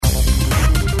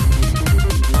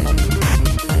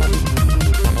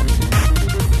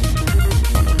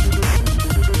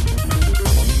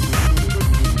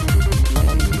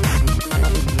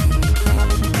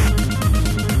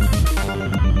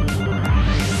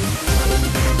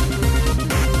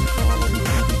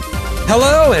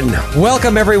Hello and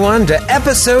welcome everyone to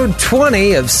episode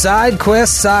 20 of Side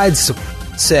Quest Side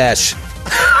Sesh.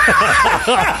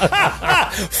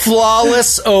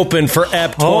 Flawless open for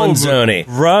Ep Twanzoni.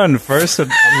 Run first,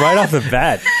 right off the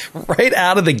bat. Right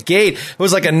out of the gate. It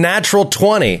was like a natural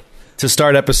 20 to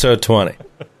start episode 20.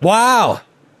 Wow.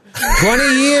 20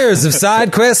 years of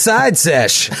Side Quest Side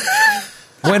Sesh.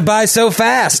 Went by so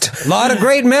fast. A lot of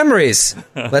great memories.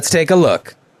 Let's take a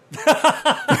look.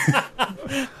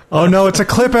 Oh no, it's a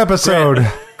clip episode.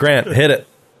 Grant, hit it.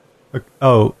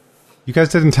 Oh, you guys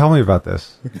didn't tell me about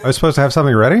this. I was supposed to have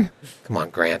something ready? Come on,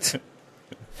 Grant.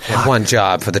 You have one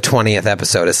job for the 20th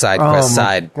episode of Side Quest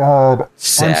Side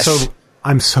Sesh.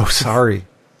 I'm so sorry.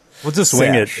 We'll just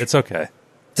wing it. It's okay.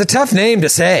 It's a tough name to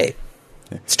say.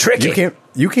 It's tricky.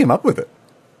 You came up with it.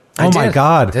 My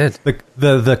God.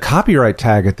 The copyright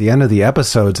tag at the end of the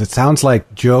episodes, it sounds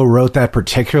like Joe wrote that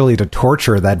particularly to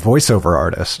torture that voiceover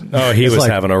artist. Oh, he was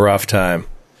having a rough time.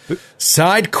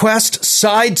 Side Quest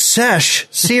Side Sesh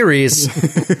series.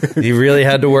 He really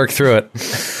had to work through it.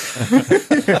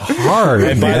 Hard.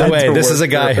 And by the way, this is a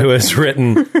guy who has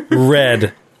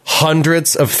read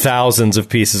hundreds of thousands of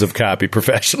pieces of copy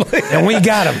professionally. And we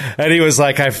got him. And he was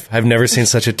like, I've never seen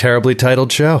such a terribly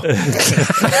titled show.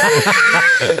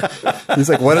 He's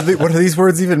like, what do these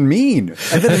words even mean?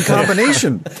 And then in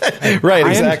combination. Right,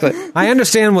 exactly. I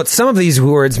understand what some of these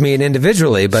words mean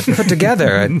individually, but put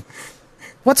together,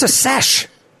 what's a sesh?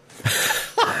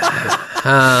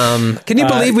 Can you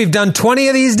believe we've done 20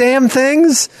 of these damn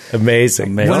things?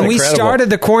 Amazing. When we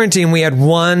started the quarantine, we had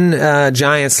one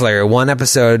Giant Slayer, one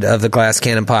episode of the Glass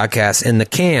Cannon podcast in the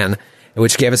can,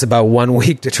 which gave us about 1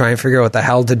 week to try and figure out what the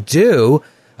hell to do,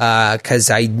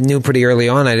 because I knew pretty early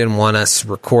on I didn't want us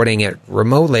recording it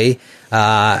remotely.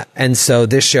 And so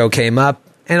this show came up.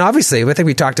 And obviously, I think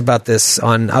we talked about this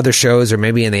on other shows or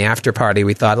maybe in the after party.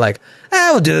 We thought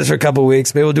we'll do this for a couple of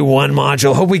weeks. Maybe we'll do one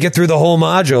module. Hope we get through the whole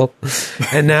module.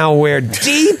 And now we're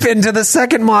deep into the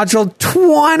second module,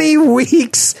 20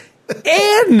 weeks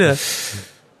in.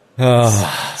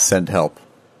 Send help.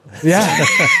 Yeah.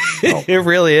 It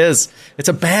really is. It's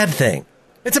a bad thing.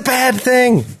 It's a bad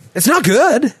thing. It's not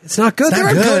good. It's not good.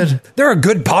 There are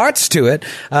good parts to it.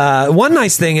 One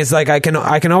nice thing is I can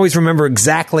always remember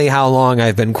exactly how long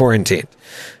I've been quarantined.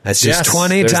 That's just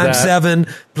 20 times 7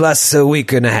 plus a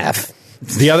week and a half.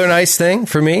 The other nice thing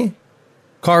for me,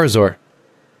 Karazor.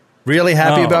 Really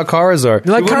happy about Karazor.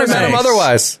 You like wouldn't have met him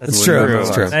otherwise. That's true.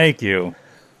 That's true. Thank you.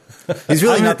 He's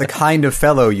really not the kind of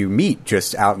fellow you meet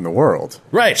just out in the world.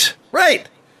 Right.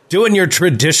 Doing your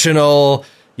traditional,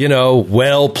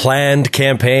 well-planned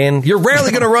campaign. You're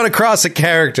rarely going to run across a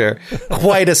character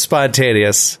quite as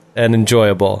spontaneous and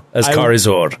enjoyable as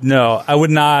Karazor. No, I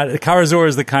would not. Karazor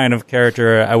is the kind of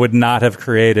character I would not have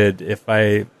created if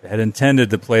I had intended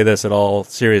to play this at all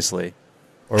seriously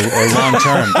or long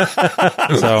term.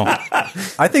 So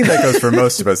I think that goes for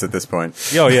most of us at this point.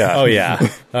 Oh, yeah.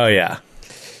 Oh, yeah.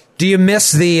 Do you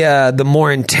miss the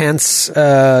more intense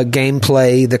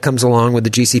gameplay that comes along with the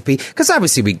GCP? Because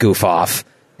obviously we goof off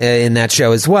in that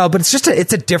show as well, but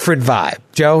it's a different vibe.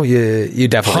 Joe, you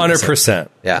definitely 100%.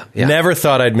 Yeah. Never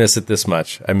thought I'd miss it this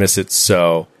much. I miss it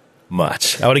so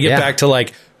much. I want to get back to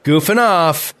goofing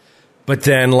off, but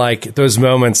then those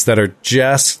moments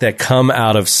that come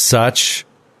out of such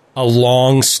a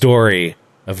long story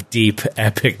of deep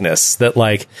epicness that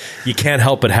you can't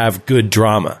help but have good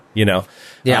drama.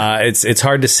 Yeah, it's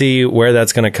hard to see where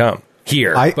that's going to come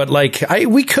here, but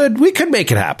we could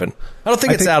make it happen. I don't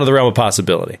think it's out of the realm of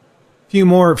possibility. Few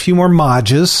more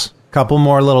modules, couple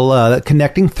more little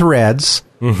connecting threads,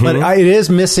 but it is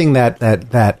missing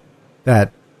that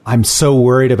I'm so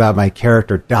worried about my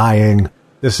character dying.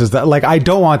 This is that I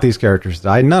don't want these characters to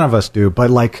die. None of us do, but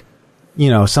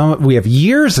we have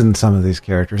years in some of these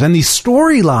characters and these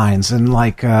storylines, and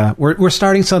we're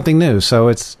starting something new. So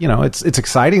it's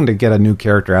exciting to get a new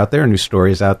character out there, new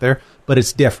stories out there, but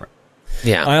it's different.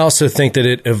 Yeah. I also think that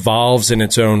it evolves in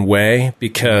its own way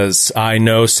because I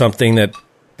know something that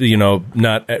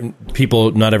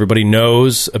not everybody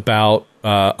knows about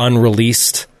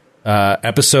unreleased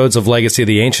episodes of Legacy of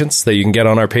the Ancients that you can get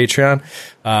on our Patreon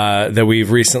that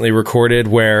we've recently recorded,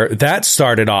 where that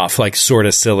started off sort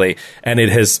of silly, and it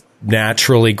has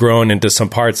naturally grown into some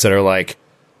parts that are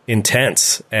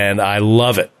intense, and I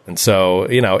love it. And so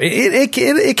it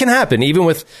can happen even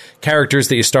with characters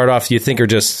that you start off you think are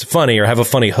just funny or have a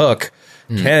funny hook.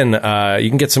 You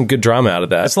can get some good drama out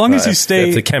of that as long as you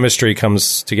if the chemistry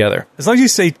comes together. As long as you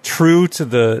stay true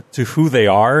to who they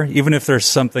are, even if there's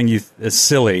something is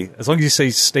silly. As long as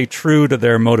you stay true to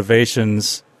their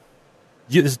motivations,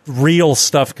 real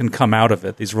stuff can come out of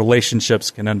it. These relationships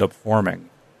can end up forming.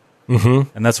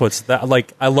 And that's what's that.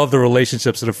 Like, I love the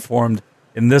relationships that have formed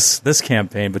in this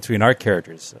campaign between our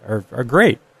characters are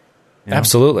great. You know?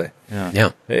 Absolutely.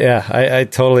 Yeah. Yeah, I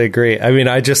totally agree. I mean,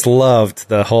 I just loved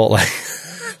the whole, like,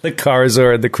 the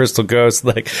Karazor and the Crystal Ghost,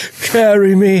 like,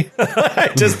 carry me.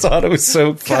 I just thought it was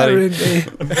so funny. Carry me.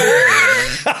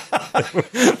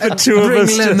 The two of Bring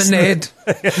us lemonade.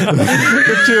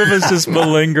 the two of us just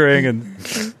malingering and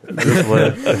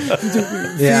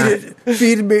Yeah.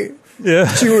 Feed me.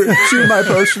 yeah. Chew my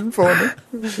potion for me.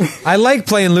 I like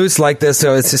playing loose like this,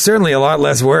 so it's certainly a lot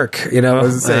less work, you know. I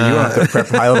was saying, you don't have to prep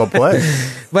high level play.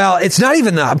 Well, it's not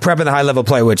even the prepping the high level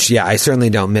play, which, yeah, I certainly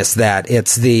don't miss that.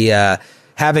 It's the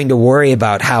having to worry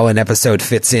about how an episode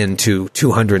fits into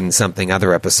 200 and something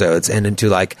other episodes and into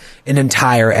like an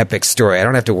entire epic story. I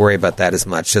don't have to worry about that as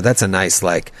much. So that's a nice,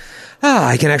 like,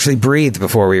 I can actually breathe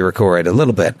before we record a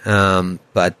little bit.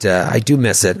 But I do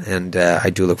miss it, and I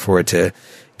do look forward to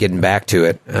getting back to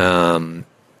it.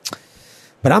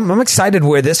 But I'm excited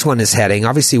where this one is heading.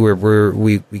 Obviously,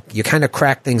 you kind of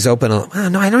crack things open. Well,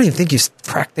 no, I don't even think you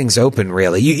crack things open.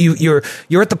 Really, you're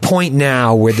at the point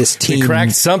now where this team You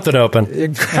cracked something open.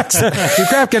 you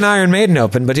cracked an Iron Maiden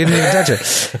open, but you didn't even touch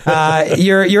it.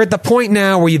 You're at the point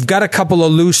now where you've got a couple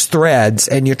of loose threads,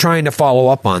 and you're trying to follow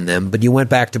up on them. But you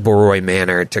went back to Boroi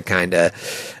Manor to kind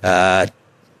of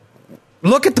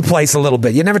look at the place a little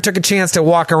bit. You never took a chance to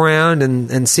walk around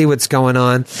and see what's going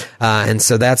on. And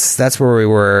so that's where we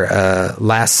were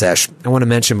last sesh. I want to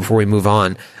mention before we move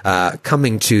on,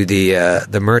 coming to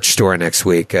the merch store next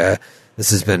week.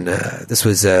 This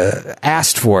was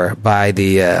asked for by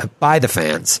the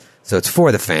fans. So it's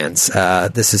for the fans.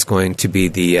 This is going to be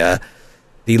the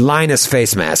Linus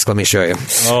face mask. Let me show you.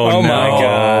 Oh, my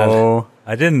God. Oh,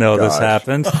 I didn't know this Gosh.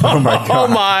 happened. oh my Oh god!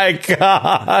 my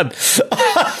God.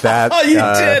 That Oh, you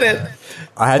did it.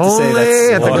 I had to say Only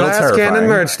that's at a the little Glass Cannon terrifying.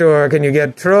 merch store can you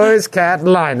get Troy's cat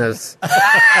Linus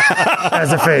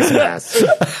as a face mask.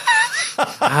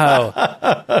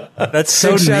 That's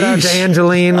so Big shout out niche. to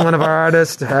Angeline, one of our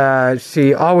artists.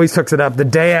 She always hooks it up the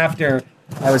day after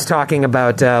I was talking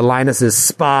about Linus's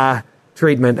spa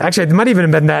treatment. Actually, it might even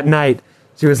have been that night.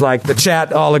 She was like, the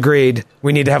chat all agreed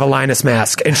we need to have a Linus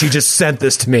mask, and she just sent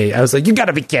this to me. I was like, you got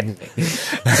to be kidding me.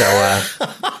 So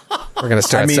we're going to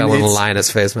start selling a it's- Linus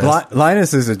face mask.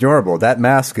 Linus is adorable. That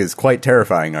mask is quite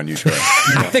terrifying on you, Troy.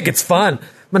 I think it's fun. I'm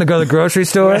going to go to the grocery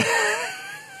store.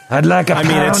 I'd like a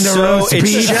pound of roast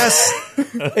beef.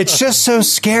 It's just so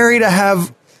scary to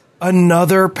have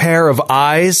another pair of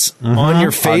eyes on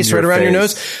your face, On your right around your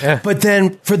face. nose. Yeah. But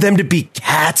then for them to be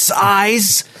cat's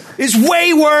eyes is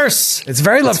way worse. It's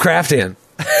very Lovecraftian.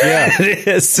 Yeah, it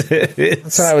is.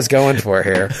 That's what I was going for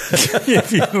here.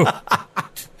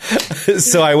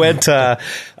 So I went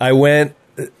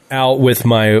out with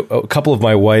a couple of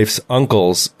my wife's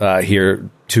uncles here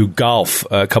to golf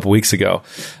a couple weeks ago,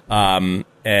 and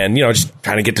just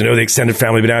trying to get to know the extended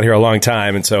family. Been out here a long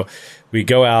time, and so we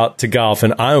go out to golf,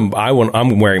 and I'm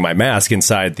wearing my mask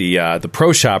inside the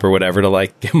pro shop or whatever to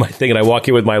like get my thing, and I walk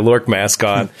in with my Lork mask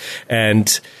on,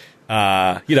 and.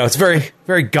 It's very,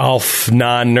 very golf,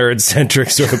 non-nerd centric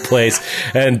sort of place.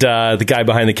 And the guy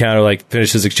behind the counter like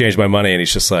finishes exchanging my money, and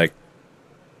he's just like,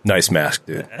 "Nice mask,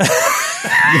 dude."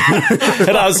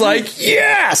 And I was like,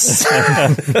 "Yes!"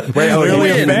 Wait,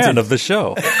 Clearly he a meant fan it- of the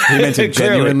show. He meant it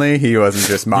genuinely. He wasn't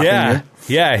just mocking Yeah,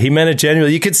 you. yeah, he meant it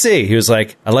genuinely. You could see he was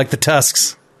like, "I like the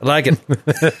tusks. I like it."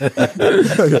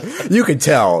 You could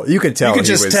tell. You could tell. You could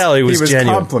just tell he was genuine.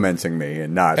 complimenting me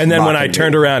and not. And then when I mocking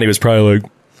turned me. around, he was probably like,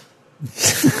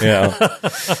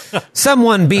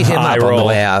 Someone beat him High up on roll. the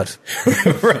way out.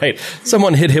 right.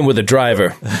 Someone hit him with a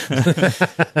driver.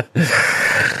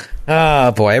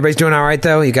 Oh, boy. Everybody's doing all right,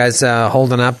 though? You guys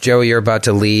holding up? Joey, you're about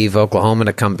to leave Oklahoma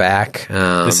to come back.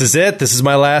 This is it. This is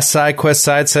my last side quest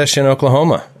side session in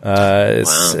Oklahoma.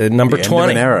 It's number The end of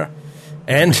 20. an era.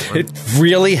 And it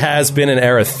really has been an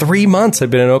era. 3 months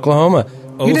I've been in Oklahoma,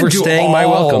 You didn't do overstaying my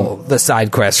all welcome. the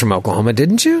side quests from Oklahoma,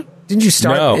 didn't you? Didn't you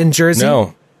start in Jersey?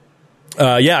 No.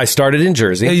 Yeah, I started in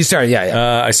Jersey. No, you started,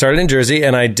 yeah. I started in Jersey,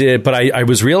 and I did, but I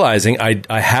was realizing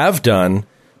I have done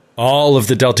all of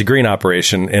the Delta Green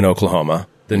operation in Oklahoma,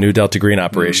 the new Delta Green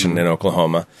operation in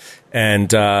Oklahoma,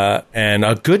 and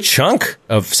a good chunk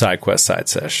of side quest side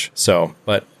sesh. So,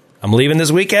 but I'm leaving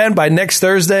this weekend. By next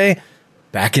Thursday,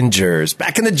 back in the Jers.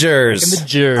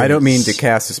 I don't mean to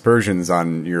cast aspersions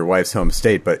on your wife's home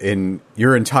state, but in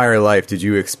your entire life, did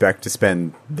you expect to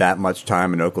spend that much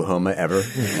time in Oklahoma ever?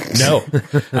 No,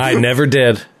 I never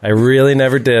did. I really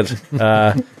never did.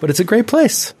 But it's a great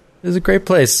place. It's a great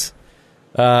place.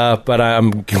 But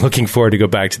I'm looking forward to go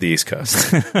back to the East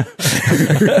Coast.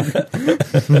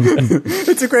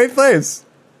 It's a great place.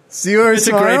 See you It's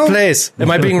a great place.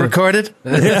 Am I being recorded?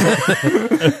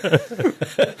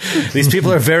 These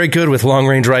people are very good with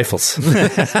long-range rifles.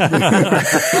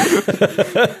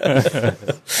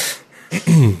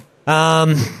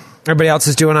 Everybody else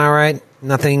is doing all right.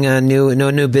 Nothing new. No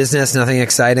new business. Nothing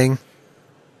exciting.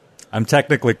 I'm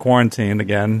technically quarantined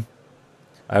again.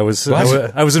 I was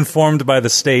informed by the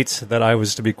state that I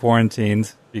was to be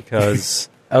quarantined because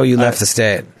Oh, you left the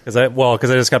state. Because I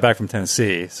just got back from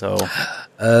Tennessee. So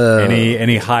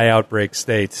any high outbreak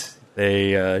state,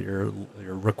 you're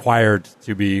required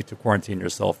to quarantine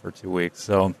yourself for 2 weeks.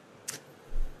 So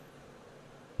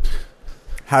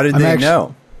how did they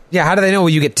know? Yeah, how do they know? Will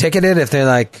you get ticketed if they're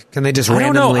like? Can they just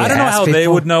randomly? I don't know how they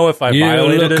would know if I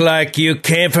violated it. You look like you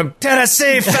came from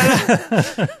Tennessee,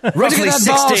 fella. Roughly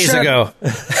 6 days ago.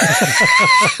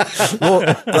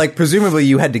 Well, like presumably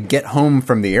you had to get home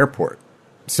from the airport.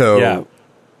 So yeah.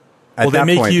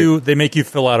 They make you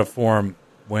fill out a form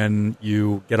when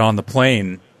you get on the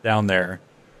plane down there,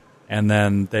 and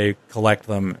then they collect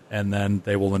them, and then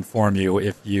they will inform you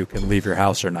if you can leave your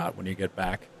house or not when you get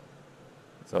back.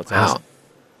 So it's awesome.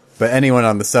 But anyone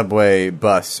on the subway,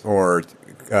 bus, or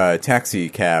taxi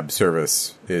cab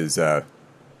service is they're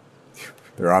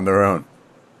on their own.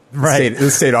 Right. The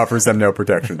state offers them no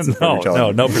protections. No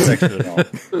protection at all.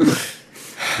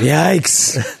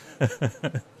 Yikes.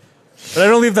 But I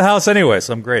don't leave the house anyway,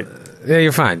 so I'm great. Yeah,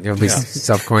 you're fine. You'll be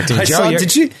self-quarantined.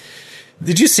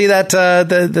 Did you see that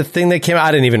the thing that came out?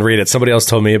 I didn't even read it. Somebody else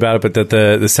told me about it, but that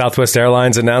the Southwest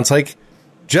Airlines announced, like,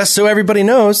 just so everybody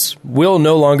knows, we'll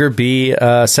no longer be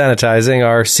sanitizing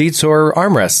our seats or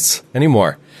armrests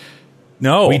anymore.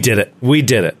 No. We did it.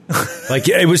 Like,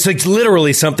 it was like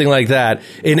literally something like that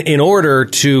in order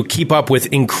to keep up with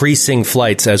increasing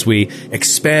flights as we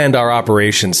expand our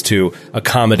operations to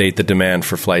accommodate the demand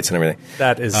for flights and everything.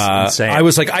 That is insane. I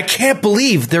was like, I can't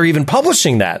believe they're even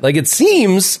publishing that. Like, it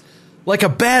seems like a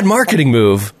bad marketing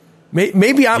move.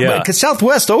 Maybe because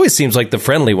Southwest always seems like the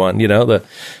friendly one,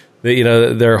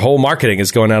 their whole marketing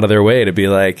is going out of their way to be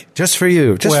like, just for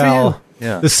you, for you.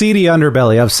 Yeah. The seedy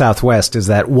underbelly of Southwest is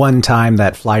that one time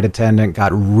that flight attendant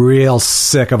got real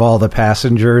sick of all the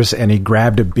passengers and he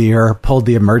grabbed a beer, pulled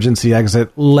the emergency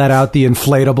exit, let out the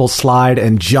inflatable slide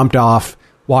and jumped off,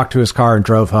 walked to his car and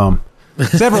drove home.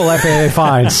 Several FAA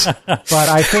fines. But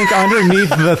I think underneath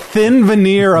the thin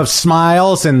veneer of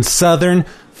smiles and Southern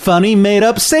funny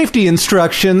made-up safety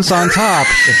instructions on top,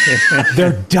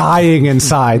 they're dying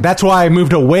inside. That's why I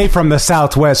moved away from the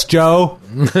Southwest, Joe.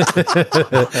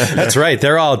 That's right.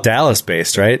 They're all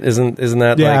Dallas-based, right? Isn't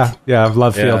that like... Yeah,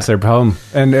 Love Field's their home.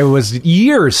 And it was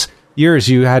years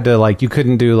you had to, you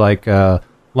couldn't do,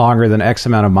 longer than X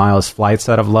amount of miles flights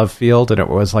out of Love Field, and it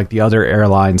was, the other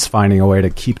airlines finding a way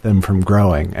to keep them from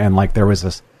growing. And, there was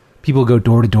this... People go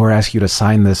door to door, ask you to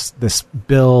sign this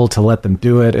bill to let them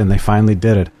do it, and they finally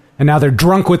did it. And now they're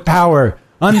drunk with power,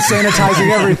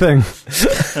 unsanitizing everything.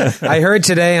 I heard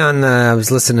today I was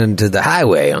listening to The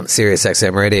Highway on Sirius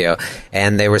XM radio,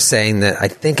 and they were saying that I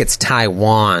think it's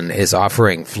Taiwan is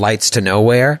offering flights to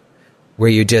nowhere, where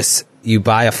you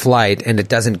buy a flight and it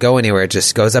doesn't go anywhere. It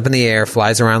just goes up in the air,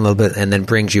 flies around a little bit, and then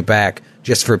brings you back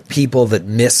just for people that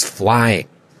miss flying.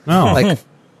 Oh.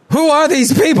 Who are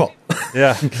these people?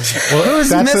 Yeah. Well,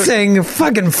 who's missing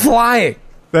fucking flying?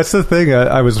 That's the thing.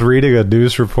 I was reading a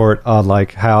news report on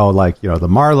how the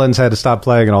Marlins had to stop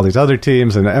playing and all these other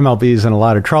teams, and MLB's in a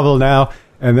lot of trouble now.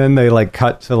 And then they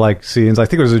cut to scenes. I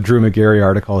think it was a Drew McGarry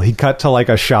article. He cut to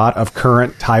a shot of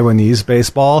current Taiwanese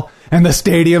baseball, and the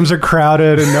stadiums are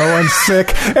crowded and no one's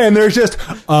sick, and there's just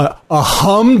a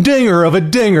humdinger of a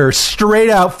dinger straight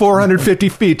out 450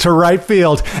 feet to right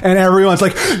field, and everyone's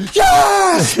like,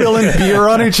 yeah, spilling beer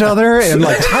on each other, and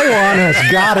Taiwan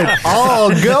has got it all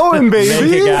going,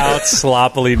 baby.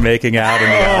 Sloppily making out in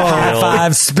the outfield. High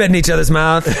five, spit in each other's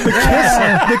mouth.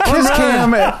 The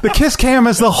kiss cam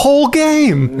is the whole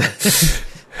game.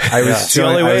 It's the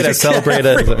only way to celebrate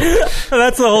it.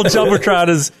 That's the whole Jumbotron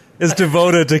is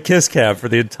devoted to Kiss Cam for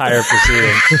the entire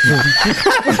proceeding.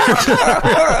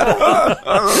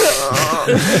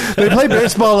 They play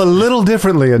baseball a little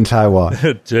differently in Taiwan.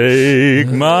 Take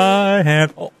my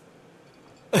hand. Oh.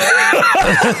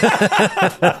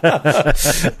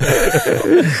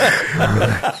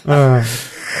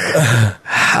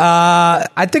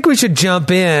 I think we should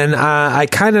jump in. I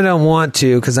kind of don't want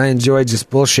to because I enjoy just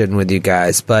bullshitting with you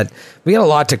guys, but we got a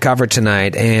lot to cover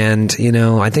tonight, and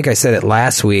I think I said it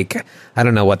last week. I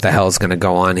don't know what the hell is going to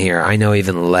go on here. I know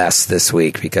even less this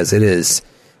week because it is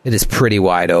It is pretty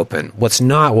wide open. What's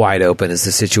not wide open is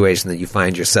the situation that you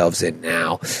find yourselves in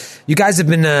now. You guys have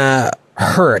been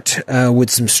hurt with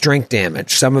some strength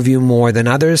damage. Some of you more than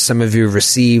others. Some of you have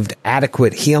received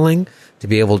adequate healing to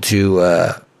be able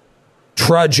to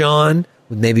trudge on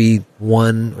with maybe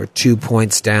 1 or 2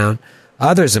 points down.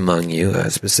 Others among you,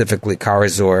 specifically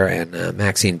Karazor and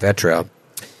Maxine Vetro,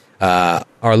 are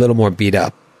a little more beat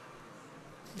up.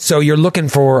 So you're looking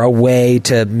for a way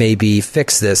to maybe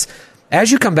fix this.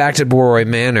 As you come back to Boroi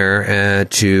Manor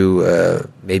to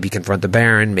maybe confront the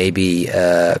Baron, maybe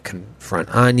confront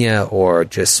Anya, or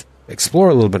just explore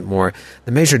a little bit more,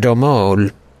 the Major Domo,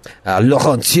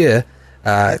 Laurentieux,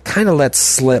 kind of lets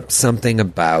slip something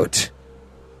about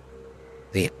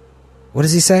the... What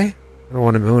does he say? I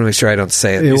want to make sure I don't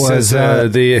say it. He says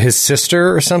his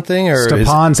sister or something? Or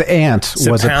Stepan's aunt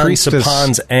was a priestess.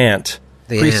 Stepan's aunt.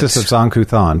 Priestess of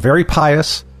Zan-Kuthon. Very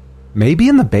pious. Maybe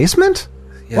in the basement?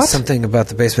 Yeah, what? Something about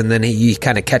the basement. Then he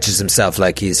kind of catches himself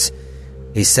like he's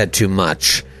said too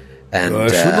much. And I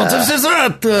should not have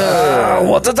said that.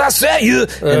 What did I say? And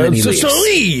then he leaves.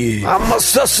 Sorry. I'm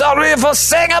so sorry for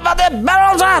saying about the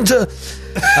barrel's aunt.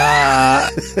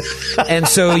 And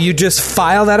so you just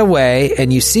file that away,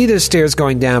 and you see there's stairs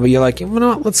going down, but you're like, you know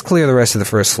what, let's clear the rest of the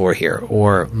first floor here,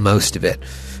 or most of it.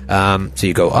 So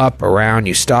you go up, around,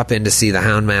 you stop in to see the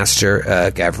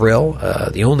Houndmaster,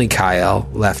 Gavril, the only Kyle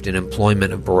left in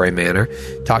employment of Boroi Manor.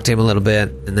 Talk to him a little bit,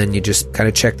 and then you just kind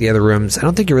of check the other rooms. I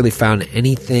don't think you really found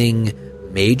anything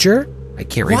major. I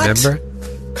can't remember.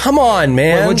 Come on,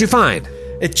 man. What'd you find?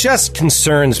 It just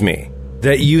concerns me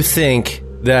that you think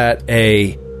that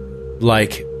a,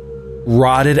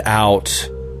 rotted out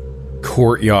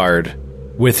courtyard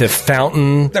with a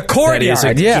fountain... The courtyard, that is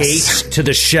a gate to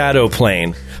the Shadow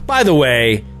Plane. By the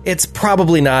way, it's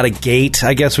probably not a gate,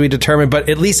 I guess we determined, but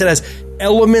at least it has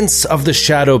elements of the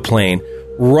Shadow Plane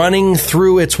running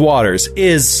through its waters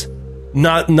is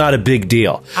not a big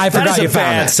deal. I forgot you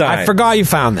found that. I forgot you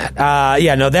found that.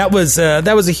 That was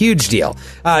a huge deal.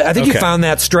 I think you found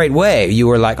that straight away. You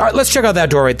were like, all right, let's check out that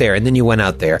door right there, and then you went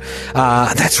out there.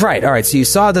 That's right. All right, so you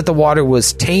saw that the water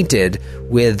was tainted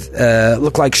with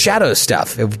looked like shadow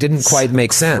stuff. It didn't quite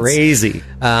make sense. Crazy.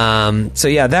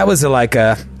 That was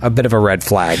a bit of a red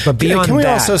flag. But beyond can we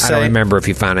that, also say, I don't remember if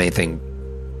you found anything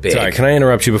big. Sorry, can I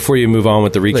interrupt you before you move on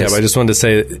with the recap? Please. I just wanted to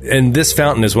say, and this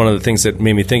fountain is one of the things that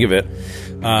made me think of it.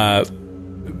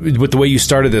 With the way you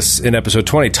started this in episode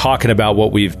 20, talking about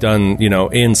what we've done,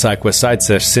 in SideQuest Side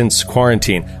Sesh since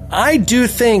quarantine. I do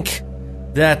think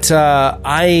that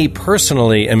I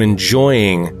personally am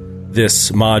enjoying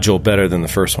this module better than the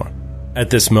first one at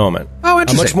this moment. Oh,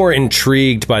 interesting. I'm much more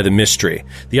intrigued by the mystery.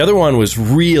 The other one was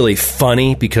really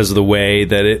funny because of the way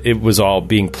that it was all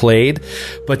being played.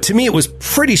 But to me, it was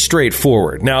pretty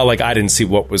straightforward. Now, I didn't see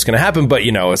what was going to happen, but,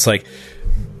 it's like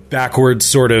backwards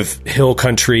sort of hill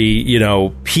country,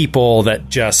 people that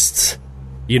just...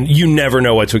 You never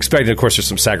know what to expect. And, of course, there's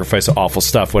some sacrifice of awful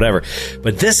stuff, whatever.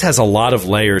 But this has a lot of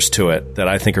layers to it that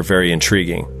I think are very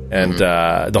intriguing. And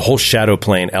the whole Shadow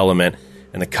Plane element...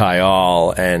 and the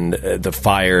Kyle and the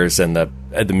fires and the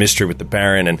mystery with the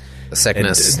Baron and the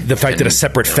sickness, and the fact that a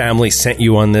separate family sent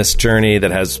you on this journey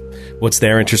that has what's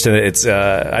their interest in it. It's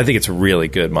I think it's a really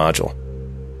good module.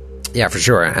 Yeah, for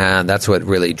sure. And that's what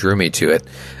really drew me to it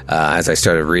as I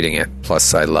started reading it.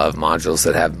 Plus, I love modules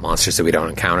that have monsters that we don't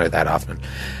encounter that often.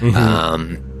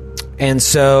 Mm-hmm. And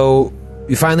so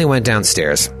we finally went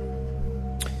downstairs,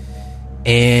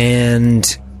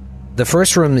 and the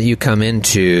first room that you come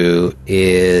into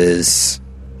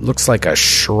looks like a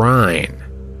shrine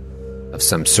of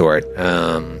some sort.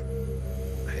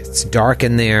 It's dark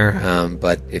in there,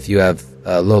 but if you have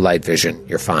low light vision,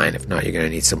 you're fine. If not, you're going to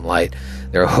need some light.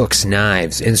 There are hooks,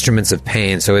 knives, instruments of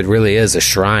pain, so it really is a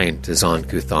shrine to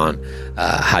Zan-Kuthon.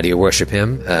 How do you worship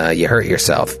him? You hurt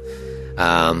yourself.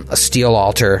 A steel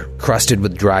altar crusted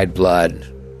with dried blood,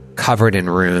 covered in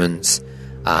runes,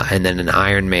 and then an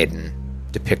Iron Maiden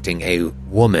depicting a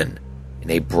woman in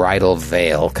a bridal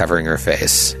veil covering her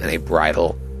face and a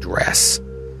bridal dress.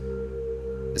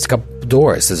 There's a couple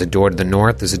doors. There's a door to the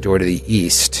north, there's a door to the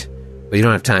east. But you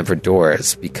don't have time for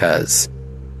doors because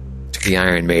the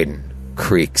Iron Maiden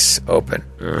creaks open.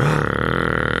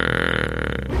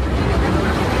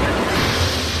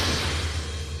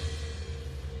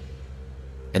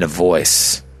 And a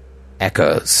voice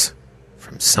echoes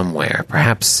from somewhere,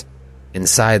 perhaps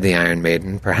inside the Iron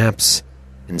Maiden, perhaps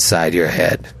inside your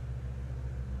head.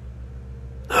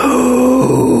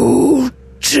 Who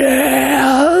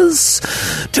dares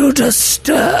to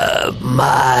disturb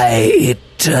my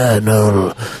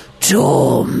eternal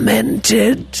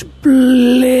tormented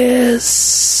bliss?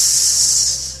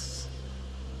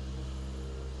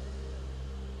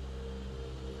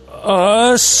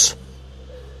 us?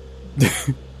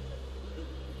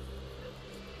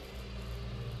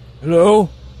 Hello?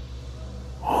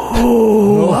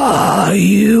 Who are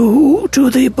you to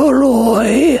the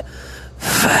Baroi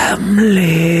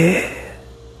family?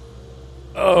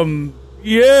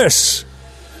 Yes.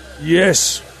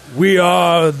 Yes, we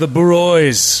are the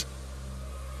Barois.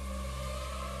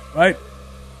 Right?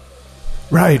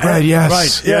 Right, yes.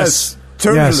 Right, yes.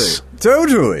 Totally. Yes.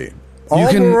 Totally. All You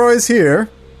can- Barois here.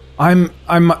 I'm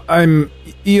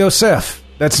Eosef.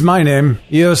 That's my name,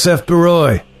 Eosef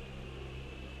Baroi.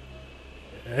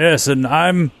 Yes, and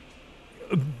I'm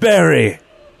Barry,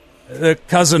 the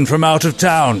cousin from out of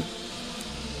town.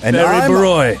 And Barry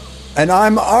Baroi. And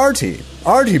I'm Artie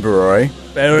Baroi,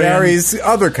 Barry's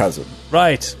other cousin.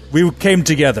 Right, we came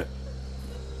together.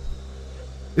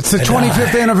 It's the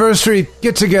 25th anniversary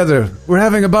get-together. We're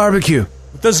having a barbecue.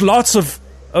 There's lots of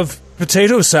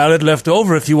potato salad left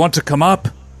over if you want to come up.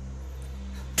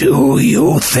 Do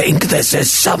you think this is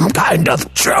some kind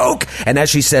of joke? And as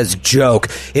she says joke,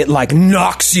 it like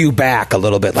knocks you back a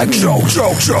little bit, like joke.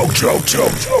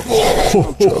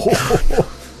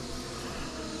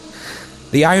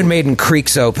 The Iron Maiden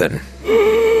creaks open,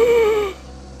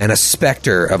 and a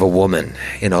specter of a woman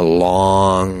in a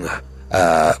long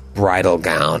bridal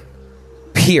gown,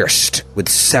 pierced with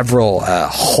several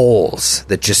holes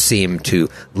that just seem to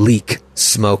leak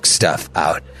smoke stuff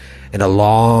out, and a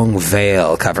long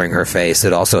veil covering her face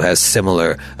that also has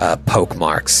similar poke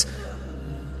marks,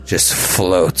 just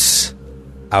floats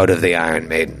out of the Iron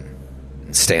Maiden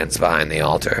and stands behind the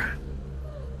altar.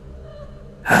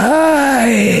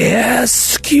 I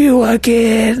ask you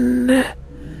again,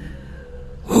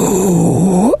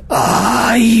 who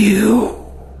are you?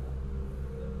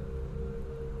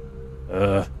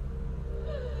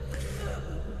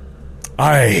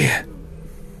 I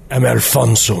am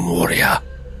Alfonso Moria.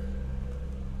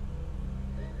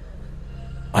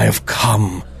 I have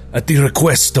come at the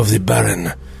request of the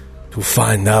Baron to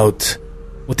find out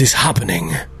what is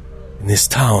happening in this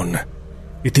town.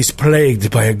 It is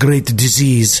plagued by a great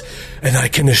disease, and I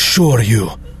can assure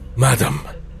you, madam,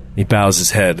 He bows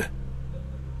his head.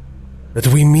 that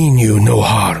we mean you no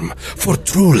harm, for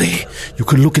truly you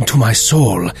could look into my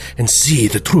soul and see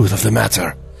the truth of the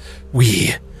matter.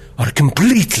 We are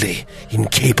completely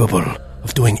incapable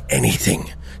of doing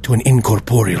anything to an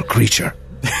incorporeal creature.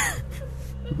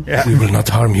 We will not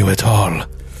harm you at all.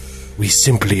 We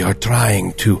simply are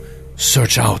trying to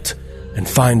search out and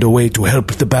find a way to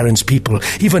help the Baron's people.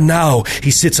 Even now,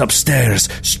 he sits upstairs,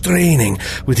 straining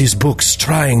with his books,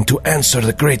 trying to answer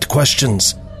the great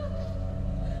questions.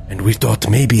 And we thought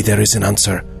maybe there is an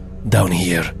answer down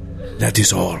here. That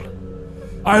is all.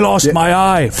 I lost my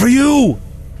eye for you.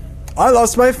 I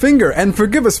lost my finger, and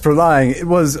forgive us for lying. It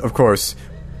was, of course,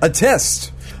 a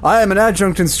test. I am an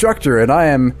adjunct instructor, and I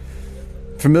am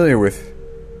familiar with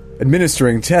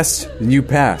administering tests, and you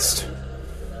passed.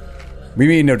 We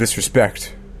mean no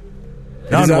disrespect.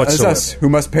 None It is whatsoever. us who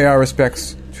must pay our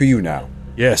respects to you now.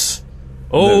 Yes.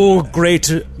 O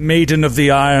great maiden of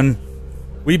the iron,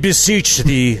 we beseech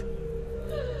thee,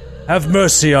 have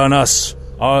mercy on us,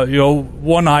 your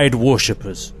one-eyed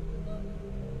worshippers.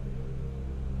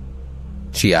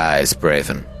 She eyes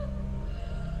Braven.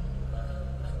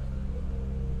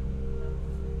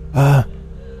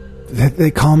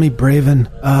 They call me Braven.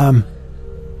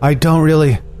 I don't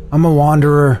really... I'm a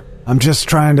wanderer. I'm just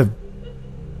trying to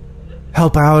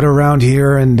help out around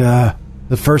here, and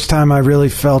the first time I really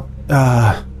felt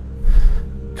kind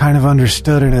of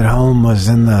understood and at home was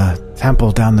in the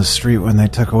temple down the street when they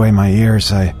took away my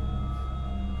ears.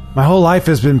 My whole life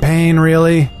has been pain,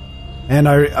 really, and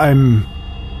I'm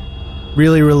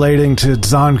really relating to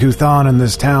Zon-Kuthan in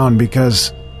this town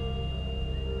because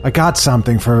I got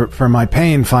something for my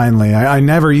pain finally. I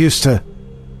never used to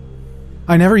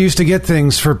get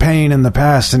things for pain in the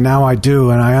past, and now I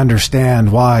do, and I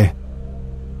understand why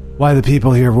the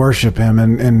people here worship him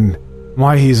and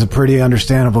why he's a pretty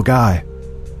understandable guy.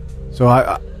 So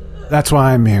that's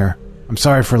why I'm here. I'm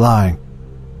sorry for lying.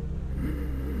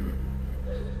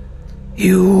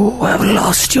 You have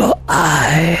lost your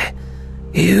eye,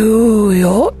 you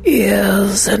your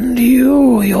ears, and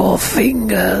you your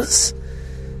fingers.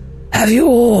 Have you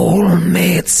all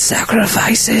made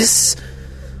sacrifices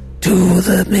to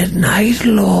the Midnight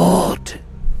Lord?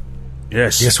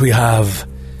 Yes. Yes, we have,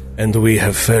 and we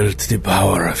have felt the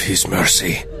power of his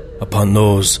mercy upon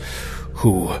those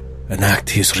who enact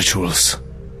his rituals.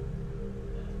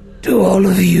 Do all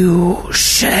of you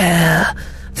share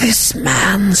this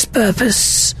man's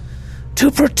purpose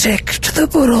to protect the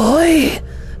Baroi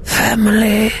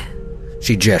family?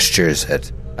 She gestures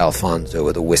at Alfonso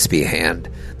with a wispy hand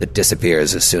that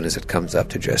disappears as soon as it comes up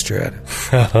to gesture at him.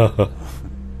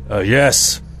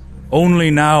 Yes.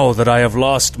 Only now that I have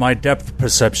lost my depth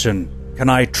perception can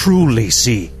I truly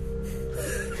see.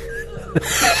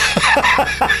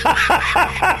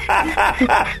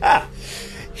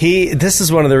 This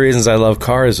is one of the reasons I love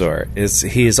Karazor, is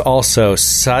he is also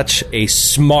such a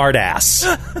smartass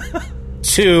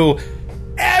to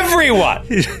everyone.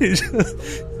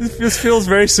 This feels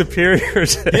very superior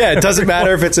to Yeah, it doesn't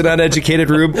matter if it's an uneducated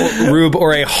rube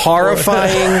or a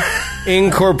horrifying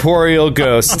incorporeal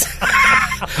ghost.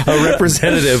 A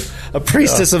representative, a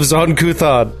priestess of Zon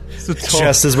Kuthon.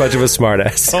 Just as much of a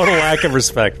smartass. Total lack of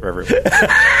respect for everybody.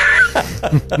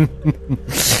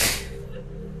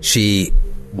 She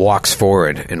walks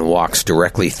forward and walks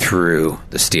directly through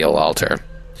the steel altar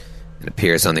and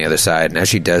appears on the other side. And as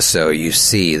she does so, you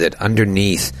see that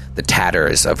underneath the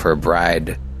tatters of her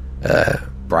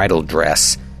bridal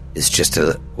dress is just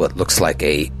what looks like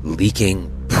a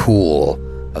leaking pool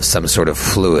of some sort of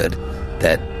fluid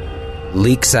that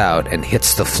leaks out and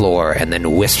hits the floor and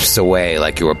then wisps away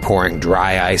like you were pouring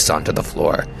dry ice onto the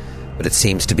floor. But it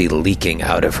seems to be leaking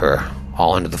out of her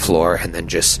all onto the floor and then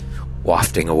just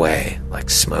wafting away like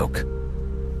smoke.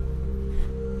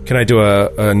 Can I do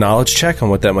a knowledge check on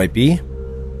what that might be?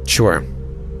 Sure.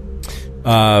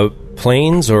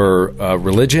 Planes or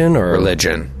religion or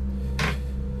Religion.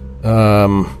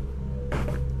 Well,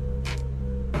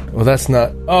 that's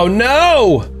not. Oh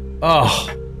no! Oh,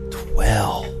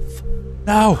 12.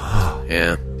 No.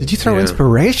 Yeah. Did you throw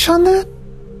inspiration on that?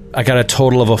 I got a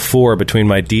total of a 4 between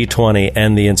my D20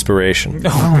 and the inspiration.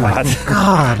 Oh my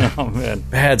god. Oh, man.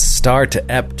 Bad start to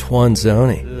Ep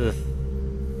Twanzoni.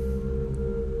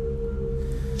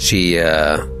 She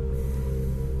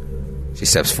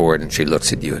steps forward and she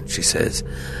looks at you and she says,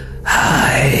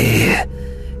 I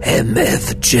am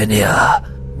Evgenia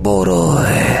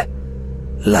Boroi,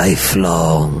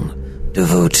 lifelong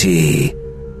devotee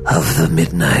of the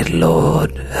Midnight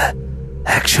Lord.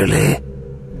 Actually,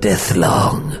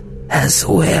 deathlong as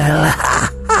well.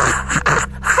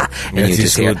 And you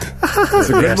just hear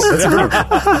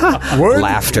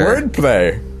laughter.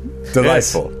 Wordplay.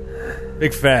 Delightful.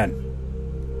 Big fan.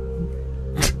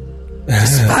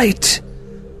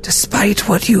 Despite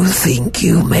what you think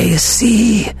you may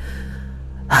see,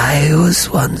 I was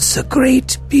once a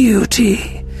great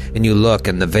beauty. And you look,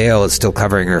 and the veil is still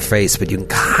covering her face, but you can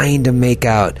kind of make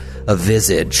out a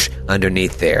visage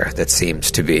underneath there that seems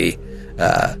to be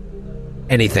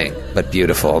anything but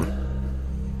beautiful.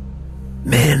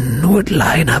 Men would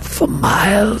line up for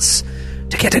miles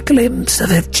to get a glimpse of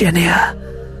Evgenia.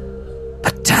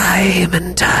 But time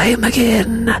and time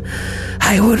again,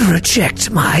 I would reject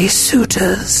my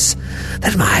suitors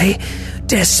that my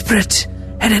desperate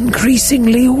and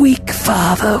increasingly weak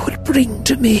father would bring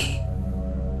to me.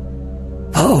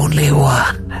 For only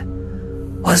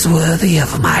one was worthy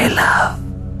of my love.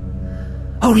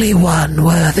 Only one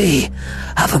worthy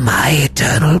of my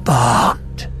eternal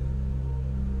bond.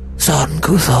 Zon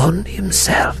Kuthon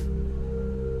himself.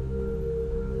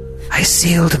 I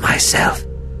sealed myself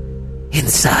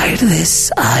inside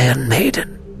this Iron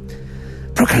Maiden,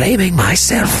 proclaiming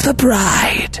myself the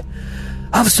bride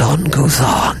of Zon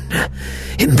Kuthon,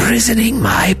 imprisoning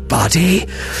my body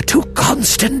to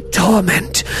constant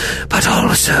torment, but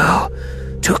also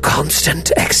to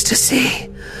constant ecstasy,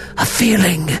 a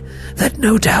feeling that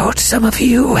no doubt some of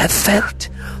you have felt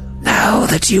now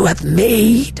that you have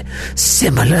made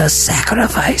similar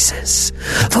sacrifices,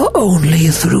 for only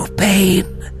through pain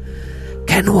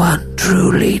can one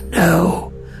truly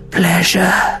know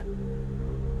pleasure.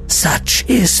 Such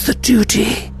is the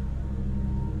duty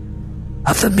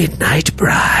of the Midnight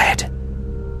Bride.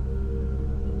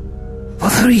 For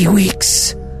 3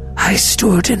 weeks, I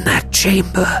stood in that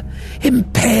chamber,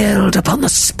 impaled upon the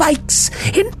spikes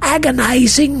in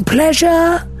agonizing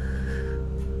pleasure,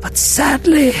 but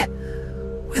sadly,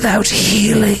 without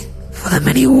healing for the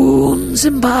many wounds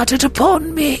imparted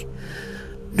upon me,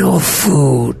 nor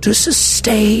food to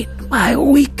sustain my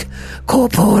weak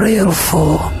corporeal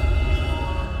form.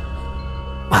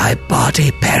 My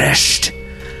body perished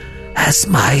as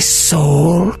my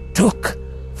soul took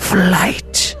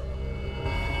flight.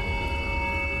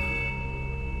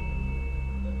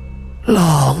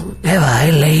 Long have I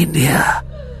lain here,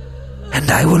 and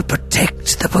I will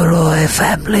protect the Boroi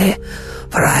family,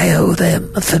 for I owe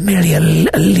them a familial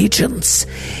allegiance,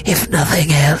 if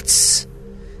nothing else.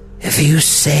 If you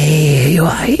say you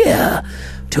are here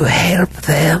to help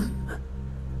them,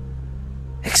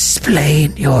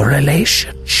 explain your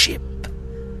relationship.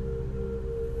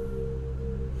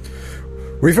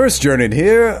 We first journeyed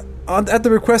here at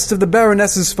the request of the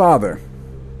Baroness's father.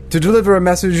 to deliver a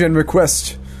message and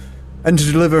request, and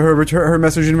to deliver her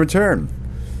message in return.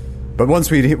 But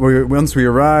once we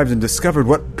arrived and discovered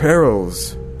what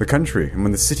perils the country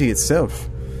and the city itself,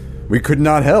 we could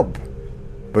not help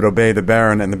but obey the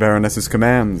Baron and the Baroness's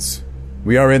commands.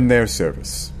 We are in their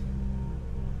service.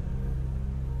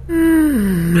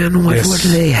 And what would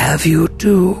they have you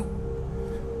do?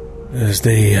 As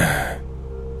they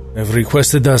have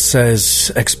requested us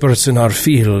as experts in our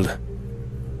field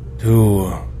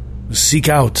to seek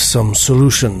out some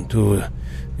solution to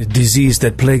a disease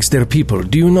that plagues their people.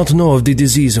 Do you not know of the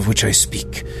disease of which I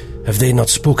speak? Have they not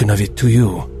spoken of it to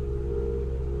you?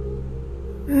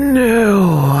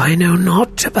 No, I know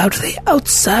not about the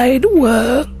outside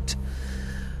world.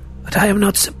 But I am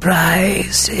not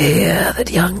surprised to hear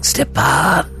that young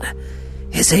Stepan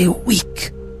is a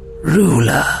weak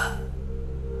ruler.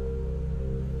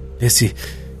 Yes,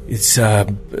 it's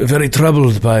very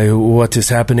troubled by what is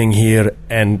happening here,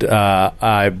 and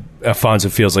Alfonso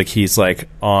feels like he's like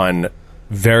on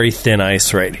very thin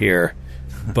ice right here,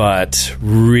 but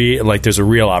like there's a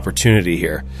real opportunity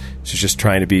here. She's just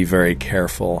trying to be very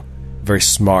careful, very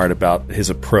smart about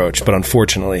his approach, but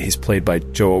unfortunately he's played by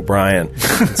Joe O'Brien,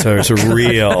 so there's a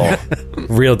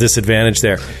real disadvantage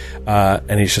there,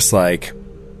 and he's just like,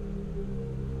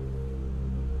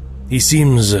 he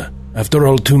seems, after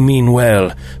all, to mean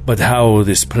well, but how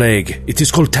this plague, it is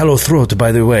called tallow throat,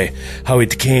 by the way, how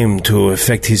it came to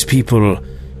affect his people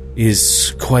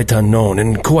is quite unknown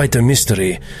and quite a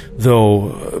mystery,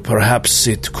 though perhaps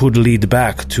it could lead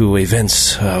back to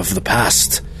events of the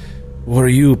past. Were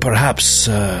you perhaps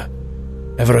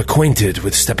ever acquainted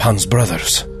with Stepan's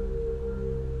brothers?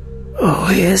 Oh,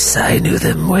 yes, I knew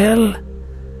them well.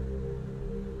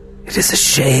 It is a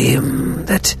shame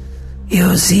that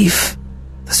Iosif,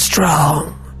 the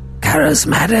strong,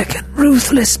 charismatic, and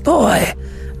ruthless boy,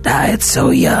 died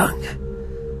so young.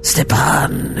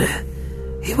 Stepan,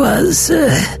 he was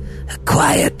a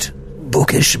quiet,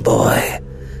 bookish boy.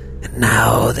 And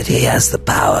now that he has the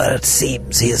power, it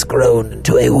seems he has grown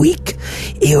into a weak,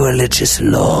 irreligious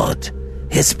lord.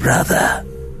 His brother,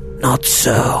 not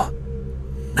so.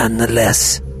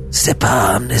 Nonetheless,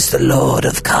 Stepan is the lord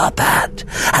of Karpat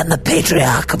and the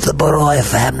patriarch of the Boroi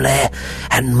family,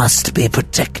 and must be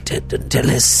protected until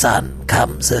his son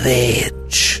comes of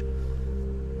age.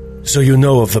 So you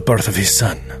know of the birth of his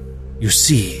son. You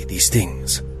see these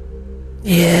things.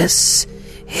 Yes,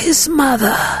 his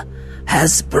mother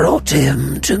has brought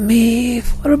him to me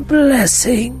for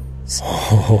blessings.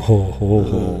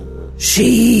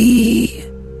 She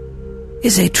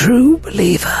is a true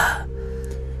believer.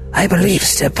 I believe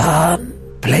Stepan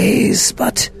plays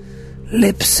but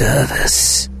lip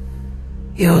service.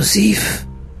 Iosif,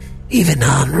 even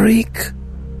Henrik,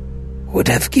 would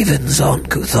have given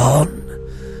Zonkuthon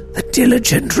the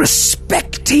diligent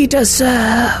respect he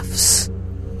deserves.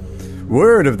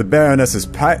 Word of the Baroness's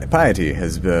piety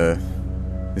has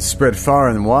spread far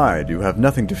and wide. You have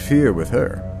nothing to fear with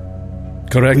her.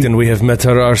 Correct, and we have met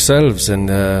her ourselves, and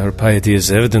her piety is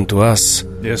evident to us.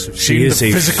 Yes, we've she seen is the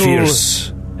a physical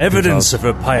fierce evidence of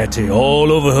her piety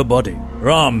all over her body, her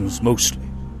arms mostly.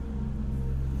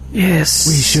 Yes.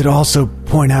 We should also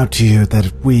point out to you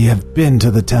that we have been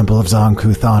to the Temple of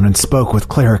Zonkuthon and spoke with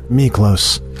Cleric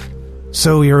Miklos.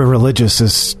 So irreligious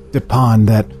is Stepan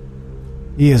that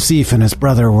Iosif and his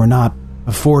brother were not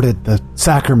afforded the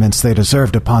sacraments they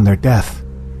deserved upon their death.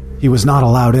 He was not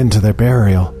allowed into their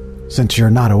burial, since you're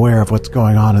not aware of what's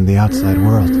going on in the outside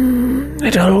world.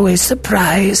 It always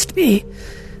surprised me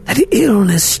that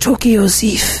illness took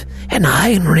Iosif and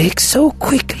Heinrich so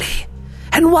quickly,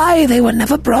 and why they were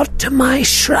never brought to my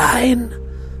shrine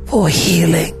for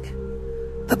healing.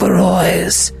 The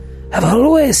Barois have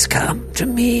always come to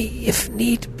me if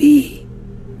need be.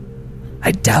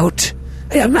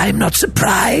 I'm not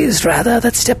surprised, rather,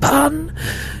 that Stepan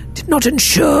did not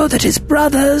ensure that his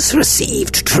brothers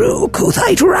received true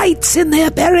Kuthite rites in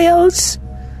their burials.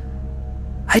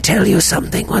 I tell you,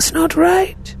 something was not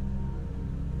right.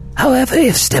 However,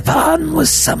 if Stepan was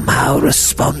somehow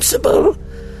responsible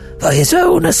for his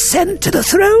own ascent to the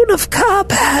throne of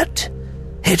Karpat,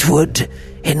 it would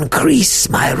increase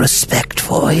my respect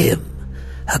for him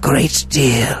a great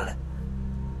deal.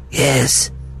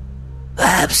 Yes,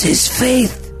 perhaps his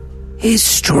faith is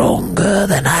stronger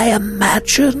than I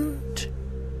imagined.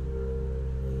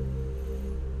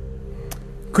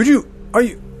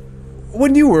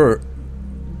 When you were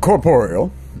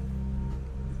corporeal,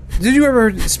 did you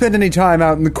ever spend any time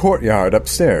out in the courtyard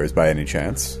upstairs by any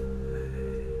chance?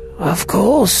 Of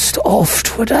course,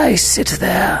 oft would I sit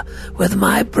there with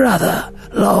my brother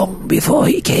long before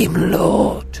he came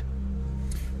lord.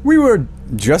 We were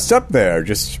just up there,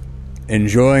 just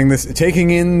enjoying this,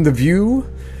 taking in the view,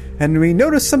 and we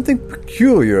noticed something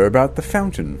peculiar about the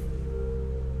fountain.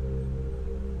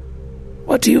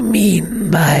 What do you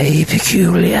mean by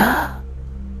peculiar?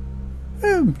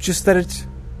 Just that it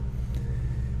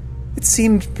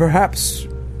seemed perhaps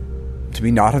to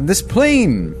be not on this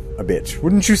plane a bit,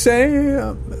 wouldn't you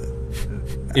say?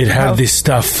 It had the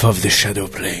stuff of the shadow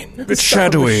plane. A bit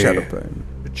shadowy.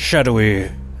 Shadowy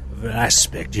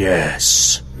aspect,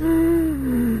 yes.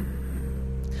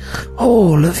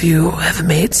 All of you have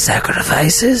made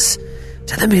sacrifices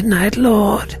to the Midnight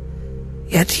Lord,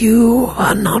 yet you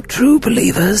are not true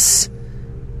believers.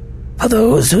 For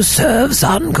those who serve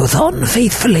Zon-Kuthon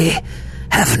faithfully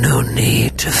have no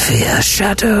need to fear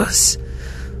shadows,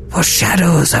 for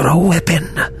shadows are a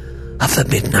weapon of the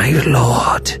Midnight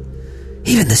Lord.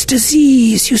 Even this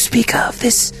disease you speak of,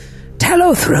 this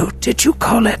tallow throat, did you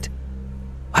call it?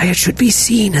 Why, it should be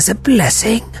seen as a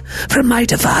blessing from my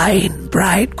divine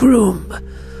bridegroom,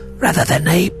 rather than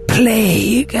a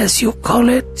plague, as you call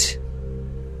it.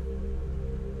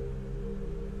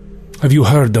 Have you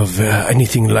heard of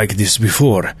anything like this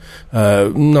before?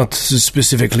 Not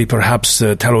specifically, perhaps,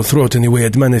 tallow throat in the way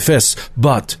it manifests,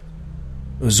 but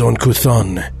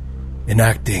Zon-Kuthon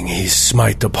enacting his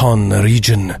smite upon the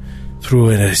region through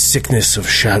a sickness of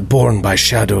born by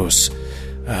shadows.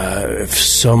 If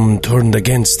some turned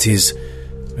against his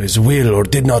will or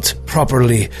did not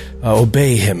properly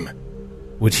obey him,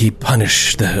 would he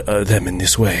punish them in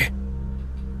this way?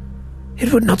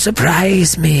 It would not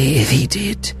surprise me if he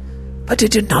did, but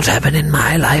it did not happen in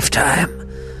my lifetime.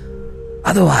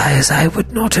 Otherwise, I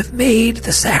would not have made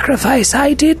the sacrifice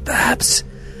I did, perhaps.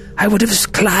 I would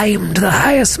have climbed the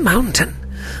highest mountain,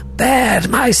 bared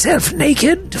myself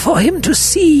naked for him to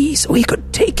see, so he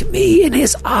could take me in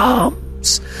his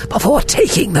arms before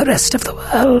taking the rest of the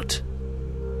world.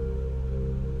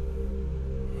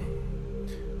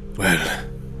 Well,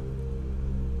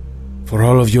 for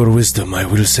all of your wisdom, I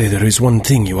will say there is one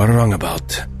thing you are wrong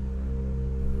about.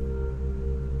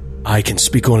 I can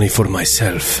speak only for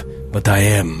myself, but I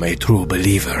am a true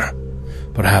believer.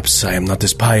 Perhaps I am not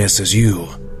as pious as you,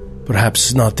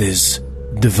 perhaps not as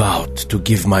devout to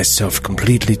give myself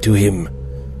completely to him,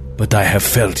 but I have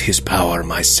felt his power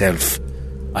myself.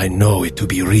 I know it to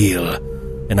be real,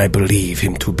 and I believe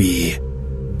him to be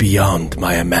beyond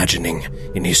my imagining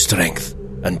in his strength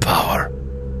and power.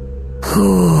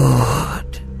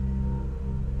 Good.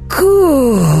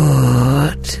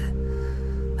 Good.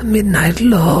 The Midnight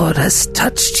Lord has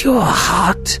touched your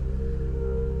heart,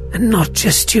 and not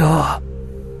just your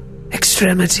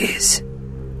extremities.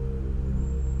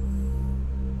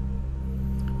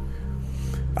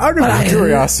 Out of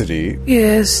curiosity,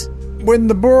 yes. When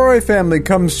the Boroi family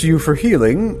comes to you for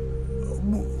healing,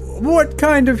 what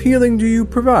kind of healing do you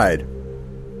provide?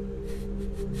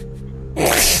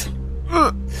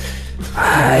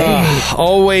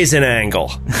 Always an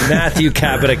angle. Matthew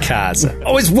Capitacasa.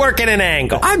 Always working an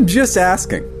angle. I'm just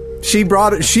asking. She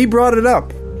brought it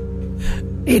up.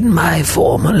 In my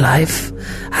former life,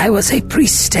 I was a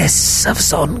priestess of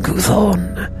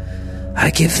Zon-Kuthon. I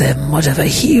give them whatever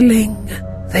healing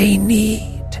they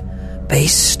need,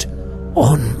 based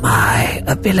on my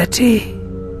ability.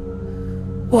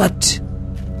 What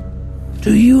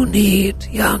do you need,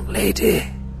 young lady?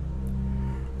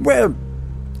 Well,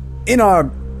 in our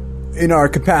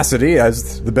capacity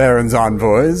as the Baron's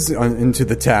envoys into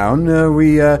the town,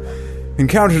 we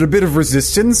encountered a bit of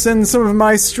resistance, and some of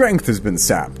my strength has been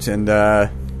sapped. And the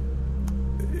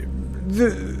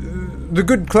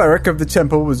good cleric of the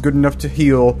temple was good enough to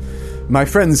heal my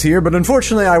friends here, but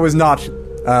unfortunately, I was not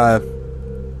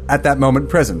at that moment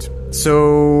present.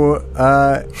 So,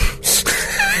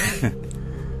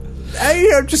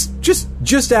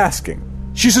 just asking.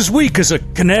 She's as weak as a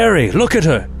canary. Look at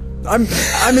her. I'm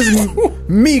as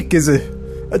meek as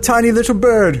a tiny little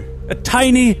bird. A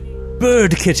tiny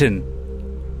bird kitten.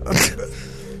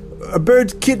 A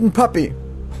bird kitten puppy.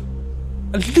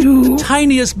 The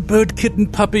tiniest bird kitten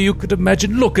puppy you could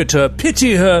imagine. Look at her.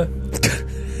 Pity her.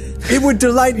 It would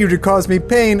delight you to cause me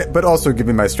pain, but also give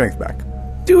me my strength back.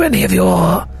 Do any of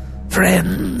your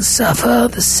friends suffer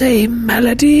the same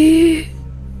malady?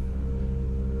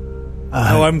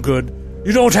 No, I'm good.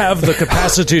 You don't have the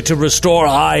capacity to restore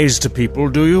eyes to people,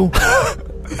 do you?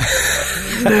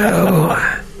 No.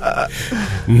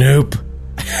 Nope.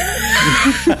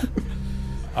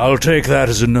 I'll take that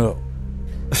as a no.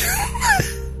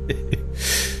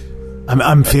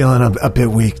 I'm feeling a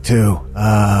bit weak too.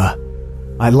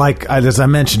 As I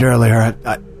mentioned earlier,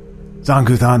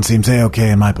 Zon-Kuthon seems a-okay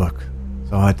in my book,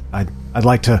 so I'd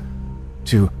like to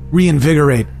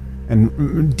reinvigorate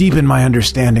and deepen my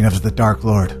understanding of the Dark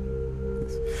Lord.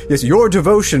 Yes, your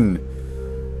devotion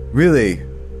really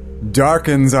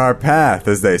darkens our path,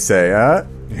 as they say, huh?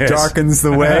 Yes. Darkens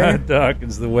the way?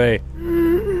 Darkens the way.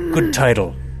 Good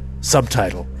title.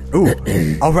 Subtitle. Ooh,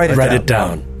 I'll write it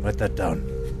down. Write that down.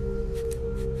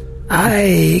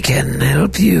 I can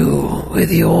help you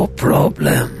with your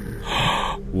problem.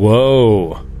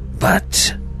 Whoa.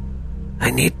 But I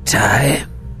need time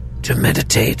to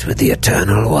meditate with the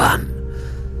Eternal One,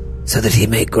 so that he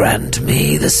may grant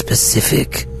me the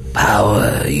specific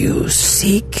power you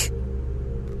seek.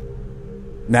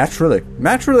 Naturally.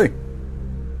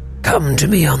 Come to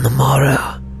me on the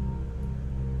morrow,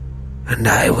 and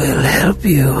I will help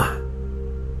you.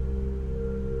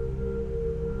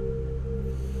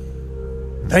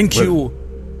 Thank you,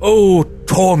 oh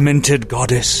tormented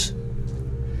goddess.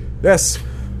 Yes,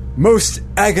 most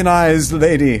agonized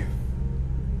lady.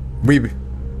 We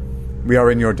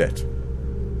are in your debt.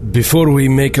 Before we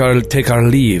take our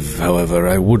leave, however,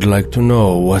 I would like to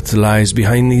know what lies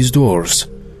behind these doors.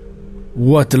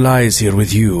 What lies here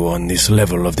with you on this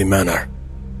level of the manor?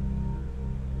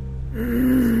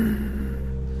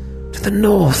 To the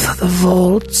north of the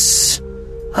vaults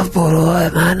of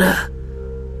Boroi Manor.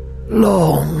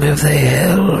 Long have they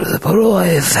held the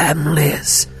Boroi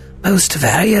family's most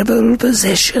valuable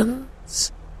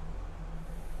possessions.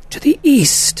 To the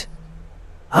east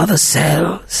are the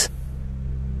cells,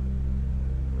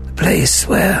 the place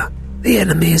where the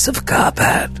enemies of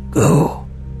Karpat go.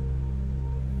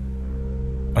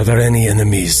 Are there any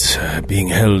enemies being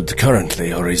held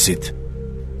currently, or is it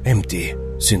empty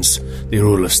since the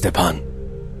rule of Stepan?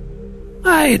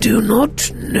 I do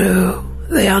not know.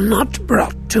 They are not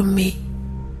brought to me.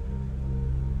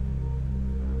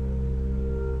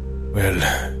 Well,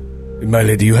 my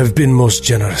lady, you have been most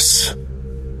generous.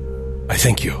 I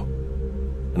thank you.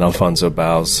 And Alfonso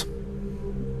bows.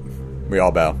 We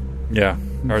all bow. Yeah,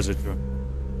 Garza too.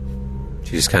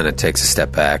 She just kind of takes a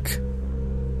step back,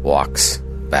 walks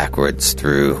backwards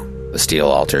through the steel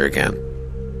altar again,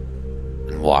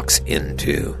 and walks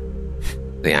into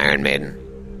the Iron Maiden.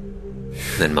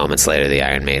 And then moments later, the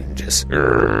Iron Maiden just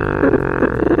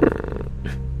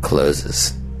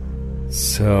closes.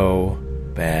 So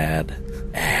bad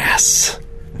ass.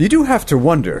 You do have to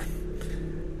wonder,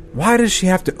 why does she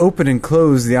have to open and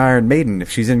close the Iron Maiden if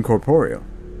she's incorporeal?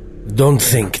 Don't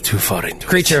think too far into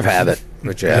Creature it. of habit.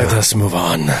 Which, Let us move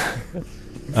on.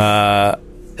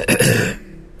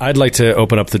 I'd like to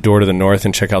open up the door to the north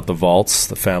and check out the vaults,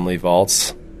 the family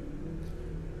vaults.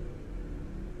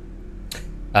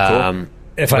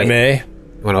 If I may.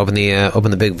 You want to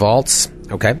open the big vaults?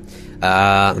 Okay.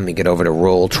 Let me get over to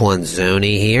Roll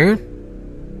Twanzoni here.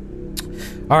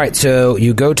 All right, so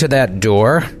you go to that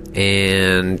door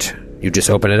and you just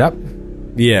open it up.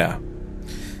 Yeah.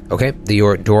 Okay.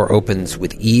 The door opens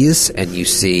with ease, and you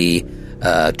see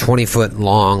a 20-foot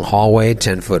long hallway,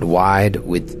 10-foot wide,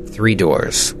 with 3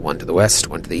 doors: one to the west,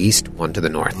 one to the east, one to the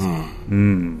north.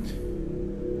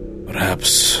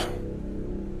 Perhaps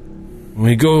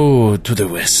we go to the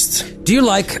west. Do you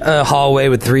like a hallway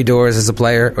with 3 doors as a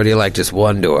player, or do you like just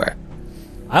one door?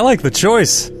 I like the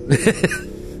choice.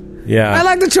 Yeah. I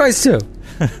like the choice too.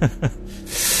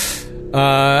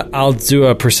 I'll do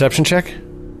a perception check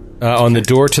on the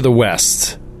door to the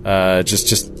west.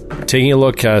 Just taking a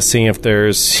look, seeing if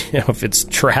there's, if it's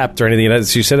trapped or anything.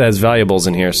 She said it has valuables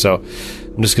in here, so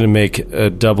I'm just going to make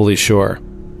doubly sure.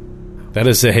 That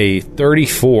is a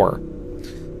 34.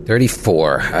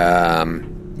 34.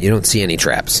 You don't see any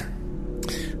traps.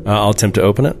 I'll attempt to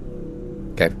open it.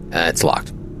 Okay, it's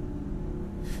locked.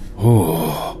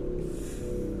 Ooh.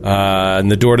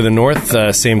 And the door to the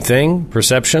north, same thing.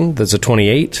 Perception, that's a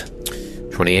 28.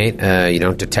 28. You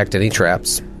don't detect any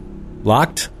traps.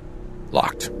 Locked?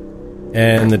 Locked.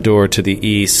 And the door to the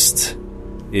east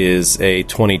is a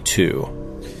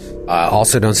 22.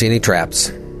 Also don't see any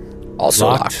traps. Also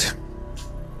Locked.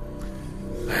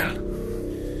 Well,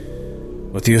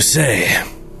 what do you say?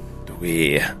 Do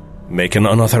we make an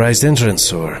unauthorized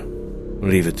entrance or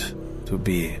leave it to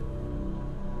be?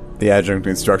 The adjunct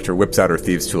instructor whips out her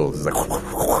thieves' tools. Is like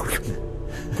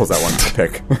pulls out one to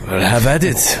pick. Well, have at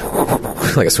it.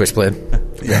 Like a switchblade.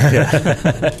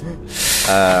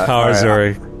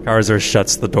 Karazor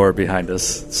shuts the door behind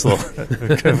us,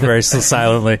 very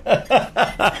silently.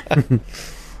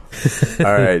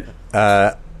 All right,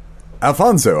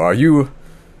 Alfonso, are you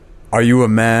a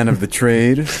man of the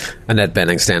trade? Annette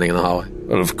Benning standing in the hallway.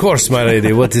 Well, of course, my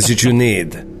lady. What is it you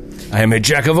need? I am a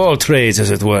jack of all trades,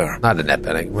 as it were. Not Annette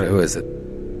Benning. Who is it?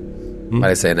 Why did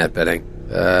I say Annette Benning?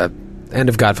 End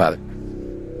of Godfather.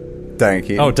 Diane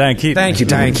Keaton. Oh, Diane Keaton. Thank you,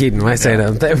 Diane Keaton. I say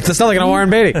that. There's nothing on Warren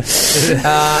Beatty. Yeah,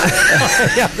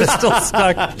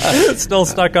 they're still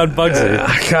stuck on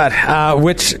Bugsy. God.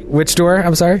 Which door?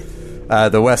 I'm sorry?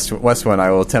 The west one.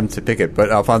 I will attempt to pick it.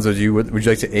 But Alfonso, would you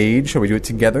like to age? Shall we do it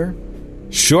together?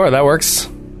 Sure, that works.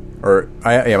 Or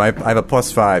I have a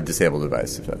 +5 disabled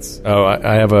device. If that's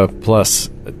I have a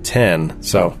 +10.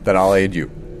 So then I'll aid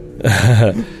you.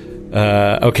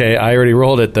 Okay, I already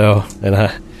rolled it though, and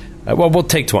well, we'll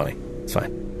take 20. It's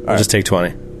fine. We'll just take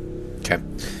 20. Okay.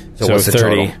 So what's the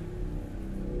 30. total?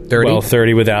 30? Well,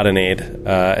 30 without an aid,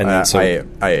 and then so I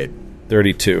aid.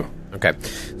 32. Okay.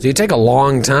 So you take a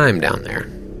long time down there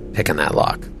picking that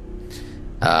lock.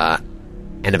 And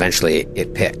eventually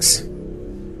it picks.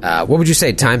 What would you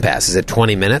say time pass? Is it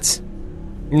 20 minutes?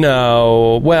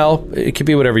 No, well, it could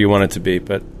be whatever you want it to be,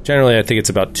 but generally I think it's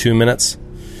about 2 minutes.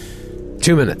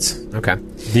 2 minutes. Okay.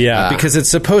 Yeah, because it's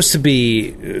supposed to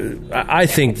be, I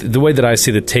think the way that I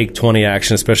see the take 20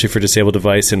 action, especially for disabled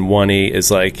device in 1E, is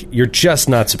like you're just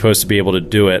not supposed to be able to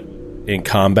do it in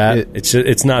combat.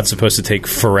 It's not supposed to take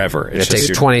forever. It takes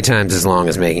 20 times as long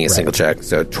as making a single check.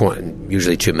 So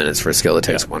usually 2 minutes for a skill that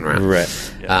takes one round. Right.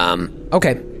 Yeah.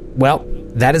 Okay. Well,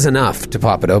 that is enough to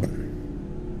pop it open.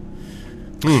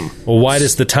 Well, why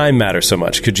does the time matter so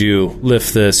much? Could you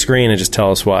lift the screen and just tell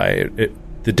us why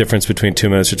the difference between 2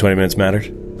 minutes or 20 minutes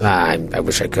mattered? I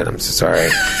wish I could. I'm so sorry.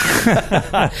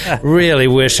 Really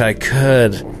wish I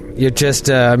could. You're just,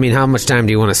 how much time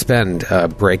do you want to spend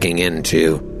breaking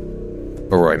into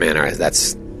Baroy Manor?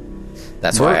 That's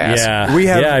why I asked. Yeah. We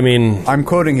have. Yeah, I mean, I'm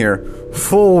quoting here.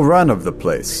 Full run of the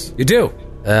place. You do.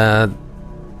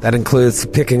 That includes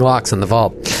picking locks in the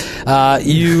vault.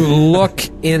 You look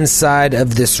inside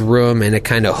of this room, and it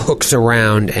kind of hooks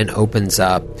around and opens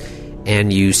up,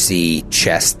 and you see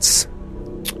chests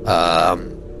that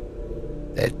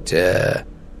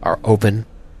are open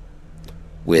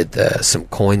with some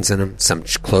coins in them, some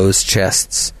closed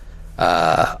chests,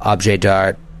 objet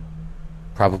d'art,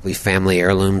 probably family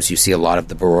heirlooms. You see a lot of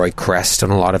the Baroy crest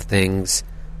on a lot of things.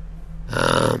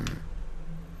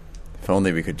 If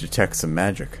only we could detect some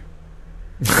magic.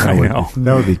 I know.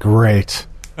 That would be great.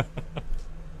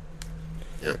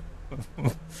 Yeah.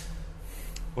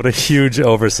 What a huge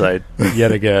oversight,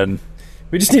 yet again.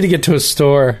 we just need to get to a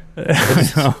store.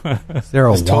 Is there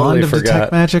a wand totally to forgot.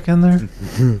 detect magic in there?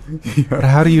 But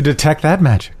how do you detect that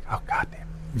magic? Oh, goddamn.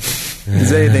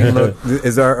 Does anything look?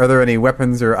 Are there any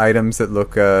weapons or items that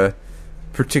look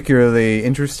particularly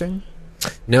interesting?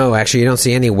 No, actually, you don't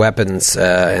see any weapons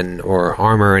or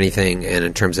armor or anything. And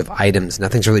in terms of items,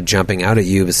 nothing's really jumping out at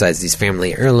you besides these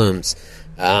family heirlooms.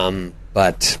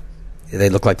 But they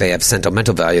look like they have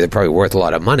sentimental value. They're probably worth a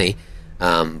lot of money.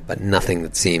 But nothing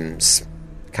that seems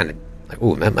kind of like,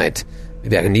 ooh,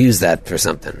 maybe I can use that for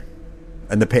something.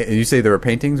 And you say there were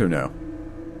paintings or no?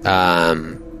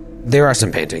 There are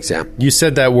some paintings, yeah. You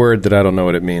said that word that I don't know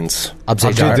what it means.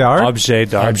 Objet Objet d'art. Objet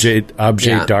d'art.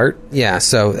 Yeah. Dart? Yeah,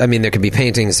 so, there can be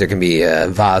paintings, there can be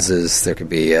vases, there can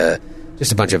be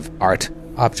just a bunch of art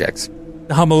objects.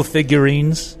 Hummel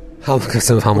figurines.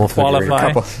 Some Hummel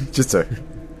Qualify. figurines. Just a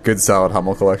good solid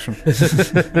Hummel collection.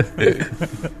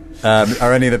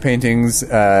 Are any of the paintings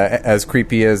as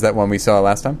creepy as that one we saw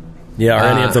last time? Yeah, are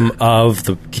any of them of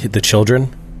the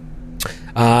children?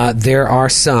 There are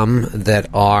some that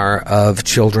are of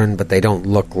children, but they don't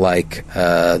look like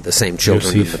the same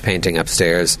children in the painting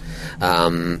upstairs.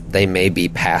 They may be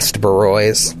past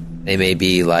Baroys. They may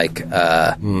be like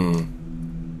the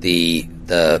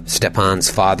Stepan's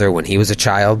father when he was a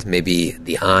child, maybe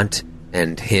the aunt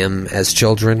and him as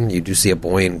children. You do see a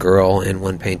boy and girl in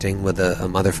one painting with a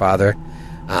mother-father.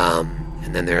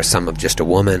 And then there are some of just a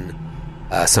woman,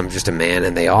 some of just a man,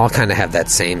 and they all kind of have that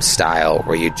same style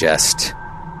where you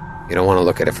don't want to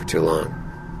look at it for too long.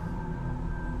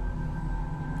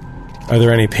 Are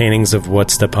there any paintings of what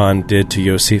Stepan did to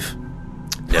Yosef?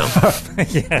 No.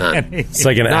 It's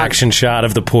like an action shot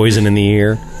of the poison in the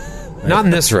ear. Not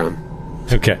in this room.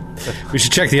 Okay. We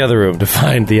should check the other room to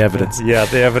find the evidence. Yeah,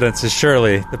 the evidence is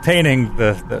surely the painting.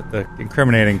 The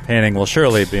incriminating painting will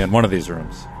surely be in one of these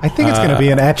rooms. I think it's going to be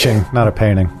an etching, not a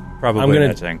painting. Probably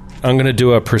etching. I'm going to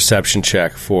do a perception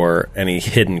check for any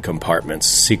hidden compartments,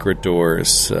 secret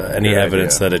doors, any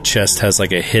evidence that a chest has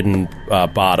like a hidden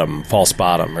false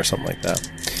bottom or something like that.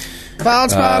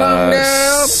 False bottom,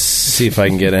 no! See if I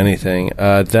can get anything.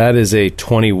 That is a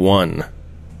 21.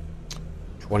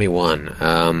 21.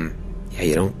 Yeah,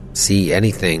 you don't see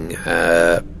anything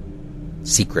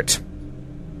secret.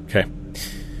 Okay.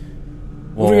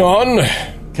 Moving on.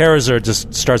 Karazar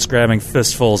just starts grabbing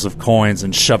fistfuls of coins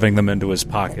and shoving them into his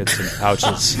pockets and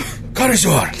pouches.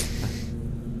 Karazar,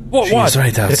 She is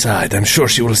right outside. I'm sure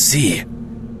she will see.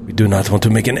 We do not want to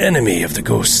make an enemy of the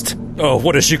ghost. Oh,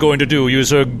 what is she going to do? Use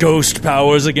her ghost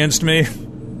powers against me?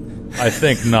 I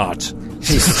think not.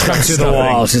 She struck to the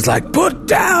wall. She's like, put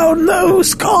down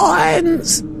those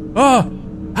coins.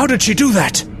 How did she do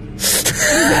that?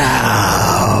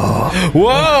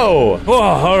 Whoa! Oh,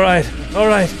 all right.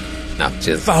 No,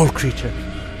 just Foul creature.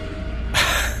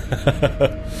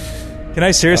 Can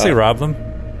I seriously rob them?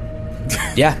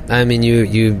 yeah. I mean,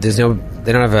 you. They don't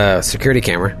have a security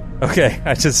camera. Okay,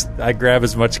 I grab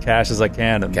as much cash as I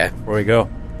can, and before we go.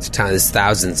 There's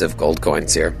thousands of gold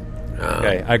coins here.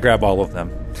 Okay, I grab all of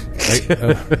them.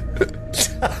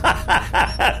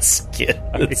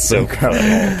 It's so cool.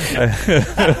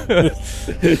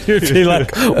 You'd be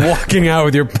like walking out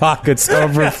with your pockets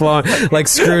overflowing, like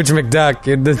Scrooge McDuck.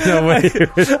 There's no way.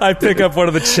 I pick up one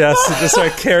of the chests and just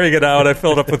start carrying it out. I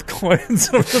fill it up with coins.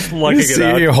 I'm just lugging it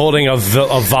out. You're holding a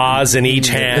vase in each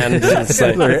hand. It's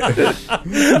like,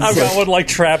 I've got one like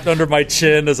trapped under my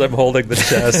chin as I'm holding the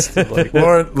chest. Like,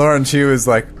 Lauren, she was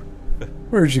like,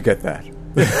 "Where'd you get that?"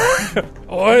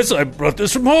 Oh, yes, I brought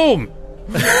this from home.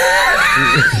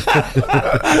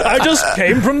 I just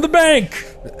came from the bank.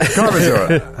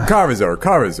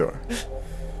 Carvazor.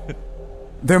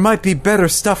 There might be better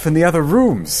stuff in the other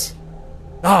rooms.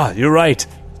 Ah, you're right.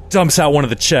 Dumps out one of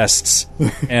the chests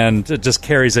and just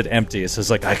carries it empty. It says,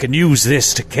 like, I can use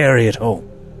this to carry it home.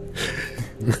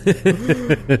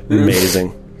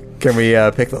 amazing. Can we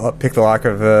pick the lock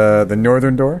of the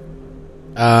northern door?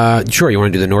 Sure. You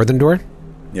want to do the northern door?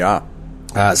 Yeah.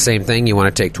 Same thing. You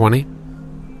want to take 20?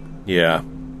 Yeah.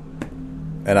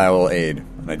 And I will aid.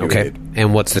 And I do Okay. aid.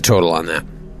 And what's the total on that?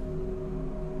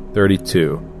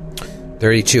 32.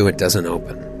 32. It doesn't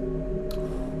open.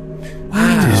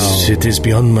 It is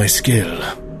beyond my skill.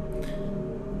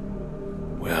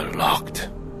 Well locked.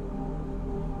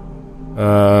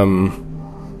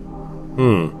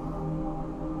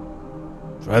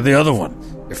 Try the other one.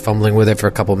 You're fumbling with it for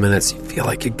a couple minutes. You feel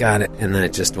like you got it, and then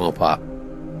it just won't pop.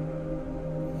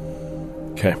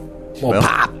 Okay. Won't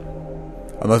pop.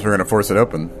 Unless we're going to force it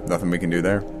open. Nothing we can do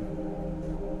there.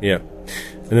 Yeah.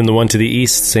 And then the one to the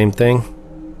east, same thing.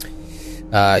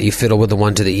 You fiddle with the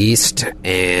one to the east,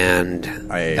 and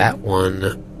Aye. that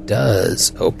one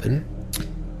does open,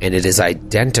 and it is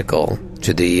identical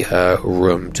to the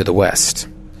room to the west.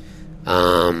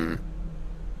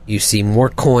 You see more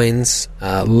coins,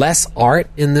 less art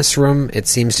in this room. It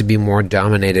seems to be more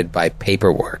dominated by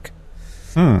paperwork.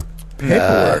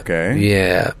 Paperwork, eh?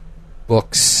 Yeah,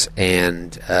 books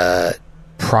and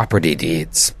property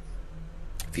deeds.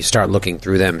 If you start looking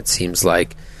through them, it seems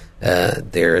like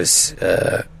there's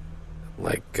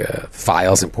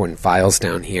files, important files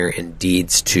down here, and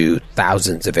deeds to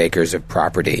thousands of acres of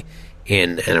property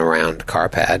in and around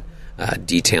Carpad,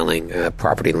 detailing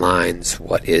property lines,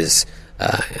 what is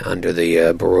under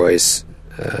the Baroy's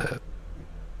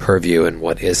purview and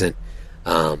what isn't,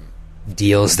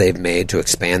 deals they've made to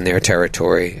expand their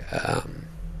territory,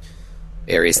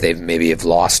 areas they've maybe have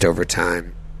lost over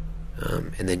time.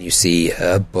 And then you see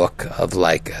a book of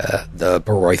the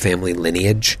Baroy family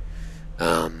lineage.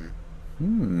 And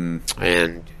you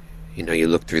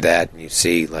look through that and you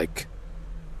see the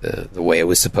way it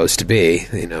was supposed to be,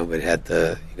 but it had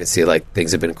you can see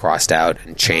things have been crossed out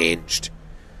and changed.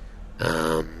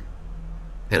 And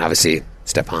obviously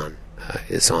Stepan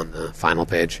is on the final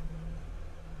page.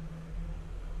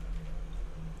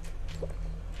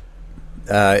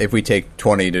 If we take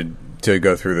 20 to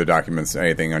go through the documents,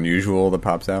 anything unusual that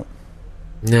pops out?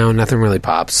 No, nothing really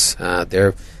pops.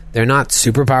 They're not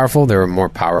super powerful. They're more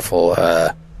powerful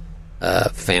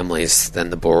families than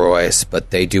the Baroys,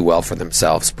 but they do well for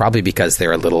themselves, probably because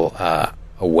they're a little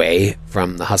away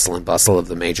from the hustle and bustle of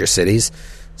the major cities,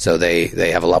 so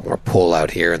they have a lot more pull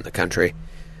out here in the country.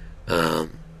 Yeah,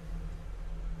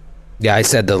 I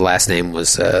said the last name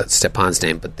was Stepan's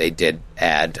name, but they did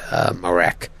add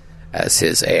Marek as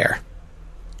his heir.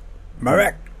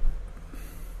 Marek.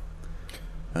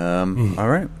 All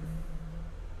right.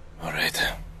 All right.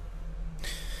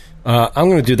 I'm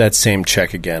going to do that same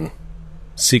check again.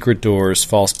 Secret doors,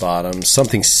 false bottoms,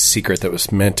 something secret that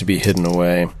was meant to be hidden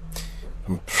away.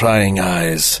 Prying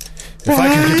eyes. If I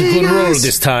can get a good roll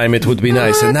this time, it would be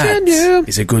nice, and that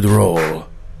is a good roll.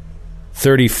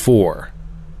 34.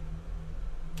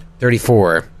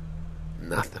 34.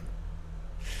 Nothing.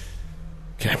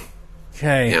 Okay.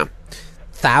 Yeah.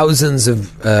 Thousands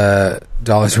of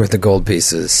dollars worth of gold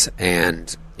pieces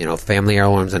and, family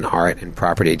heirlooms and art and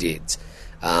property deeds.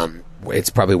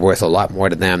 It's probably worth a lot more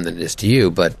to them than it is to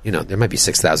you, but, there might be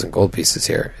 6,000 gold pieces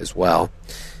here as well.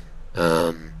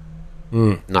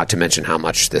 Not to mention how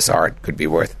much this art could be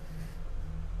worth.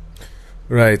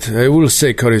 Right. I will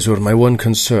say, Corizor, my one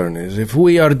concern is if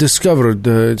we are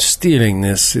discovered stealing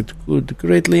this, it could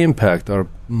greatly impact our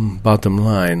bottom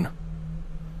line.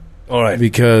 All right.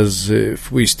 Because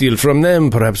if we steal from them,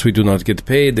 perhaps we do not get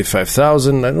paid the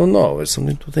 5,000. I don't know. It's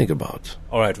something to think about.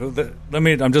 All right. Well,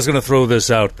 I'm just going to throw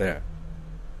this out there.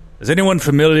 Is anyone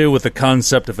familiar with the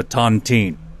concept of a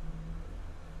tontine?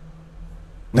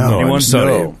 No. Anyone? I'm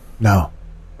sorry. No.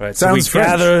 Right. Sounds so we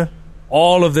French. gather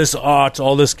all of this art,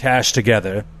 all this cash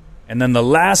together, and then the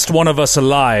last one of us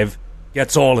alive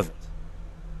gets all of it.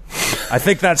 I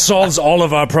think that solves all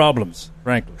of our problems,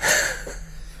 frankly.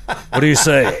 What do you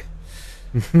say?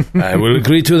 I will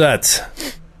agree to that.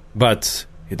 But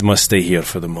it must stay here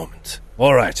for the moment.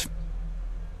 All right.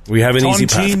 We have an easy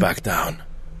path Tontine. back down.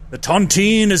 The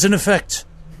tontine is in effect.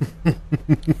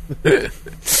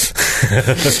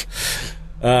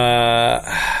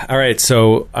 All right,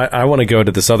 so I want to go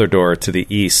to this other door to the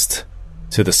east,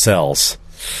 to the cells.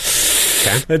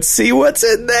 Okay. Let's see what's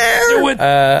in there. Do it.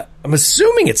 I'm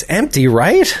assuming it's empty,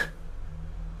 right?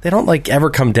 They don't, ever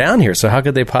come down here, so how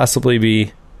could they possibly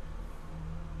be...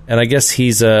 And I guess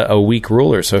he's a weak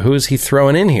ruler, so who is he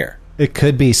throwing in here? It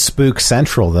could be Spook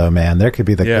Central, though, man. There could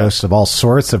be the ghosts of all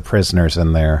sorts of prisoners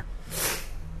in there.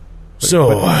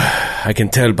 So, I can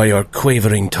tell by your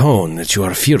quavering tone that you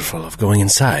are fearful of going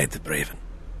inside, Braven.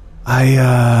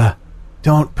 I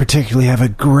don't particularly have a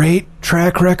great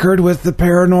track record with the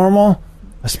paranormal,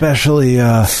 especially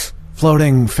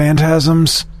floating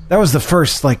phantasms. That was the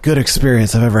first good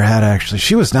experience I've ever had, actually.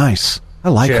 She was nice. I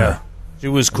like her. She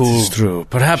was cool. It's true.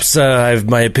 Perhaps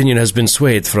my opinion has been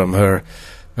swayed from her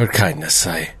kindness.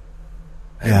 I'm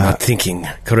not thinking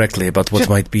correctly about what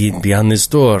might be beyond this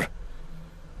door.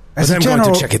 But I'm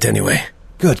going to check it anyway.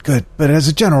 Good. But as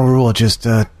a general rule, just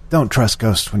don't trust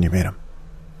ghosts when you meet them.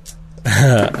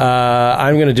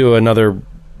 I'm going to do another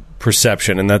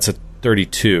perception, and that's a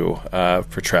 32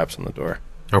 for traps on the door.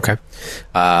 Okay.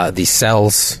 The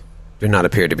cells do not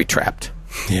appear to be trapped.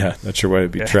 Yeah, not sure why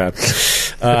it'd be trapped.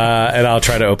 And I'll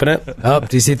try to open it.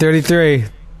 DC 33.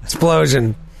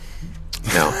 Explosion.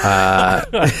 No.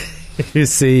 You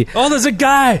see... Oh, there's a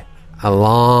guy! A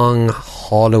long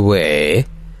hallway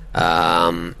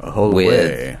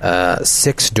with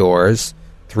 6 doors,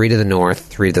 3 to the north,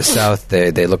 3 to the south.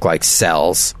 They look like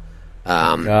cells.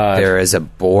 There is a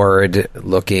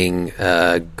bored-looking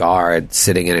guard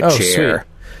sitting in a chair.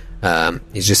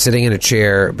 He's just sitting in a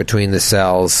chair between the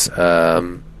cells,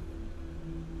 and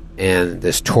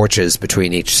there's torches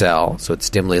between each cell, so it's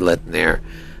dimly lit in there.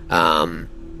 And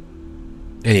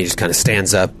he just kind of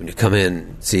stands up when you come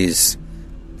in, sees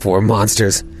 4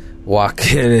 monsters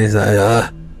walk in, and he's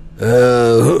like,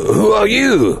 who are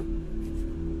you?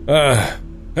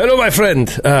 Hello, my friend.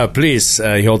 Please.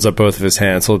 He holds up both of his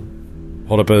hands. Hold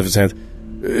up both of his hands.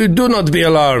 Do not be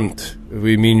alarmed.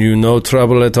 We mean you no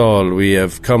trouble at all. We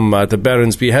have come at the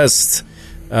Baron's behest,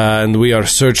 and we are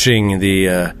searching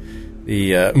the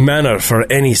manor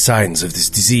for any signs of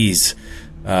this disease.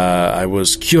 I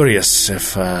was curious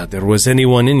if there was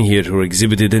anyone in here who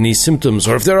exhibited any symptoms,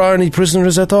 or if there are any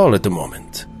prisoners at all at the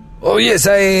moment. Oh, yes,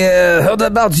 I heard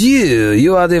about you.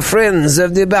 You are the friends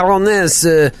of the Baroness.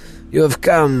 You have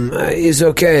come. It's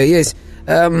okay, yes.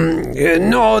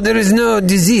 No, there is no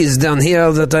disease down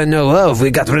here that I know of.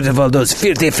 We got rid of all those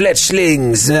filthy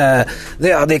fletchlings.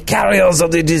 They are the carriers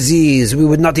of the disease. We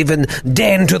would not even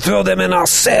deign to throw them in our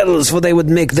cells, for they would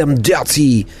make them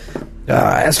dirty.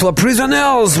 As for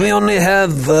prisoners, we only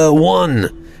have 1.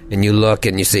 And you look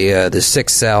and you see there's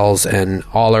 6 cells, and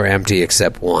all are empty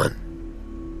except 1.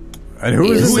 And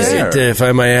who is it, if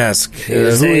I may ask? Who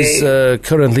is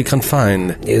currently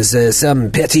confined? Is some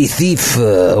petty thief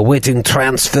awaiting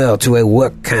transfer to a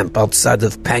work camp outside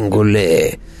of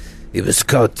Pangolé. He was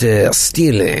caught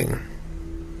stealing.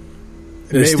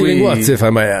 Stealing what, if I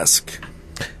may ask?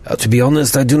 To be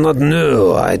honest, I do not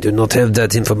know. I do not have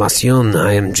that information.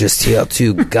 I am just here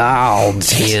to guard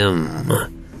him.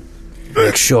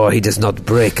 Make sure he does not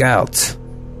break out.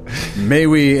 May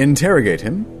we interrogate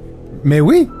him? May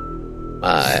we?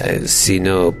 I see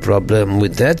no problem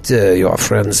with that. You're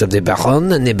friends of the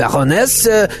Baron and the Baroness.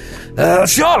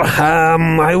 Sure.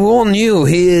 I warn you,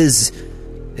 he is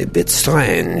a bit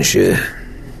strange.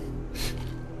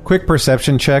 Quick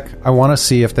perception check. I want to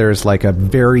see if there's a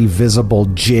very visible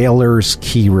jailer's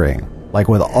key ring,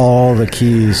 with all the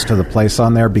keys to the place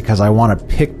on there, because I want to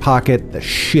pickpocket the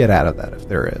shit out of that if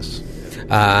there is.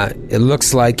 It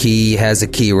looks like he has a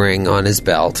key ring on his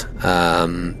belt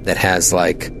that has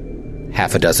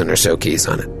half a dozen or so keys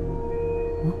on it.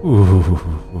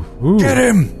 Ooh. Get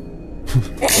him!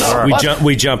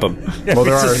 We jump them. Well,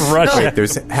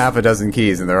 there's half a dozen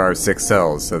keys, and there are 6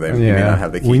 cells, so they may not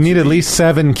have the keys. We need at least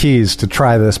 7 keys to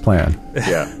try this plan.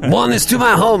 Yeah. One is to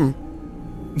my home.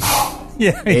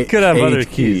 Yeah, you could have 8 other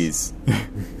keys.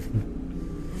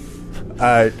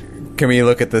 Can we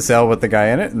look at the cell with the guy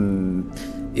in it? And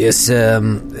Yes,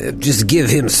 just give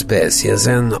him space. Yes,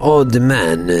 an old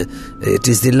man. It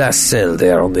is the last cell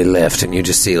there on the left, And you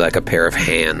just see like a pair of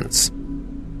hands,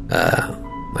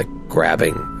 like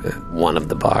grabbing one of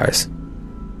the bars.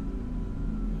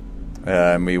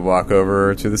 and we walk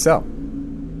over to the cell.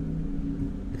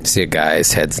 You see a guy,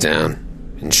 his head's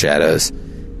down in shadows.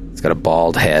 He's got a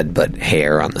bald head, but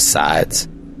hair on the sides.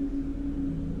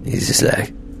 He's just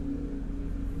like,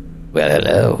 well,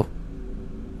 hello.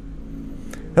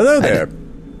 Hello there.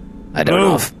 I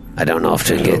don't know if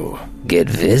to get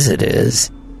visitors.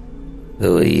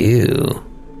 Who are you?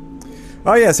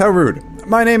 Oh yes, how rude.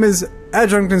 My name is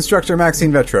Adjunct Instructor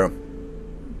Maxine Vetro.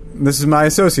 This is my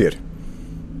associate,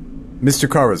 Mr.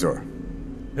 Carazor.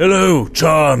 Hello,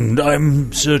 charmed.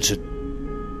 I'm certain.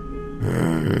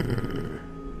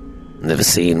 Never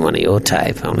seen one of your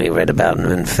type. Only read about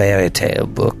them in fairy tale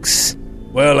books.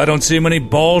 Well, I don't see many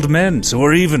bald men, so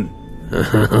we're even.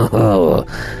 Oh,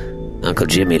 Uncle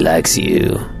Jimmy likes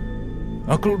you.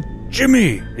 Uncle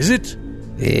Jimmy, is it?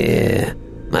 Yeah,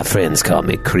 my friends call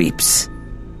me Creeps.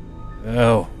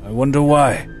 Oh, I wonder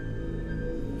why.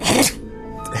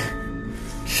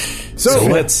 So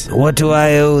What do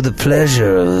I owe the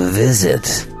pleasure of a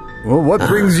visit? well, what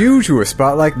brings you to a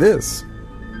spot like this?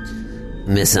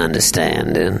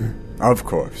 Misunderstanding. Of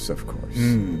course.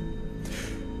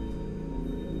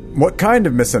 What kind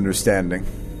of misunderstanding?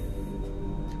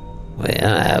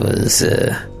 Well, I was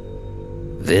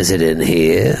visiting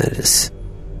here, just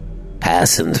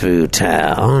passing through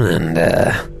town, and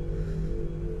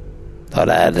thought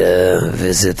I'd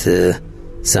visit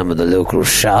some of the local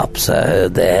shops. I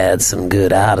heard they had some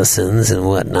good artisans and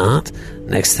whatnot.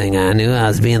 Next thing I knew, I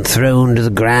was being thrown to the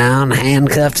ground,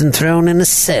 handcuffed and thrown in a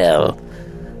cell.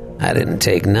 I didn't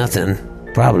take nothing.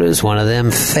 Probably was one of them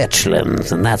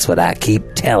fetchlims, and that's what I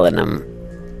keep telling them.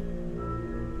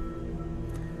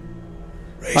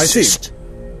 I see. Racist.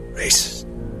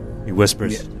 He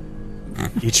whispers.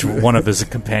 Each one of his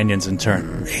companions in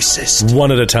turn. Racist.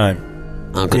 One at a time.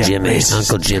 Uncle Jimmy,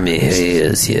 Uncle Jimmy, here he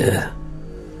is, yeah.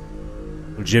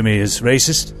 Well, Jimmy is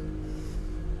racist?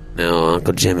 No,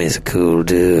 Uncle Jimmy's a cool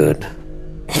dude.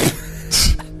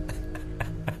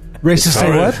 Racist say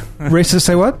what? Racist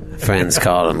say what? Friends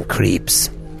call him Creeps.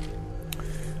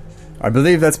 I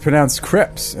believe that's pronounced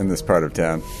crepes in this part of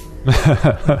town.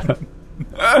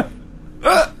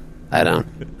 I don't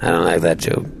like that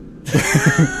joke.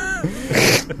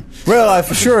 Well,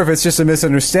 I'm sure if it's just a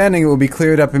misunderstanding, it will be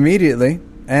cleared up immediately,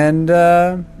 and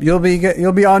you'll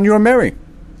be on your merry.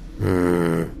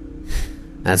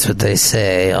 That's what they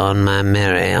say, on my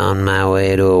merry, on my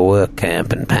way to a work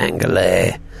camp in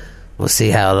Pangalay. We'll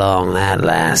see how long that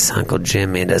lasts. Uncle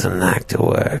Jimmy doesn't like to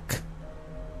work.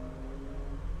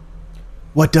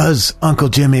 What does Uncle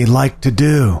Jimmy like to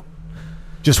do?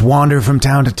 Just wander from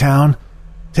town to town,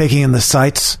 taking in the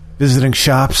sights, visiting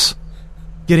shops,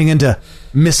 getting into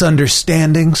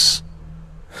misunderstandings?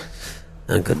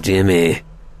 Uncle Jimmy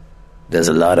does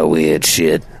a lot of weird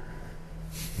shit.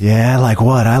 Yeah, like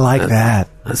what? I like that.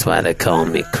 That's why they call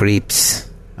me Creeps.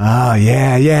 Oh,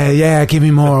 yeah. Give me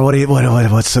more.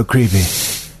 What's so creepy?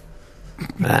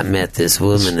 I met this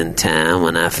woman in town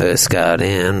when I first got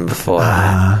in, before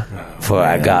I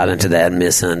got into that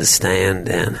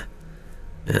misunderstanding.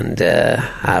 And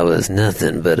I was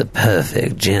nothing but a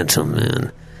perfect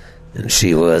gentleman, and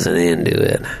she wasn't into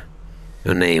it.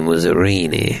 Her name was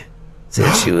Irini.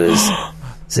 Said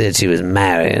she was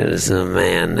married to a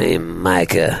man named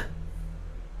Micah.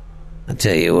 I'll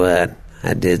tell you what,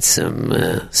 I did some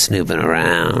snooping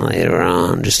around later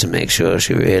on just to make sure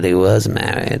she really was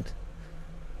married.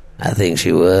 I think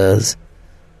she was.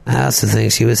 I also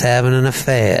think she was having an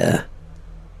affair.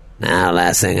 Now,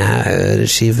 last thing I heard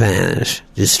is she vanished.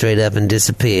 Just straight up and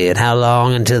disappeared. How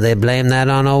long until they blame that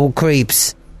on old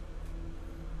Creeps?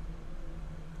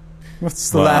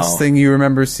 What's the last thing you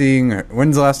remember seeing her?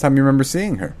 When's the last time you remember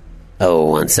seeing her? Oh,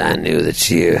 once I knew that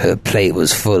her plate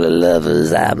was full of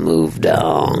lovers, I moved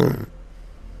on.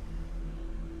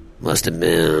 Must have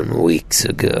been weeks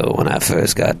ago when I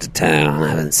first got to town.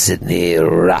 I've been sitting here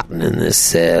rotting in this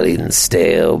cell, eating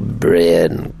stale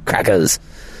bread and crackers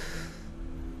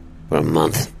for a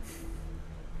month.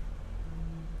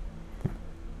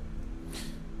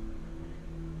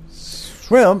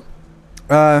 Well,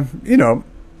 did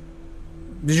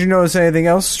you notice anything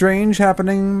else strange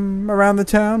happening around the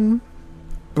town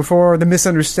before the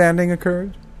misunderstanding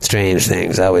occurred? Strange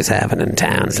things always happen in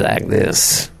towns like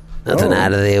this. Nothing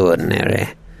out of the ordinary.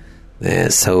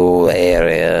 This whole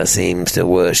area seems to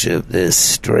worship this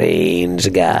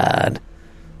strange god.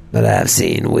 But I've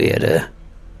seen weirder.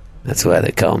 That's why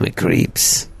they call me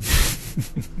Creeps.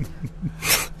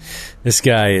 This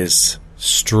guy is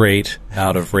straight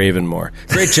out of Ravenmore.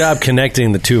 Great job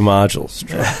connecting the two modules.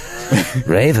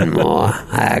 Ravenmore?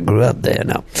 I grew up there,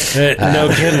 no. No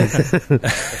kidding.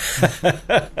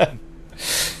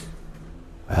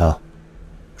 Well,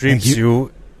 Creeps,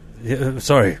 you...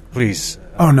 sorry, please.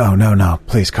 Oh, no.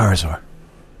 Please, Karazor.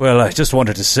 Well, I just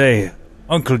wanted to say,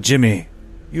 Uncle Jimmy,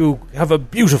 you have a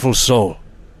beautiful soul.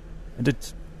 And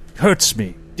it hurts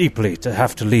me deeply to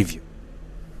have to leave you.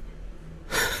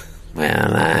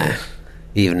 Well,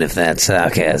 even if that's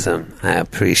sarcasm, I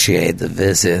appreciate the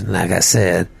visit. Like I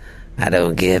said, I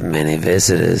don't get many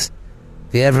visitors.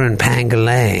 If you're ever in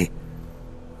Pangalay,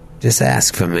 just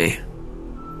ask for me.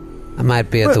 I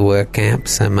might be at the work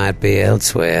camps. I might be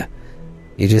elsewhere.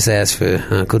 You just ask for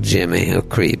Uncle Jimmy or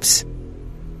Creeps.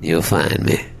 You'll find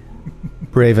me.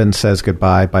 Braven says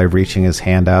goodbye by reaching his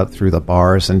hand out through the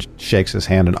bars and shakes his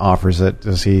hand and offers it.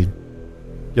 Does he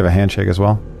give a handshake as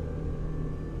well?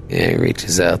 Yeah, he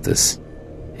reaches out this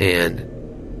hand,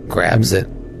 grabs it.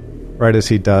 Right as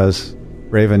he does,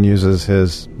 Raven uses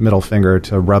his middle finger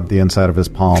to rub the inside of his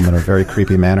palm in a very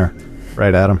creepy manner.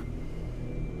 Right at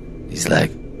him. He's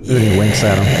like, yeah. He winks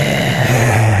at him.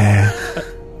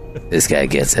 This guy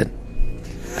gets it.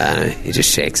 He just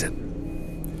shakes it.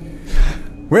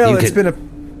 Well, it's been a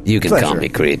You can pleasure. call me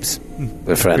Creeps.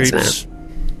 We're friends Creeps.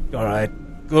 now. All right,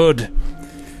 good.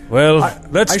 Well,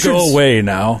 let's go away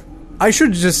now. I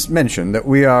should just mention that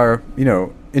we are,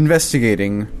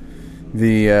 investigating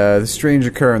the strange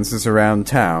occurrences around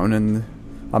town, and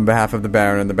on behalf of the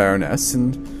Baron and the Baroness,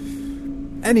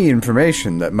 and any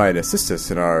information that might assist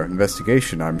us in our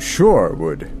investigation, I'm sure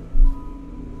would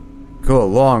go a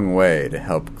long way to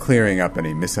help clearing up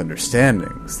any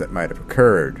misunderstandings that might have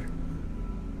occurred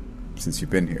since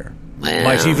you've been here. Well,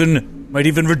 Might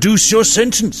even reduce your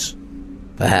sentence.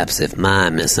 perhaps if my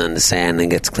misunderstanding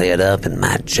gets cleared up, it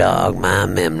might jog my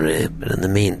memory. But in the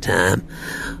meantime,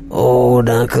 old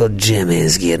Uncle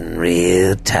Jimmy's getting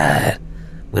real tired.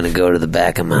 I'm gonna go to the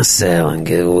back of my cell and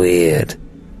get weird.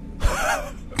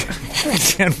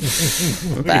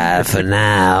 Bye for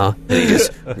now. And he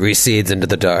just recedes into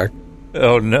the dark.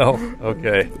 Oh, no.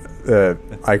 Okay.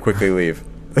 I quickly leave.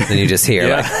 And you just hear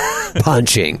like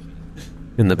punching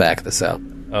in the back of the cell.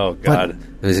 Oh, God.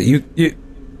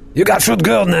 You got shoot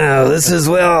girl now. This is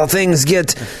where things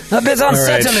get a bit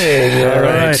unsettling. All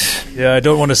right. Yeah, I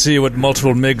don't want to see what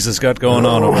multiple MIGs has got going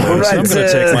on over there. So I'm Right, going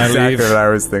to take my Exactly leave. what I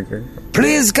was thinking.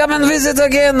 Please come and visit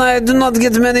again. I do not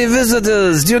get many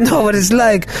visitors. Do you know what it's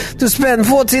like to spend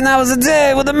 14 hours a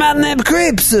day with a man named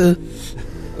Creeps?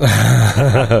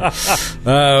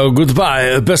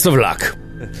 Goodbye. Best of luck.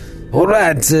 All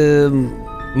right.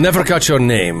 Never catch your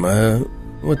name.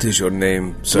 What is your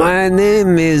name, sir? My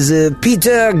name is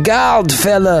Peter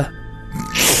Goldfeller.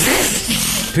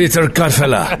 Peter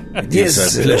Godfella. Yes,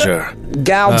 It's a pleasure.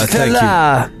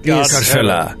 Goldfeller. Yes,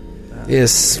 Godfella.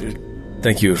 Yes.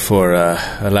 Thank you for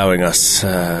allowing us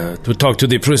to talk to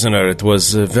the prisoner. It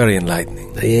was very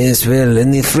enlightening. Yes, well,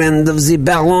 any friend of the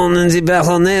Baron and the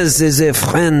Baroness is a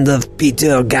friend of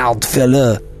Peter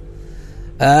Goldfeller.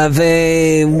 Have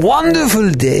a wonderful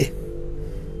day.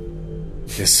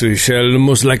 Yes, we shall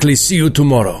most likely see you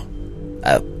tomorrow.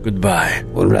 Oh. Goodbye.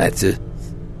 All right.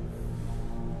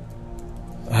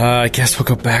 I guess we'll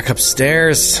go back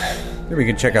upstairs. Maybe we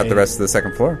can check out the rest of the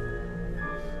second floor.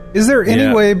 Is there any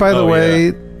Yeah. way, by the Oh, way,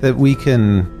 yeah. that we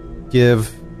can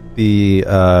give the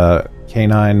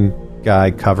canine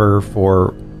guy cover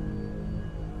for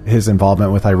his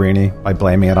involvement with Irene by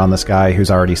blaming it on this guy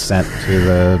who's already sent to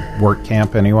the work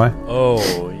camp anyway?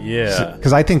 Oh, yeah.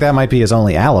 Because I think that might be his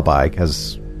only alibi,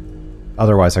 because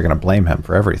otherwise they're going to blame him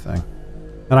for everything.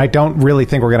 And I don't really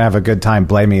think we're going to have a good time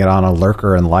blaming it on a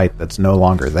lurker in light that's no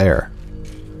longer there.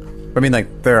 I mean,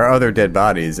 there are other dead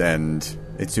bodies, and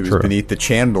it was True. beneath the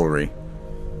chandlery.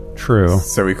 True.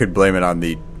 So we could blame it on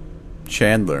the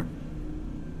chandler.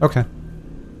 Okay.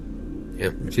 Yeah,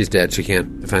 she's dead. She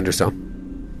can't defend herself.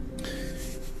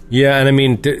 Yeah, and I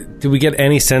mean, did we get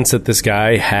any sense that this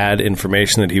guy had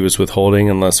information that he was withholding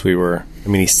unless we were... I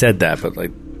mean, he said that, but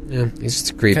like... Yeah, he's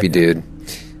just a creepy dude.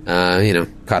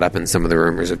 Caught up in some of the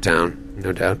rumors of town,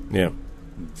 no doubt. Yeah.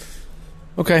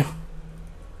 Okay.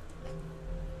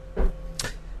 He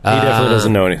definitely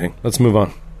doesn't know anything. Let's move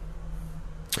on.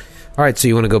 All right, so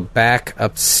you want to go back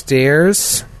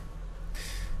upstairs?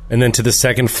 And then to the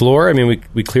second floor? I mean,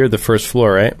 we cleared the first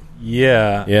floor, right?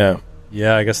 Yeah.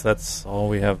 I guess that's all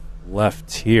we have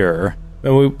left here.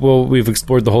 And we've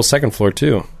explored the whole second floor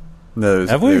too. No,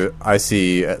 Have we? I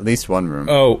see at least one room.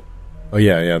 Oh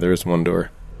yeah. There is one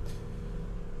door.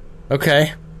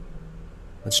 Okay,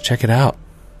 let's check it out.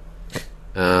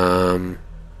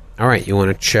 All right, you want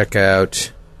to check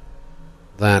out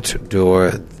that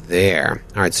door there.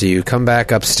 All right, so you come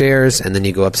back upstairs, and then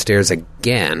you go upstairs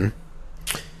again,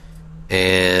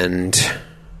 and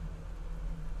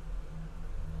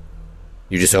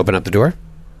you just open up the door?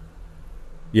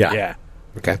 Yeah.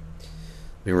 Okay. Let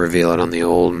me reveal it on the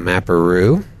old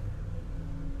mapperoo.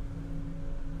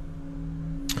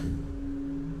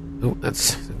 Oh,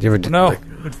 that's... Did you ever No,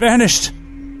 it vanished.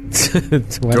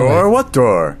 Door? What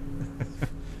door?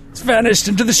 It's vanished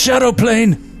into the shadow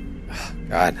plane.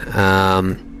 God.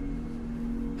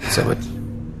 So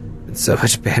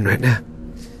much pain right now.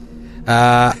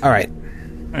 All right.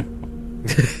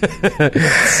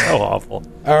 So awful.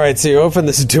 All right, so you open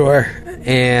this door,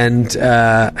 and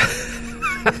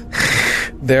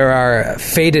there are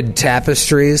faded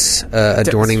tapestries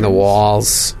adorning the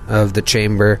walls of the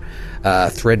chamber,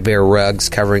 threadbare rugs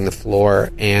covering the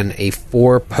floor, and a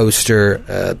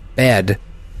 4-poster bed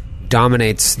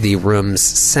dominates the room's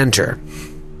center.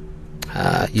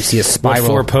 You see a What spiral.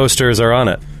 4 posters are on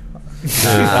it?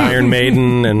 Iron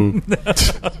Maiden and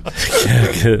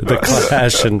the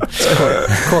Clash and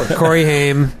Corey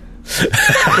Haim.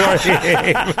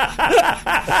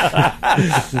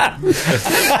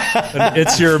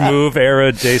 It's Your Move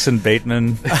era Jason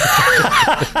Bateman.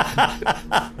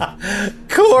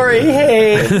 Corey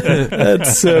Haim.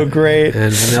 That's so great.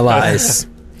 And Vanilla Ice.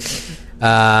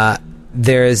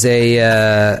 There is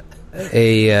a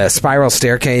spiral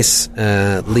staircase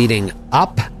leading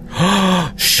up,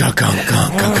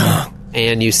 Shugunk.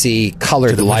 and you see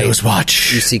colored the light. widow's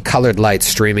watch. You see colored lights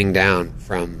streaming down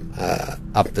from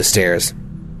up the stairs,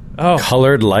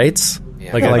 Colored lights?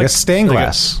 Yeah. Like a stained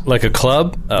glass. Like a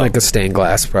club? Oh. like a stained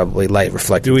glass, probably light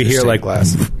reflecting. Do we through hear, stained like-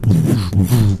 glass?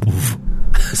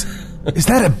 Is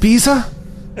that Ibiza?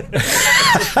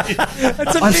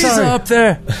 That's a I'm visa sorry. up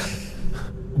there.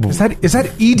 Is that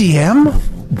EDM?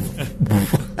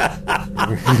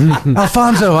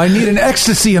 Alfonso, I need an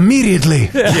ecstasy immediately.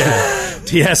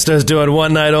 Tiesto's doing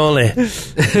one night only.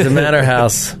 The Manor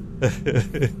House.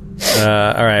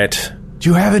 All right. Do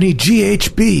you have any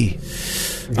GHB?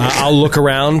 I'll look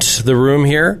around the room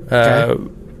here.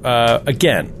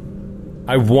 Again,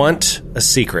 I want a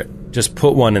secret. Just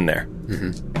put one in there.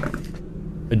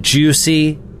 A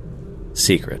juicy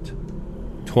secret.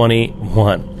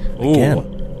 21. Ooh. Again.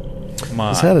 Come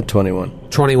on. Is that a 21?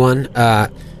 21. All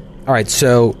right,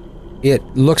 so it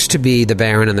looks to be the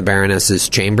Baron and the Baroness's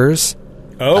chambers,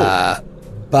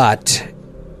 but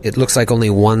it looks like only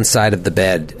one side of the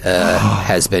bed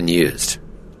has been used.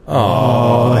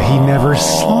 Oh, he never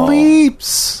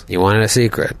sleeps. You wanted a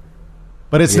secret.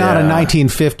 But it's not a Yeah.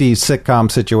 1950s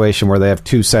sitcom situation where they have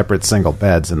 2 separate single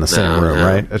beds in the same room, no.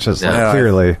 right? It's just No. like,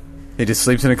 clearly. He just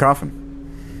sleeps in a coffin.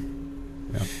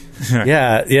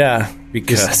 Yeah.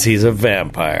 Because he's a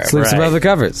vampire. Sleeps above the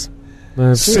covers.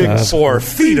 4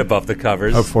 feet above the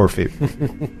covers. Of 4 feet.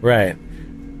 Right.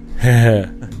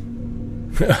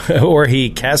 Or he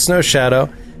casts no shadow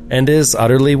and is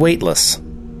utterly weightless.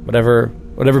 Whatever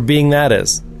being that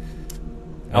is.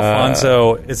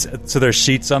 Alfonso, so there's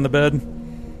sheets on the bed.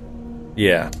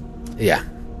 Yeah. Yeah.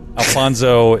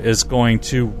 Alfonso is going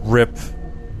to rip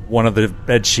one of the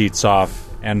bed sheets off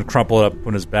and crumple it up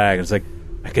in his bag. It's like,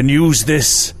 I can use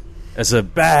this as a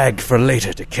bag for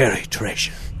later to carry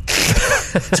treasure.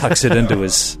 Tucks it into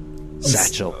his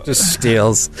satchel. Just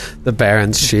steals the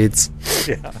Baron's sheets.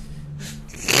 Yeah.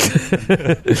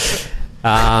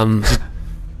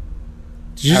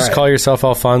 Did you just call yourself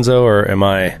Alfonso, or am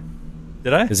I?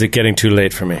 Did I? Is it getting too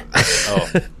late for me?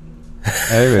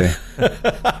 Maybe.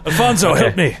 Alfonso,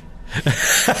 help me.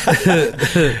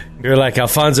 You're like,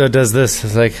 Alfonso does this.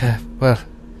 It's like, well,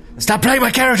 Stop playing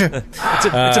my character. It's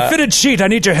a fitted sheet. I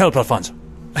need your help, Alfonso.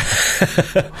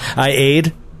 I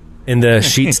aid in the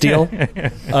sheet steal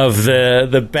of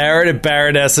the Baron and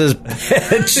Baroness's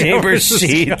chamber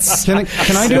sheets. Can I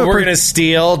do that a we're going to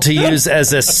steal to use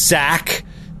as a sack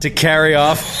to carry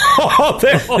off all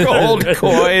their gold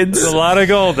coins. There's a lot of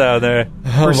gold down there.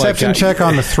 perception check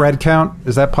on the thread count?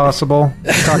 Is that possible?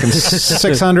 We're talking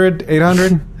 600,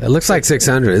 800? It looks like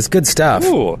 600. It's good stuff.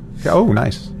 Ooh, Oh,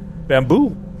 nice.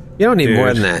 bamboo. You don't need Dude.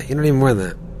 more than that. You don't need more than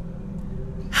that.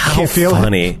 How Can't feel it.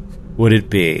 funny would it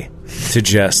be to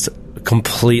just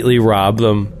completely rob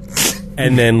them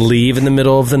and then leave in the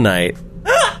middle of the night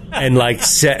and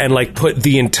put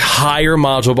the entire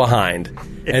module behind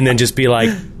and then just be like,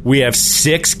 we have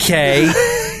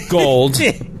 6K gold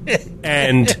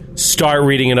and start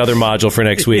reading another module for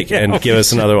next week and give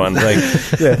us another one. Like,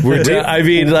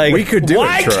 we could do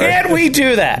why it, Troy. can't we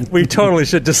do that? We totally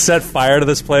should just set fire to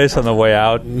this place on the way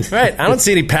out. Right. I don't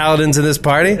see any paladins in this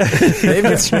party.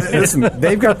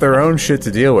 They've got their own shit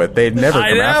to deal with. They'd never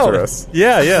come after us.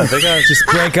 Yeah, they got Just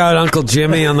break out Uncle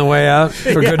Jimmy on the way out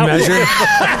for good measure.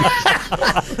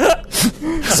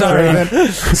 Sorry,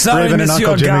 Raven and Monsieur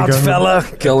Uncle Jimmy Gout going. fella.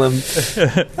 Kill him.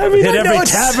 hit every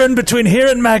tavern between here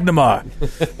and Magnamar.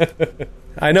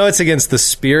 I know it's against the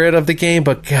spirit of the game,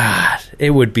 but God, it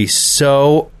would be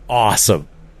so awesome.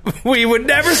 We would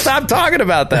never stop talking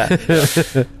about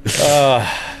that. Oh,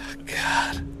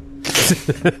 God.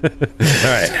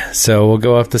 All right, so we'll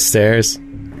go up the stairs.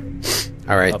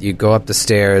 All right, you go up the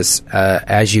stairs.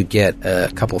 As you get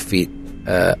a couple feet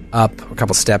up, a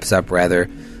couple steps up, rather.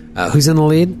 Who's in the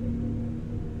lead?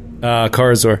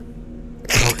 Karazor.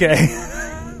 Okay.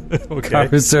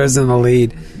 Karazor's in the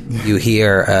lead. You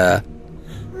hear...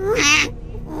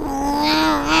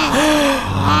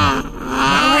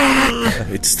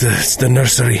 It's the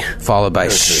nursery. followed by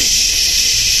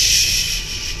shh.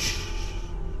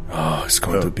 Oh, it's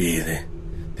going to be the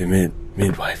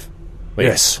midwife. Wait,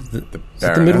 Yes. the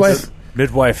midwife?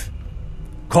 Midwife.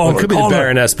 Well, it could be the call her.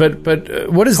 Baroness, but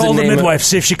what is Call the the name? midwife,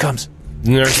 see if she comes.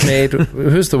 Nursemaid.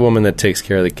 Who's the woman that takes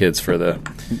care of the kids for the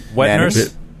Wet Nanny?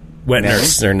 nurse? wet Nanny?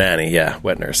 nurse or nanny? Yeah,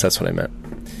 wet nurse. That's what I meant.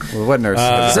 Well, what nurse? is a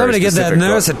very Somebody get that specific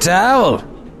nurse a book. towel.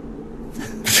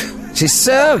 She's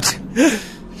soaked.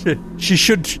 She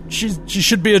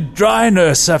should be a dry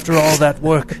nurse after all that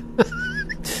work.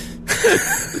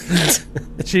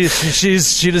 she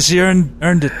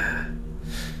earned it.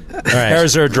 All right.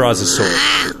 Karazor draws his sword.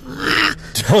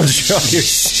 Don't show your...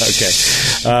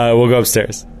 Okay. We'll go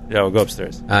upstairs. Yeah, we'll go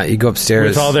upstairs. You go upstairs.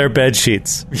 With all their bed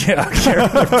sheets. Yeah,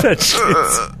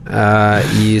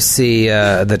 You see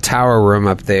the tower room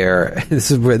up there.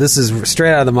 This is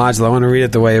straight out of the module. I want to read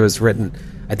it the way it was written.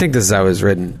 I think this is how it was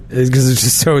written because it's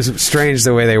just so strange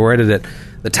the way they worded it.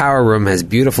 The tower room has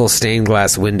beautiful stained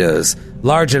glass windows,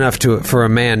 large enough for a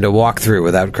man to walk through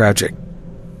without crouching.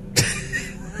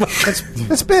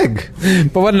 That's big.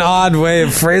 But what an odd way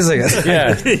of phrasing it.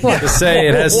 Yeah. To say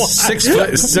it has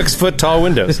 6 foot tall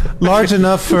windows. Large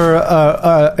enough for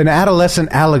an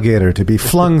adolescent alligator to be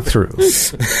flung through.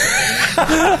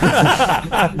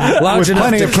 Large enough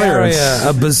plenty to of carry clearance.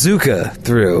 a bazooka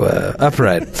through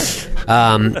upright.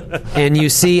 And you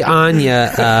see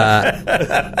Anya.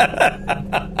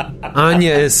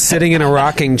 Anya is sitting in a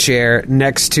rocking chair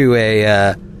next to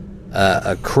a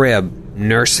crib,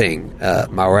 nursing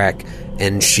Marek,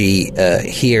 and she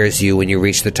hears you when you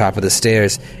reach the top of the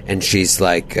stairs, and she's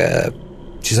like,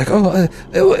 "Oh,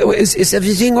 is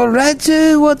everything all right?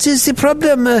 What is the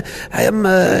problem? I am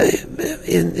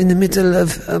in the middle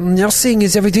of nursing.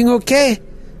 Is everything okay?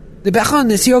 The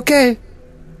Baron, is he okay?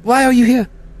 Why are you here?"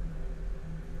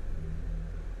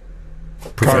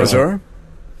 Karazor?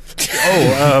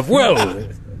 Well,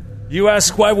 you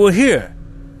ask why we're here.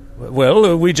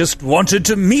 Well, we just wanted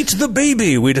to meet the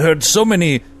baby. We'd heard so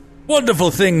many wonderful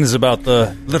things about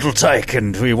the little tyke,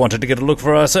 and we wanted to get a look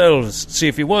for ourselves, see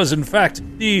if he was, in fact,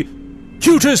 the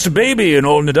cutest baby in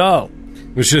all Nidal.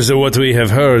 Which is what we have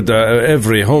heard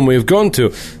every home we've gone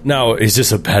to. Now, is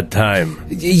this a bad time?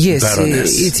 Yes,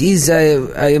 Baroness? it is.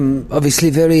 I am obviously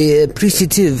very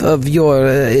appreciative of your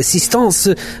assistance,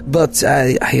 but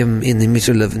I am in the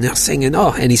middle of nursing, and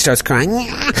he starts crying.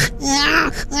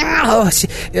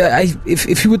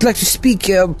 If you would like to speak,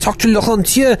 talk to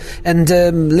Laurentier, and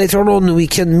later on we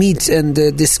can meet and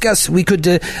discuss. We could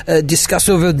discuss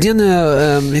over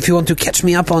dinner if you want to catch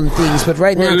me up on things, but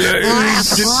right now...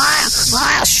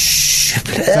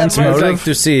 We'd like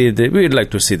to see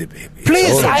the baby.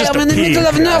 Please, I am in the middle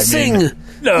of nursing.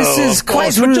 No, This is of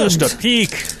course, quite but rude. just a peek.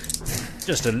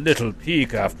 Just a little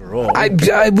peek, after all.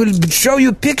 I will show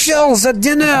you pictures at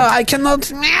dinner. I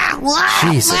cannot...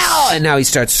 Jesus. And now he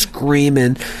starts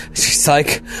screaming. She's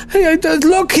like, "Hey,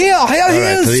 look here, here he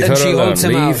is." Leave And her she alone. holds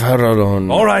him Leave out. her alone.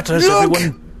 All right, Look!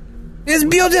 everyone. It's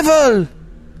beautiful.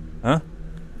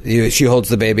 She holds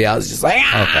the baby out. It's just like,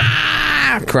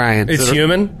 crying. It's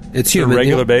human? It's A human.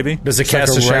 regular yeah. baby. Does it It's like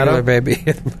cast a regular shadow? baby.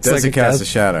 It's Does like it cast a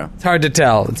shadow? It's hard to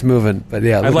tell. It's moving, but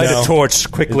yeah. I light No. a torch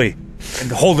quickly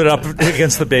and hold it up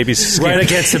against the baby's skin. Right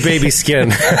against the baby's skin.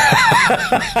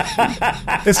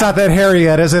 It's not that hairy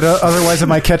yet, is it? Otherwise, it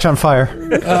might catch on fire.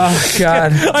 Oh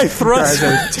God, I thrust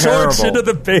Guys the are torch terrible. into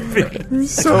the baby.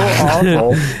 So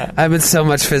awful. I'm in so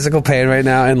much physical pain right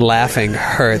now, and laughing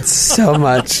hurts so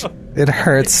much. It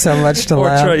hurts so much to Poor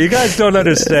laugh. Troy. You guys don't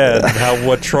understand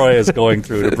what Troy is going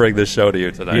through to bring this show to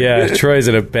you tonight. Yeah, Troy's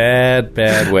in a bad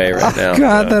way right now.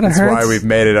 God, that That's hurts. why we've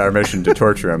made it our mission to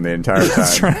torture him the entire time.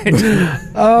 That's right.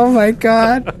 Oh my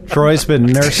God. Troy's been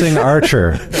nursing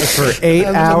Archer for 8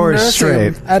 hours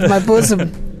straight. At my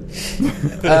bosom.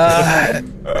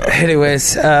 Anyways,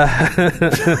 so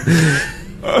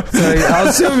I'll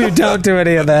assume you don't do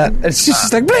any of that. It's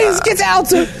just like, please get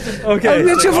out. Okay. I'll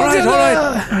get you for All right, dinner.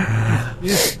 all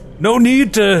right. No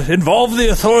need to involve the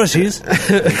authorities.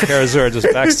 Karazura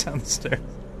just backs down the stairs.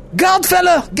 Guard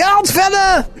fella!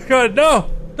 God, no.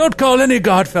 Don't call any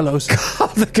guard fellows. Call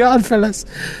the guard fellas.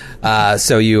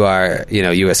 So you are,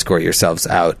 you escort yourselves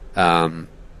out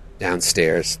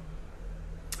downstairs.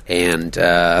 And,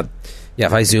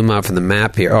 if I zoom out from the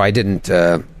map here. Oh, I didn't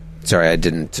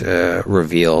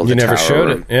reveal the You never tower showed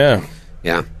room. it. Yeah.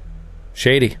 Yeah.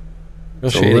 Shady.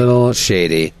 It's a little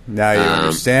shady. Now you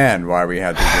understand why we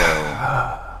had to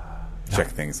go check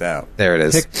things out. There it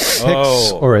is.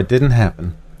 Picks, or it didn't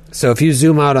happen. So if you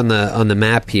zoom out on the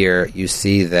map here, you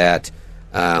see that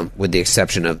with the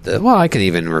exception of I can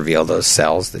even reveal those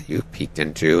cells that you peeked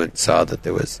into and saw that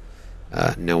there was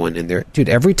no one in there. Dude,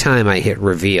 every time I hit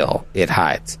reveal, it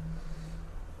hides.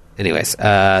 Anyways,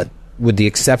 with the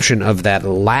exception of that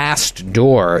last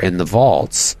door in the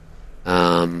vaults,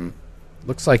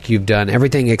 looks like you've done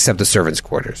everything except the servants'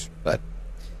 quarters. But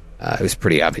it was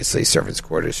pretty obviously servants'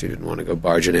 quarters. You didn't want to go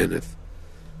barging in if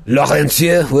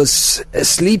Laurentier was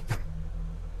asleep.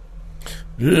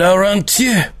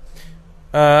 Laurentier.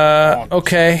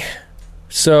 Okay.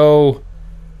 So,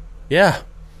 yeah.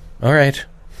 All right.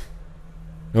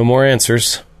 No more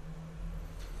answers.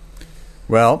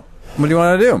 Well, what do you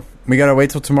want to do? We got to wait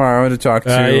till tomorrow to talk to...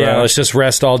 let's just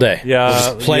rest all day.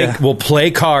 Yeah. We'll play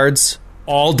cards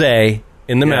all day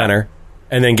in the manor,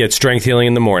 and then get strength healing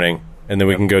in the morning, and then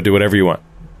we can go do whatever you want.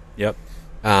 Yep.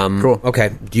 Cool. Okay.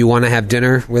 Do you want to have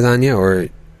dinner with Anya, or...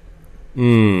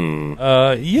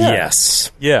 Yeah.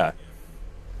 Yes. Yeah.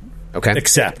 Okay. We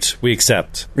accept. We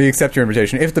accept your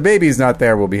invitation. If the baby's not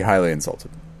there, we'll be highly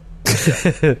insulted.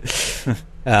 The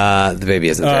baby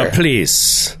isn't there.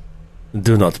 Please,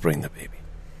 do not bring the baby.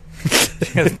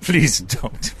 Please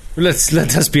don't. Let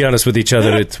us be honest with each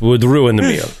other. It would ruin the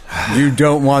meal. You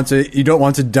don't want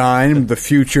to dine the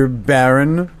future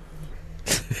Baron?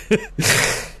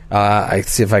 I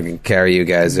see if I can carry you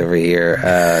guys over here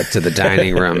to the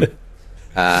dining room.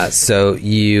 So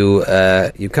you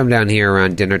come down here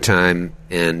around dinner time,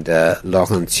 and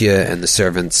Laurentier and the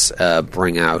servants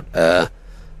bring out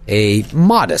a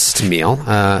modest meal,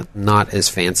 not as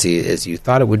fancy as you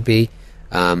thought it would be.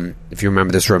 If you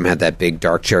remember, this room had that big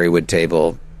dark cherry wood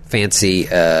table, fancy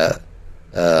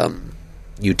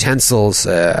utensils.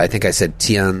 I think I said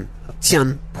tian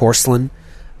porcelain,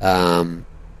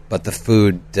 but the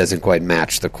food doesn't quite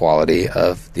match the quality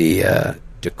of the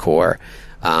decor.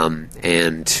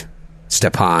 And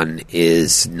Stepan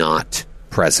is not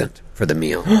present for the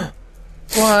meal.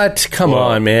 What? Come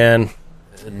on, man.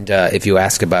 And if you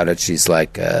ask about it, she's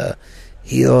like,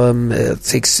 he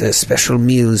takes special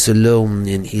meals alone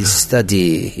in his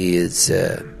study. He is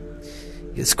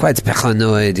quite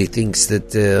paranoid. He thinks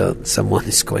that someone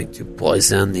is going to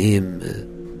poison him.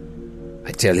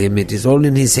 I tell him it is all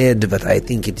in his head, but I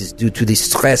think it is due to the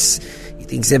stress. He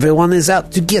thinks everyone is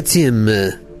out to get him.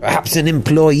 Perhaps an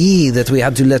employee that we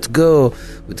had to let go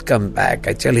would come back.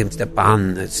 I tell him,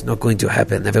 Stepan, it's not going to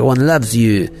happen. Everyone loves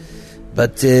you.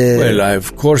 But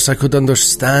of course I could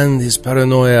understand his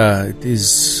paranoia. It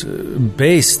is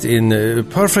based in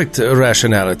perfect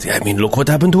rationality. I mean, look what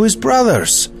happened to his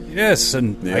brothers. Yes,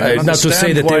 and Not to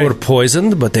say that they were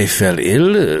poisoned, but they fell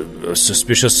ill.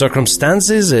 Suspicious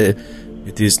circumstances.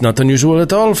 It is not unusual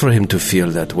at all for him to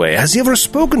feel that way. Has he ever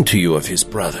spoken to you of his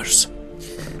brothers?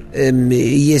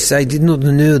 yes, I did not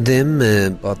know them,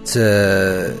 but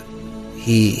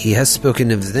he has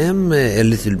spoken of them a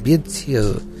little bit. He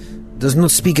does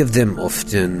not speak of them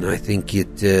often. I think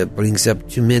it brings up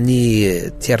too many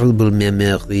terrible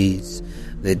memories.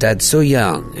 They died so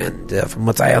young, and from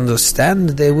what I understand,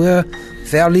 they were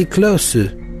fairly close.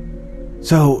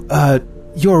 So,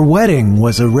 your wedding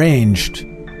was arranged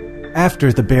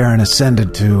after the Baron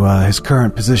ascended to his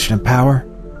current position of power?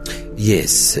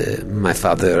 Yes, my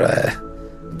father, I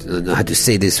don't know how to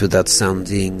say this without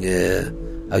sounding,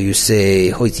 how you say,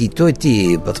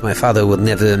 hoity-toity, but my father would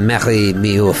never marry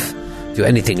me off to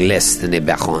anything less than a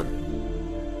baron.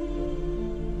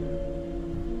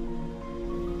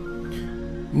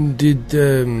 Did,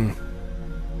 Do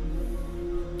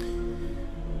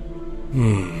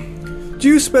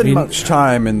you spend much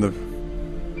time in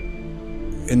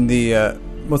the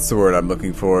what's the word I'm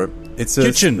looking for? It's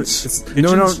kitchens.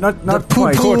 No, not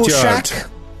quite. Poo-poo shack?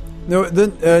 No,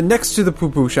 next to the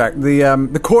poo-poo shack,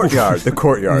 the courtyard. The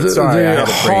courtyard. Sorry, I had a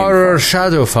brain horror fart.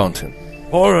 shadow fountain.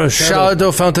 Horror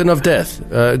Shadow fountain of death.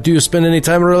 Do you spend any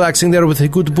time relaxing there with a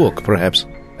good book, perhaps?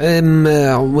 When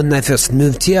I first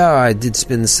moved here, I did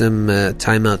spend some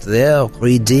time out there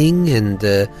reading and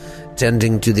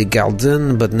tending to the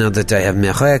garden, but now that I have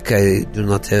Merek, I do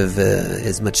not have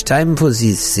as much time for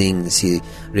these things. He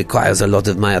requires a lot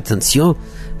of my attention.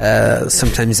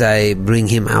 Sometimes I bring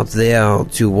him out there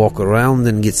to walk around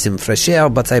and get some fresh air,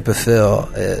 but I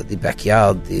prefer the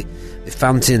backyard. The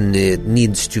fountain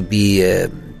needs to be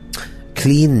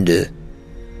cleaned.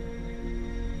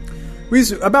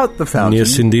 About the fountain.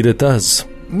 Yes, indeed it does.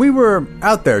 We were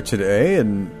out there today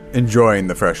and enjoying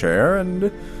the fresh air,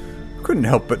 and couldn't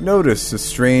help but notice a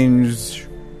strange,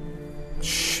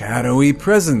 shadowy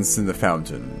presence in the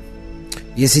fountain.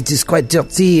 Yes, it is quite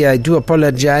dirty. I do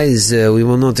apologize. We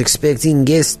were not expecting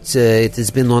guests. It has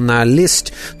been on our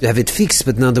list to have it fixed,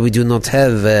 but now that we do not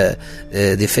have the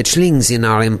fetchlings in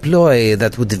our employ,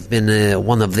 that would have been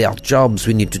one of their jobs.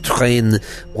 We need to train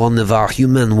one of our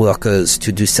human workers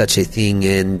to do such a thing,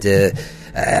 and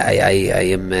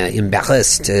I am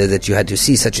embarrassed that you had to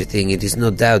see such a thing. It is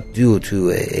no doubt due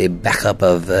to a backup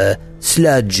of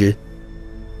sludge.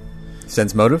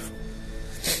 Sense motive?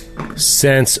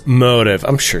 Sense motive.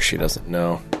 I'm sure she doesn't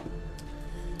know.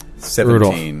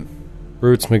 17.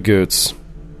 Roots Magoots.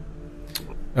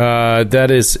 That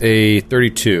is a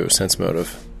 32 sense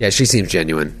motive. Yeah, she seems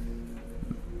genuine.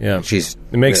 Yeah. It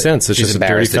makes sense. It's she's just a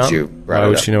dirty embarrassed that fountain. you brought Why it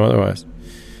would up. she know otherwise?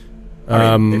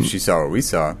 I mean, if she saw what we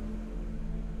saw,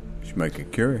 she might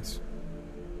get curious.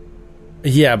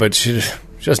 Yeah, but she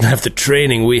doesn't have the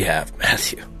training we have,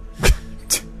 Matthew,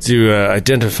 to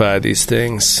identify these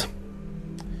things.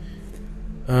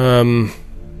 The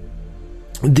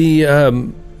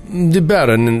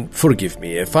Baron, forgive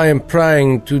me if I am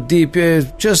prying too deep.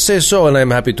 Just say so, and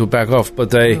I'm happy to back off.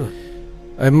 But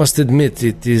I must admit,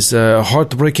 it is a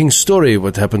heartbreaking story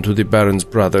what happened to the Baron's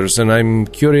brothers, and I'm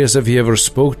curious if he ever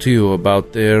spoke to you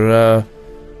about their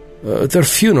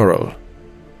funeral.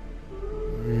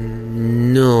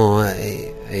 No,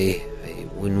 I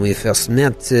when we first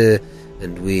met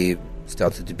and we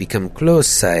started to become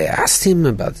close, I asked him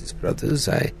about his brothers.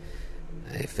 I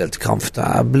felt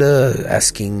comfortable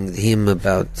asking him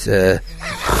about... Such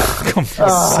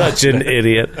an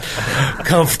idiot.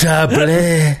 Comfortable.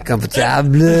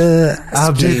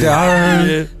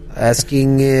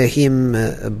 Asking him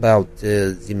about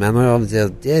the manner of their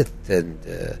death and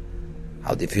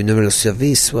how the funeral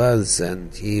service was,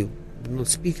 and he would not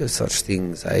speak of such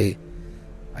things. I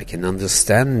can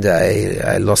understand.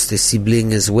 I lost a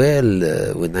sibling as well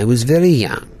when I was very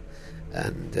young,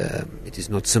 and it is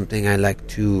not something I like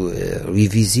to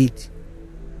revisit.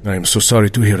 I am so sorry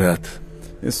to hear that.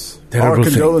 Yes. Terrible Our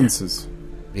condolences.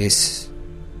 Yes.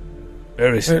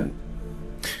 Very sad.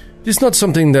 It's not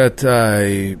something that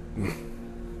I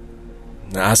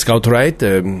ask outright.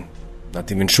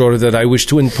 Not even sure that I wish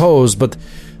to impose, but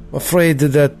I'm afraid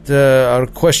that our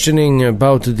questioning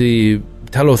about the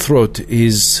tallow throat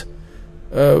is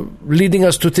leading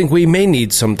us to think we may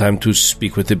need some time to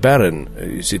speak with the Baron.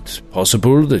 Is it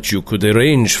possible that you could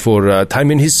arrange for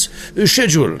time in his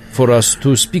schedule for us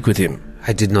to speak with him?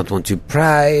 I did not want to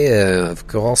pry, of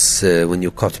course, when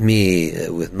you caught me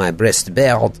with my breast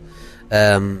bared.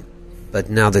 But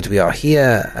now that we are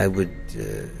here, I would...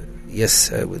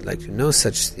 Yes, I would like to know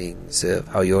such things,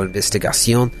 how your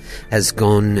investigation has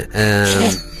gone.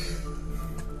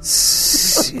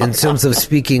 In terms of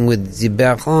speaking with the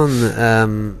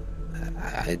Baron,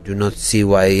 I do not see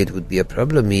why it would be a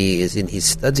problem. He is in his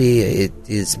study. It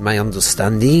is my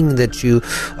understanding that you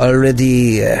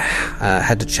already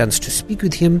had a chance to speak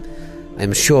with him.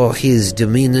 I'm sure his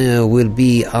demeanor will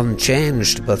be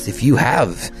unchanged, but if you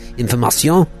have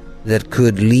information that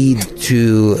could lead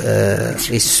to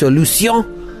a solution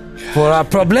for our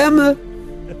problem,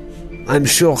 I'm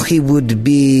sure he would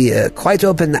be quite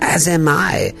open, as am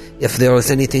I, if there was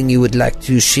anything you would like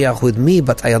to share with me,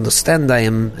 but I understand I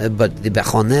am but the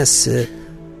Baroness.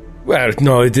 Well,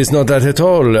 no, it is not that at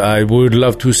all. I would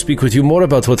love to speak with you more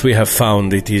about what we have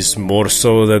found. It is more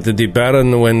so that the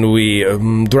Baron, when we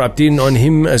dropped in on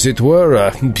him, as it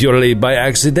were, purely by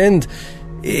accident,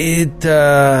 it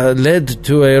led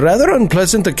to a rather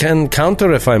unpleasant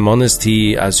encounter, if I'm honest.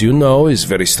 He, as you know, is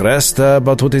very stressed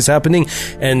about what is happening,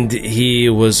 and he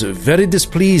was very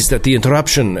displeased at the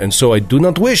interruption, and so I do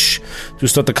not wish to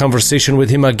start a conversation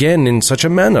with him again in such a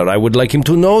manner. I would like him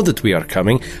to know that we are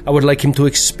coming. I would like him to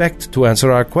expect to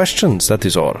answer our questions, that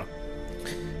is all.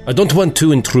 I don't want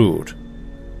to intrude.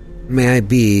 May I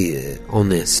be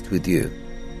honest with you?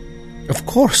 Of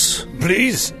course.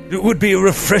 Please, it would be a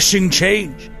refreshing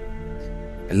change.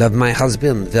 I love my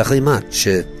husband very much,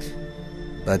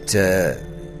 but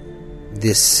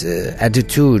this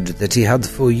attitude that he had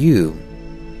for you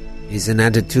is an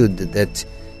attitude that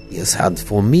he has had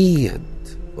for me and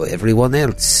for everyone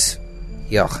else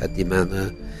here at the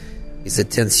manor. His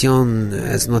attention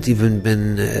has not even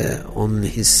been on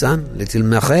his son, little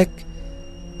Marek.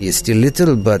 He is still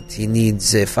little, but he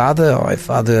needs a father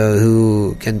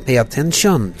who can pay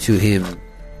attention to him.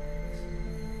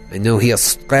 I know he is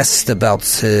stressed about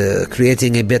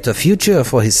creating a better future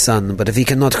for his son, but if he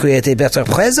cannot create a better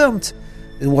present,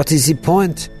 then what is the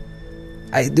point?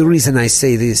 The reason I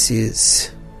say this is,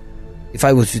 if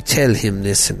I were to tell him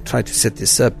this and try to set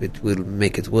this up, it will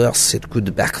make it worse. It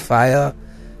could backfire,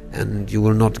 and you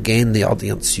will not gain the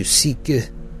audience you seek.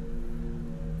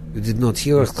 You did not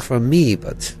hear it from me,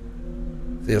 but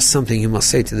there's something you must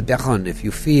say to the Baron. If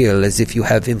you feel as if you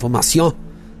have information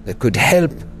that could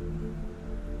help,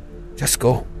 just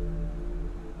go.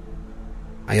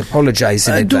 I apologize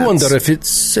in advance. I do wonder if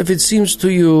it seems to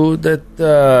you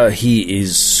that he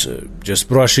is just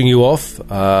brushing you off,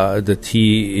 that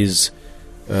he is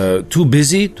too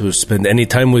busy to spend any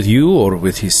time with you or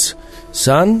with his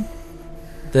son.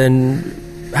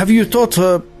 Then have you thought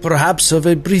perhaps of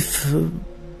a brief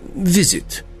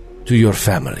visit to your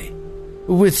family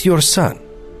with your son?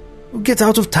 Get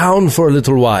out of town for a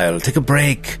little while, take a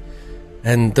break,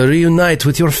 and reunite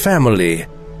with your family.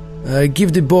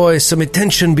 Give the boy some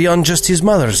attention beyond just his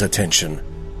mother's attention.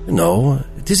 You know,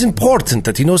 it is important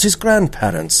that he knows his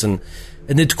grandparents, and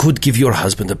it could give your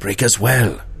husband a break as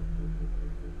well.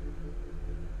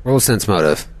 Roll sense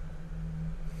motive.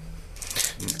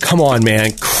 Come on,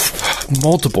 man.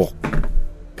 Multiple.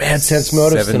 Bad sense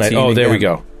motives tonight. Oh, there we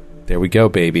go. There we go,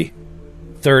 baby.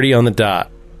 30 on the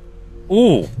dot.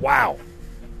 Ooh, wow.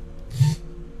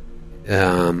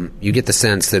 You get the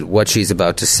sense that what she's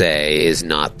about to say is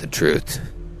not the truth.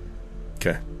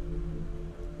 Okay.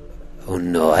 Oh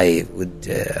no, I would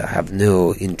have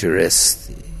no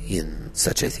interest in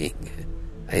such a thing.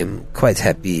 I am quite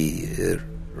happy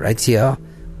right here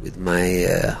with my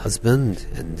husband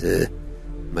and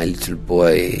my little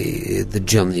boy. The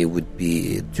journey would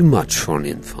be too much for an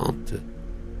infant.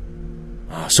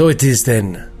 So it is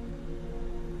then.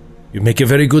 You make a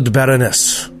very good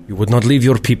baroness. You would not leave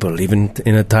your people, even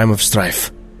in a time of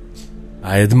strife.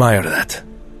 I admire that.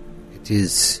 It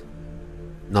is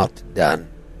not done.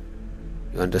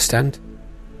 You understand?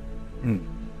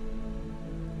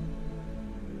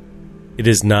 It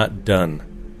is not done.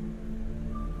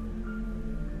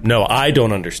 No, I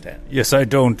don't understand. Yes, I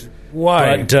don't.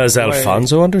 Why? But does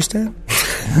Alfonso understand?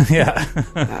 Yeah.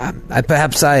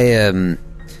 Perhaps I am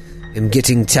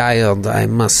getting tired. I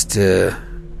must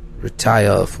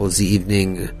retire for the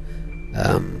evening.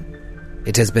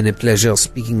 It has been a pleasure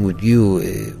speaking with you.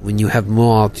 When you have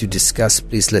more to discuss,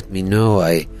 please let me know.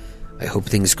 I hope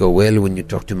things go well when you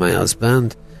talk to my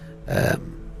husband.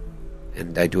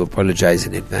 And I do apologize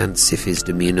in advance if his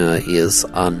demeanor is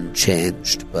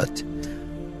unchanged, but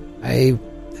I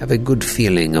have a good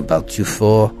feeling about you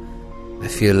four. I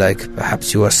feel like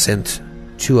perhaps you are sent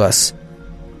to us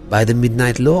by the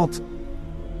Midnight Lord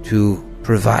to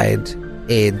provide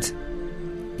aid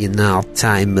in our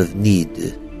time of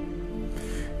need.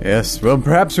 Yes, well,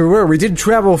 perhaps we were. We did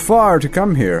travel far to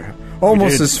come here.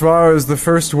 Almost as far as the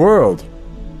First World.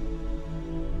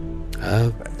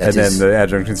 And then the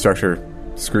adjunct instructor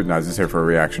scrutinizes her for a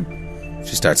reaction.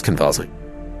 She starts convulsing.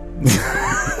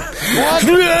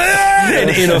 And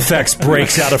Ineffects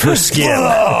breaks out of her skin.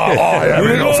 Have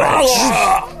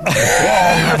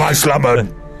I slumbered?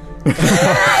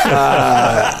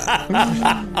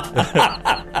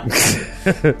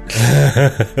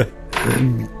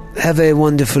 Have a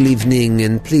wonderful evening,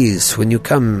 and please, when you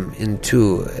come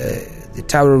into the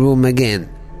tower room again,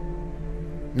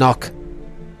 knock.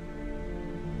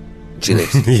 She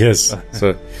leaves. Yes.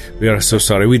 So we are so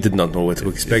sorry. We did not know what to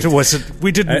expect.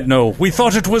 We didn't know. We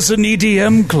thought it was an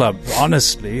EDM club,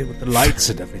 honestly, with the lights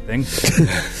and everything.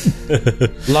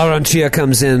 Laurentia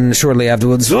comes in shortly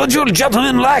afterwards. Would you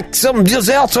gentlemen like some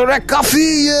dessert or a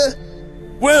coffee?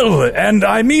 Well, and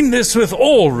I mean this with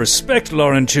all respect,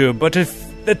 Laurentia, but if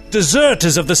the dessert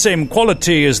is of the same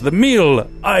quality as the meal,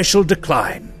 I shall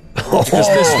decline. Because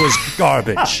this was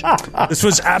garbage. This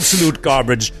was absolute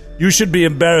garbage. You should be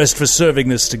embarrassed for serving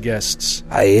this to guests.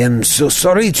 I am so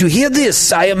sorry to hear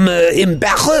this. I am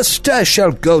embarrassed. I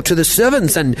shall go to the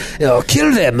servants and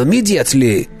kill them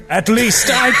immediately. At least,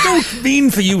 I don't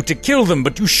mean for you to kill them,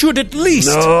 but you should at least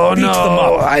beat them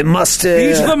up. I must...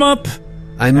 beat them up.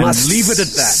 I must leave it at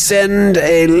that. send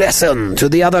a lesson to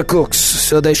the other cooks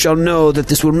so they shall know that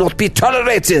this will not be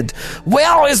tolerated.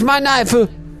 Where is my knife?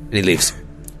 And he leaves.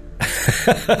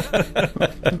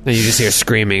 And you just hear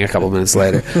screaming a couple minutes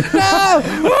later.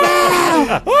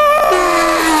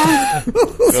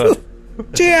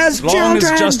 Cheers, children!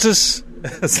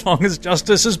 As long as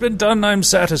justice has been done, I'm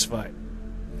satisfied.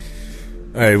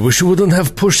 I wish you wouldn't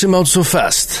have pushed him out so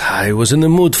fast. I was in the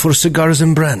mood for cigars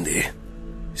and brandy.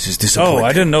 This is disappointing. Oh,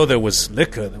 I didn't know there was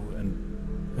liquor.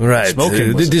 Right, Smoking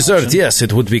the was an dessert, option. yes,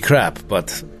 it would be crap,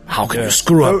 but how can Yeah. you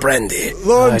screw up brandy?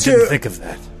 Lord I didn't think of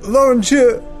that. Lord,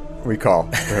 we call.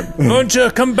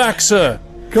 Muncher, come back, sir.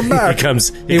 Come back. He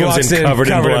comes walks in covered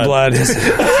in blood. Butcher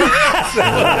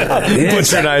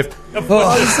knife.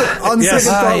 On second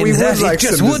thought, we would like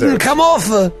just some wouldn't dessert. come off.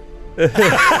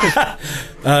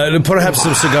 Perhaps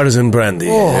some cigars and brandy.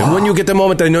 When you get a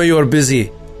moment, I know you are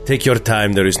busy. Take your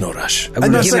time, there is no rush. I will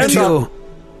give it to you.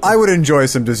 I would enjoy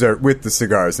some dessert with the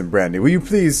cigars and brandy. Will you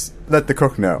please let the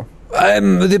cook know?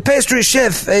 The pastry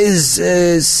chef is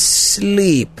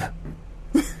asleep.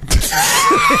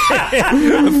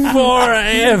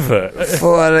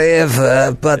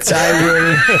 Forever, but I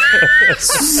will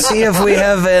see if we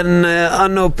have an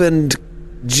unopened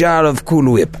jar of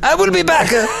Cool Whip. I will be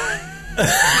back.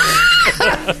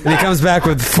 And he comes back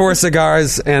with 4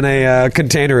 cigars and a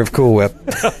container of Cool Whip.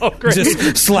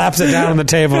 Just slaps it down on the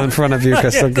table in front of you,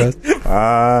 Crystal goes,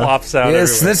 Flops out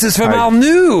Yes, everywhere. this is from our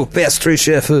new pastry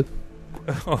chef. Me.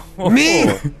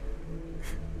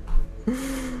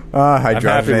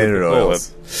 Hydrogenated Cool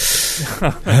oils.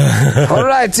 All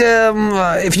right,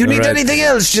 if you need Right. anything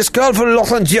else, just call for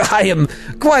Lachlan. I am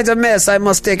quite a mess. I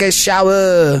must take a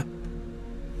shower.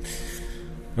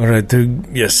 All right,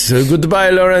 yes, goodbye,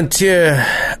 Laurentier.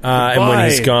 And when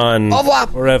he's gone, Au revoir.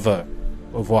 Forever.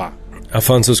 Au revoir.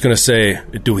 Alfonso's going to say,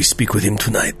 do we speak with him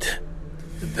tonight?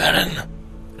 The Baron.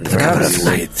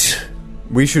 Tonight.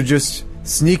 We should just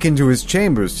sneak into his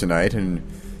chambers tonight and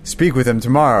speak with him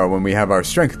tomorrow when we have our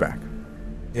strength back.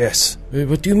 Yes.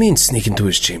 What do you mean sneak into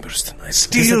his chambers tonight?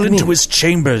 Steal into his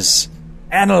chambers.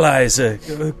 Analyze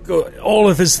all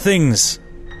of his things.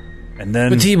 And then...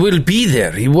 But he will be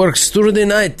there. He works through the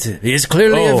night. He is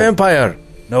clearly a vampire.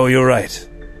 No, you're right.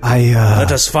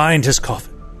 Let us find his coffin.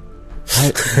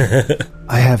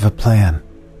 I have a plan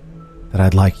that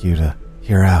I'd like you to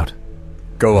hear out.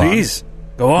 Go on. Please,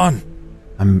 go on.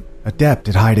 I'm adept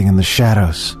at hiding in the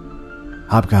shadows.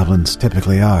 Hobgoblins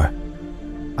typically are.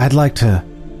 I'd like to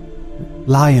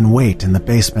lie in wait in the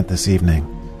basement this evening.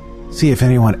 See if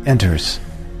anyone enters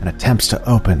and attempts to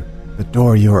open the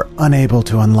door you are unable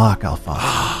to unlock, Alphonse.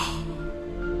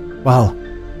 While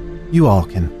you all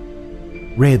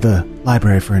can raid the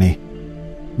library for any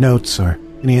notes or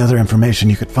any other information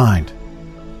you could find.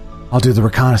 I'll do the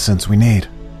reconnaissance we need.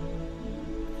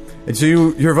 And so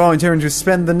you're volunteering to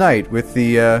spend the night with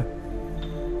the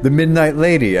Midnight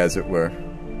Lady, as it were.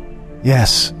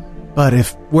 Yes, but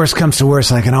if worse comes to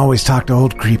worse, I can always talk to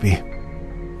old Creepy.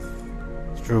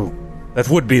 It's true. That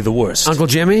would be the worst. Uncle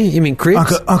Jimmy? You mean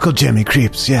Creeps? Uncle Jimmy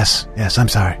Creeps. Yes, I'm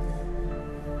sorry.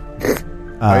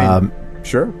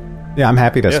 Sure. Yeah, I'm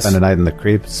happy to Yes. spend a night in the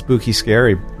creep. Spooky,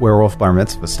 scary werewolf bar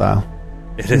mitzvah style.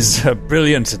 It is a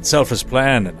brilliant and selfless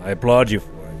plan, and I applaud you for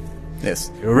it.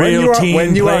 Yes. You're a real team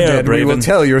when you are player, dead, we will Braven.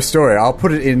 tell your story. I'll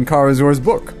put it in Karazor's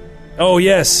book. Oh,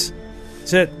 yes.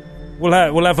 That's it. We'll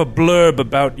have a blurb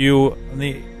about you on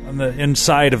the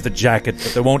inside of the jacket,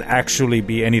 but there won't actually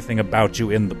be anything about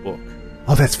you in the book.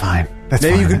 Oh, that's fine. That's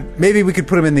Maybe fine. maybe we could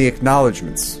put him in the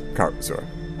acknowledgments, Karazor.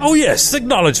 Oh, yes, the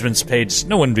acknowledgements page.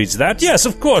 No one reads that. Yes,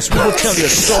 of course. We will tell your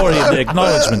story in the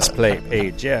acknowledgements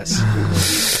page, yes.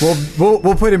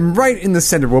 We'll put him right in the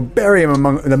center. We'll bury him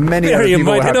among the many other Bury him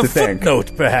people we'll right in have a to thank.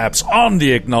 footnote, perhaps, on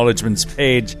the acknowledgements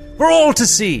page for all to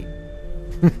see.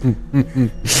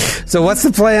 So what's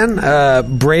the plan?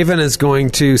 Braven is going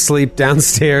to sleep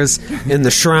downstairs in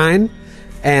the shrine,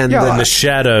 and in the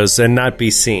shadows and not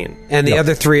be seen. and the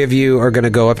other 3 of you are going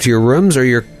to go up to your rooms, or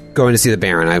you're going to see the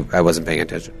Baron. I wasn't paying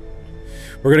attention.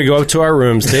 We're going to go up to our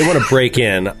rooms. They want to break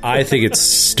in. I think it's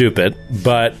stupid,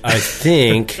 but I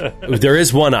think there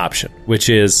is one option, which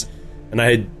is, and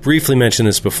I had briefly mentioned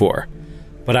this before,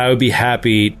 but I would be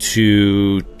happy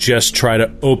to just try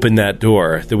to open that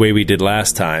door the way we did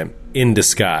last time in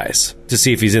disguise to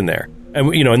see if he's in there.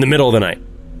 And, in the middle of the night.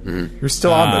 You're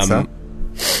still on this, huh?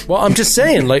 Well, I'm just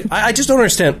saying, I just don't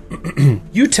understand.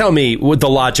 You tell me what the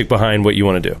logic behind what you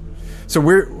want to do. So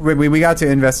we got to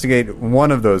investigate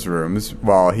one of those rooms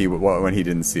when he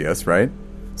didn't see us, right?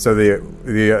 So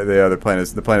the other plan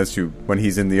is to, when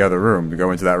he's in the other room, to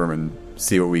go into that room and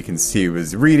see what we can see he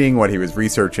was reading, what he was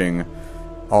researching,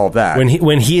 all of that.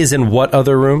 When he is in what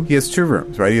other room? He has 2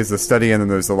 rooms, right? He has the study and then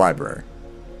there's the library.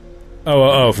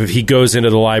 Oh, if he goes into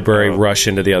the library, rush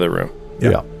into the other room.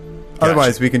 Yeah.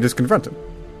 Otherwise, we can just confront him.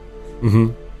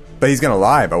 Mm-hmm. But he's going to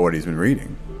lie about what he's been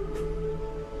reading.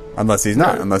 Unless he's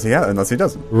not. Unless he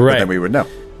doesn't. Right. But then we would know.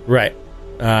 Right.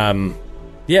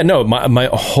 Yeah, no, my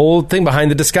whole thing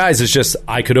behind the disguise is just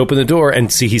I could open the door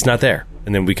and see he's not there.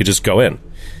 And then we could just go in.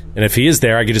 And if he is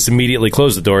there, I could just immediately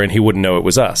close the door and he wouldn't know it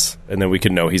was us. And then we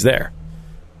could know he's there.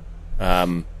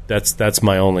 That's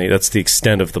the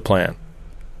extent of the plan.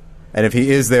 And if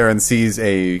he is there and sees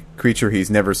a creature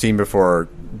he's never seen before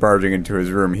barging into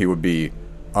his room, he would be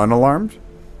unalarmed?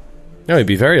 No, he'd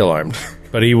be very alarmed.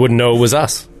 But he wouldn't know it was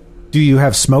us. Do you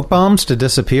have smoke bombs to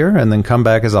disappear and then come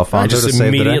back as Alfonso to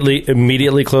save the day?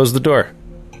 Immediately close the door.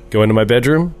 Go into my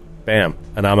bedroom, bam,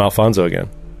 and I'm Alfonso again.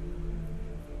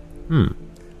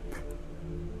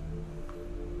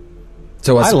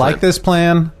 So I like this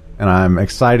plan, and I'm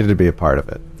excited to be a part of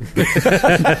it.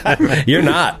 You're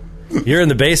not. You're in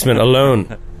the basement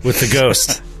alone with the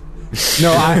ghost.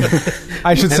 No,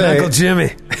 I should say Uncle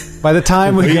Jimmy. By the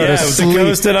time we go to sleep, the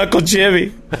ghost and Uncle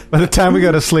Jimmy. By the time we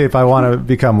go to sleep, I want to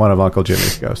become one of Uncle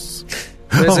Jimmy's ghosts.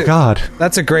 God,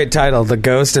 that's a great title, The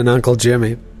Ghost and Uncle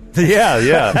Jimmy. Yeah.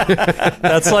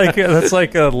 That's like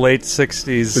a late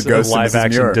 '60s live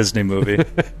action Disney movie.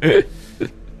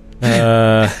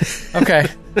 Okay,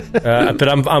 but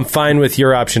I'm fine with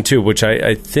your option too, which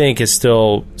I think is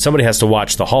still somebody has to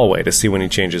watch the hallway to see when he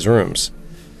changes rooms.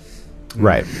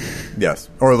 Right. Yes.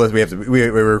 Or unless we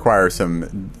require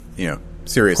some,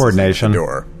 serious coordination. At the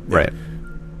door. Yeah.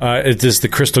 Right. Does the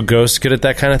crystal ghost good at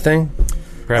that kind of thing?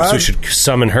 Perhaps we should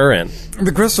summon her in.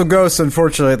 The crystal ghost,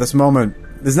 unfortunately, at this moment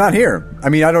is not here. I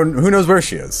mean, who knows where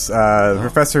she is? The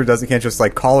professor can't just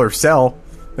call her cell.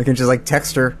 They can just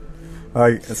text her.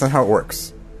 That's not how it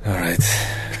works. All right.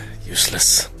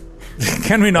 Useless.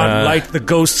 Can we not light the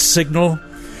ghost signal?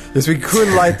 Yes, we could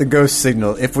light the ghost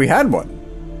signal if we had one.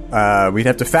 We'd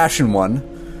have to fashion one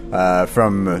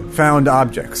from found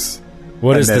objects.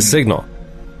 What is the signal?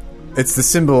 It's the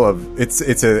symbol of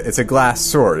it's a glass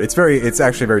sword. It's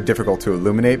actually very difficult to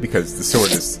illuminate because the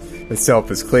sword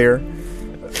itself is clear.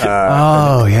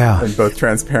 And both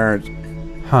transparent.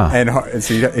 And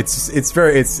so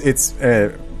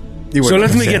so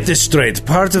let me get this straight.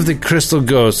 Part of the Crystal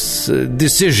Ghost's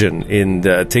decision in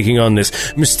taking on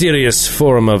this mysterious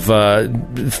form of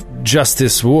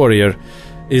justice warrior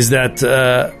is that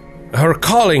her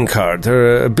calling card,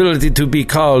 her ability to be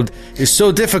called, is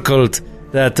so difficult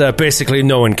that basically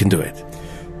no one can do it.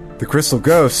 The Crystal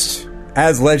Ghost,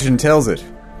 as legend tells it,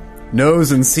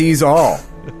 knows and sees all,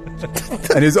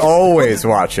 and is always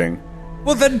watching.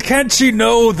 Well, then can't she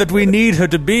know that we need her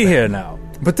to be here now?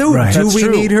 But do we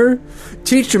need her?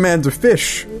 Teach a man to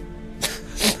fish.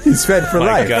 He's fed for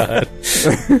life. God.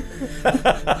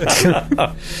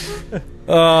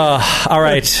 All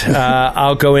right.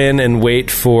 I'll go in and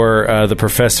wait for the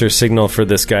professor's signal for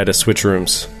this guy to switch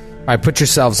rooms. All right, put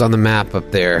yourselves on the map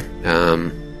up there.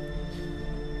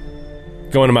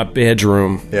 Go into my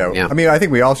bedroom. Yeah. I mean, I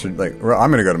think we all should, I'm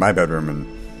going to go to my bedroom and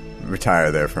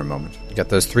retire there for a moment. You got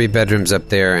those 3 bedrooms up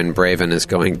there, and Braven is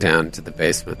going down to the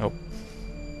basement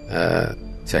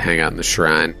to hang out in the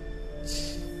shrine.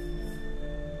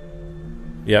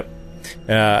 Yep.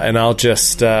 And I'll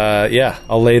just,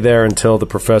 I'll lay there until the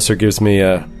professor gives me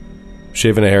a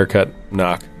shave and a haircut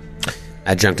knock.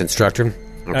 Adjunct instructor?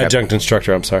 Okay. Adjunct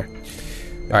instructor, I'm sorry.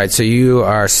 All right, so you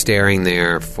are staring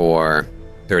there for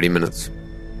 30 minutes.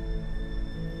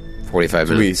 45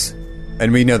 minutes.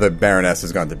 And we know the Baroness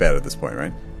has gone to bed at this point,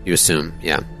 right? You assume,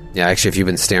 yeah. Yeah, actually, if you've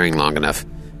been staring long enough,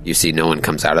 you see no one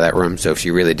comes out of that room, so if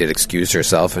she really did excuse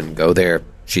herself and go there,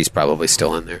 she's probably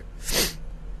still in there.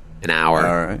 An hour.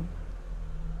 All right.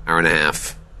 Hour and a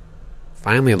half.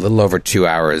 Finally, a little over 2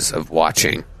 hours of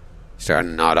watching.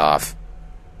 Starting to nod off.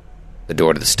 The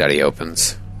door to the study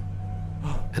opens.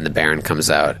 And the Baron comes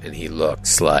out, and he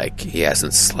looks like he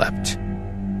hasn't slept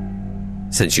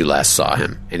since you last saw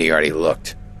him. And he already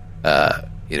looked,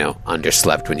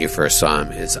 underslept when you first saw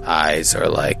him. His eyes are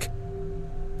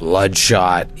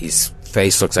bloodshot. His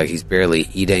face looks like he's barely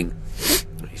eating.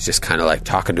 He's just kind of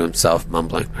talking to himself,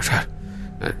 mumbling.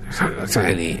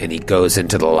 And he goes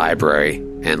into the library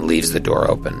and leaves the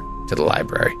door open to the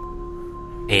library.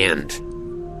 And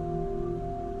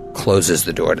closes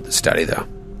the door to the study, though.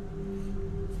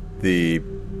 The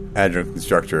adjunct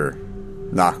instructor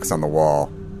knocks on the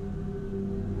wall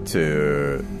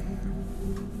to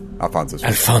Alfonso's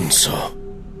face. Alfonso.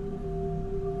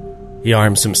 He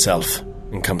arms himself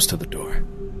and comes to the door.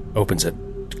 Opens it.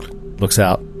 Looks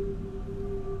out.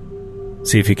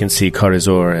 See if he can see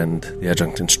Carizor and the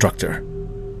adjunct instructor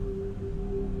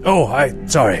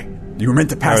Sorry. You were meant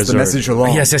to pass the message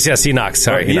along. Yes, he knocks.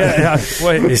 Sorry. Wait,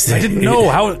 I didn't know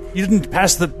how... You didn't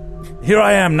pass the... Here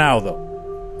I am now,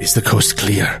 though. Is the coast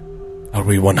clear? Are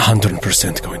we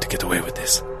 100% going to get away with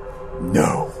this?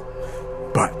 No.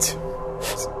 But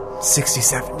 60,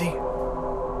 70?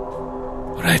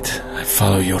 All right, I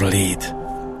follow your lead.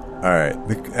 All right.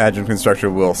 The adjunct instructor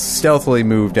will stealthily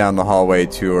move down the hallway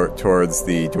towards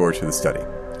the door to the study.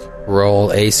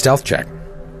 Roll a stealth check.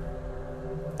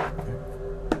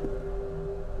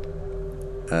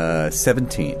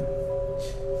 17.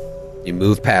 You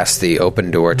move past the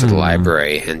open door to the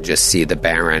library and just see the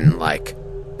Baron, like,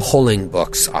 pulling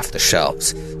books off the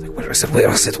shelves. Like, where is it?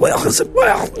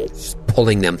 Just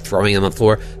pulling them, throwing them on the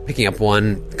floor, picking up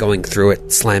one, going through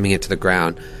it, slamming it to the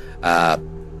ground.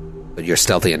 But you're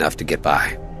stealthy enough to get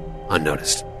by,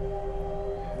 unnoticed.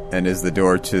 And is the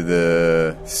door to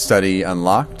the study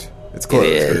unlocked? It's closed.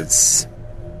 It is.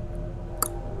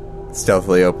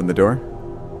 Stealthily open the door.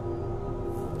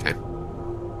 Okay.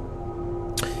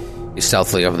 You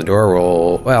stealthily open the door,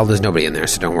 roll... Well, there's nobody in there,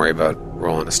 so don't worry about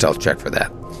rolling a stealth check for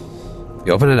that.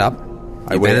 You open it up.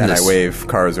 I wave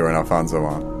Carzo and Alfonso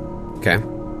on. Okay.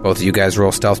 Both of you guys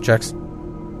roll stealth checks.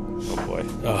 Oh, boy.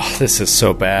 Oh, this is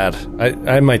so bad.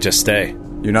 I might just stay.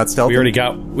 You're not stealthy? We already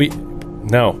got...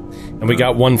 No. And we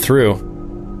got one through.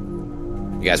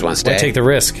 You guys want to stay? Why take the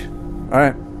risk? All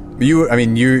right. You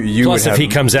Plus, if he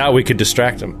comes out, we could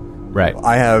distract him. Right.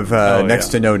 I have next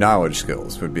to no knowledge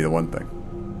skills would be the one thing.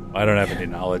 I don't have any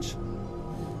knowledge.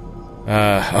 All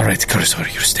right, Cursor,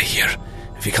 you stay here.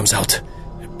 If he comes out,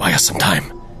 buy us some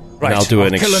time. Right. And I'll do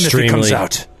an kill him if he comes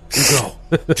out. You go.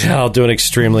 I'll do an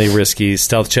extremely risky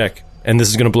stealth check, and this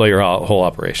is going to blow your whole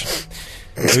operation.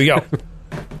 Here we go.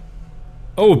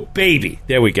 Oh, baby.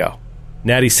 There we go.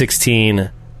 Natty 16,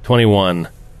 21.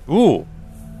 Ooh.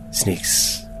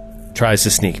 Sneaks. Tries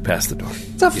to sneak past the door.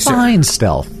 It's a fine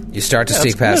stealth. You start to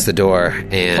sneak past the door,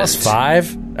 and...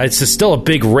 +5? It's still a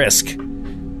big risk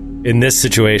in this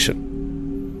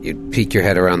situation. You peek your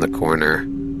head around the corner.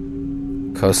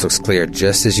 Coast looks clear.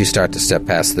 Just as you start to step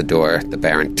past the door, the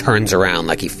Baron turns around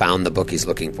like he found the book he's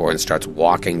looking for and starts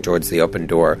walking towards the open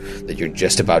door that you're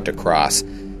just about to cross.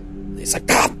 He's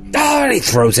like, and he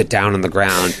throws it down on the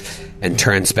ground and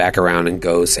turns back around and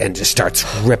goes and just starts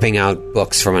ripping out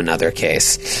books from another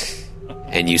case.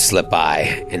 And you slip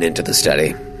by and into the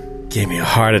study. Gave me a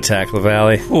heart attack,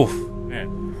 LaValle. Oof.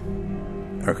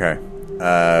 Man. Okay.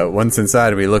 Once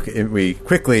inside, we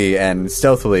quickly and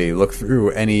stealthily look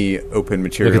through any open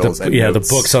materials. Look at the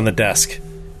books on the desk.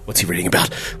 What's he reading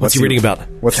about? What's he reading about?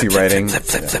 What's he writing?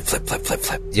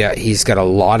 Flip. Yeah, he's got a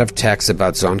lot of texts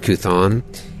about Zon-Kuthon,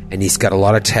 and he's got a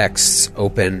lot of texts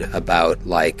open about,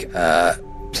 like,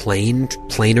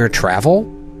 planar travel.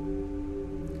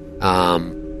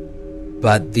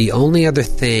 But the only other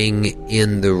thing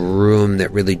in the room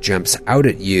that really jumps out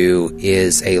at you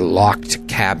is a locked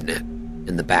cabinet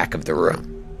in the back of the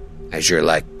room as you're,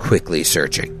 like, quickly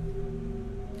searching.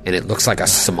 And it looks like a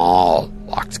small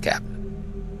locked cabinet.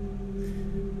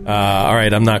 All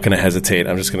right, I'm not going to hesitate.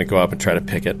 I'm just going to go up and try to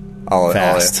pick it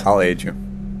fast. I'll aid you.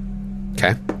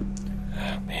 Okay.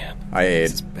 Oh, man. I aid.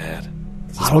 This is bad.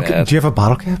 Do you have a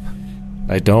bottle cap?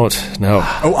 I don't. No.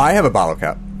 Oh, I have a bottle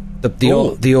cap.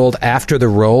 The old after the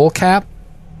roll cap?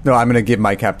 No, I'm going to give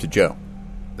my cap to Joe.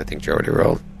 I think Joe already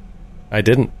rolled. I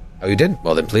didn't. Oh, you did?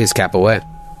 Well, then please, cap away.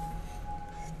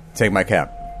 Take my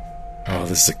cap. Oh,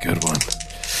 this is a good one.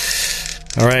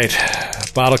 All right.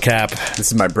 Bottle cap.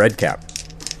 This is my bread cap.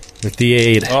 With the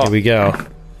aid. Oh. Here we go.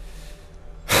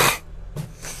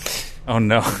 Oh,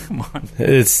 no. Come on.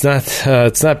 It's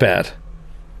not bad,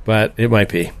 but it might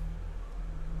be.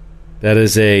 That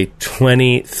is a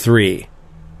 23.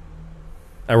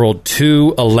 I rolled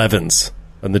 2 11s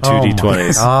on the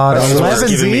 2d20s. Oh,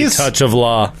 giving me touch of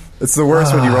law. It's the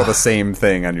worst when you roll the same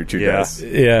thing on your two dice.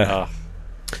 Yeah.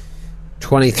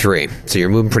 23. So you're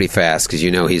moving pretty fast because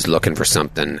you know he's looking for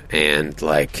something, and,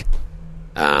 like,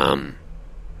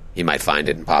 he might find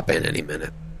it and pop in any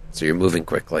minute. So you're moving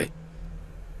quickly,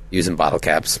 using bottle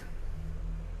caps.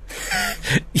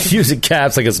 Using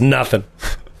caps like it's nothing.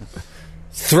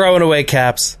 Throwing away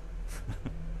caps.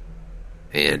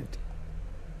 And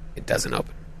it doesn't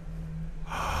open.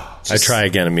 I try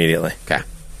again immediately. Okay.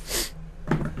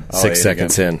 6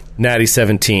 seconds in. Natty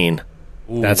 17.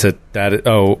 Ooh.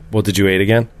 Well, did you aid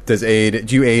again? Do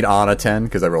you aid on a 10?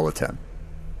 Because I rolled a 10.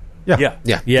 Yeah.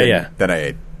 Then I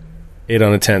aid. 8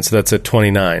 on a 10, so that's a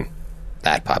 29.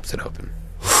 That pops it open.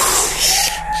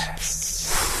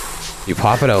 You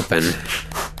pop it open, and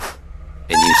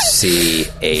you see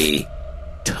a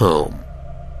tome.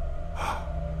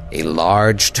 A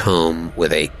large tome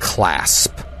with a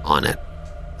clasp on it.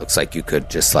 Looks like you could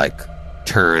just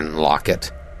turn, lock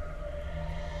it.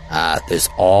 There's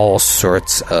all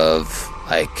sorts of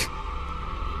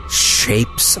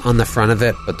shapes on the front of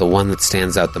it, but the one that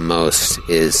stands out the most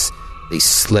is the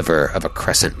sliver of a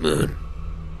crescent moon.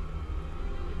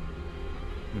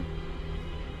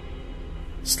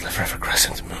 Sliver of a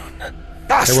crescent moon.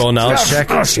 Hey, roll a knowledge check.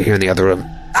 You're here in the other room.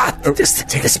 This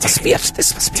must be it.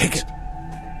 This must be it.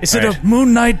 Is it a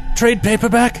Moon Knight trade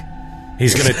paperback?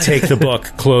 He's going to take the book,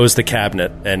 close the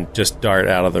cabinet, and just dart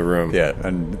out of the room. Yeah,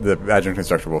 and the adjunct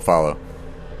instructor will follow.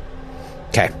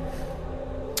 Okay.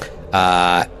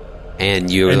 And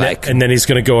you're and then he's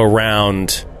going to go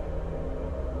around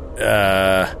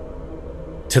to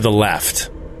the left,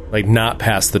 not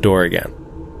past the door again.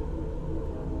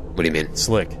 What do you mean?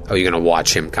 Slick. Oh, you're going to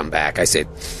watch him come back. I see.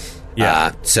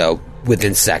 Yeah. So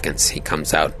within seconds, he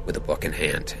comes out with a book in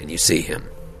hand, and you see him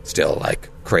still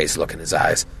crazed look in his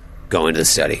eyes, go into the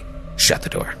study, shut the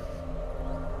door.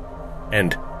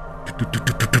 And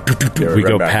we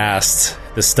go past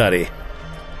the study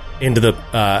into the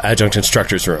adjunct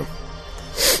instructor's room.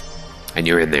 And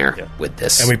you're in there with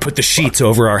this. And we put the sheets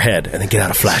over our head and then get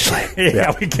out a flashlight.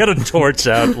 Yeah, we get a torch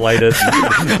out, light it.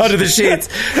 Under the sheets.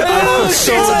 Stolen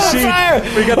sheet.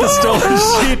 We got the stolen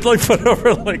sheet, put over,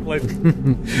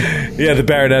 Yeah, the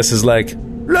Baroness is like,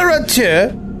 Laurentier,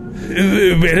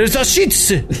 where is the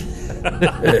sheets? I'm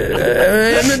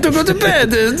meant to go to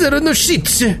bed. There are no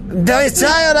sheets. I'm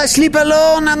tired. I sleep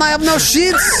alone and I have no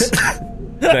sheets.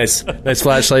 Nice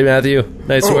flashlight, Matthew.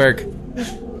 Nice work.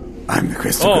 I'm the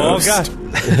crystal ghost. God.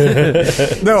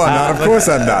 No, I'm not. Of course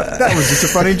I'm not. That was just a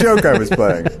funny joke I was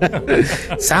playing.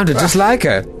 Sounded just like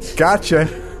her. Gotcha.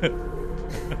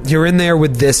 You're in there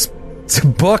with this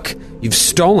book you've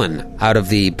stolen out of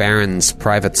the Baron's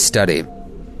private study.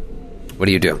 What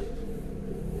do you do?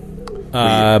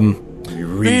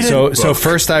 So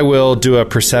first I will do a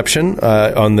perception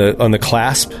on the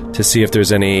clasp to see if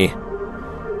there's any,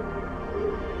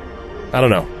 I don't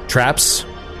know, traps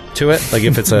to it.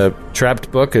 If it's a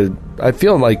trapped book, I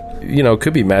feel it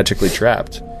could be magically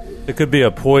trapped. There could be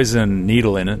a poison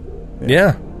needle in it.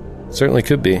 Yeah, certainly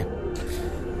could be.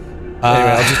 Anyway,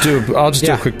 I'll just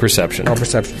do a quick perception. All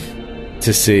perception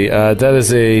to see. That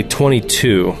is a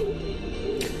 22.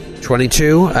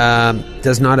 22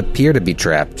 does not appear to be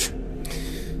trapped.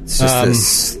 It's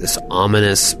just this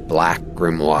ominous black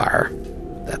grimoire,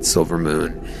 that silver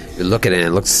moon. You look at it,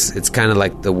 and it's kind of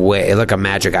like a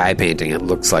magic eye painting. It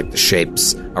looks like the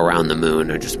shapes around the moon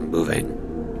are just moving.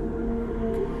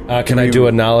 Can I do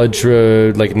a knowledge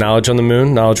on the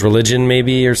moon? Knowledge religion,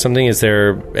 maybe, or something? Is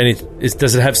there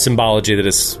does it have symbology that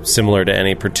is similar to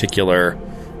any particular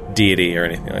deity or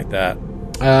anything like that?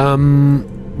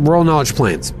 Roll knowledge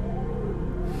planes.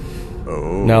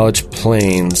 Oh. Knowledge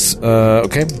planes.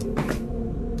 Okay.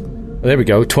 There we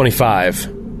go.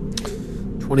 25.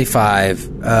 25.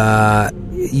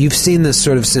 You've seen this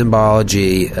sort of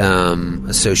symbology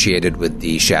associated with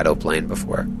the shadow plane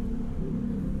before.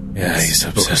 Yeah, he's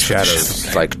obsessed with shadows.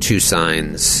 It's like two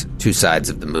sides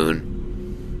of the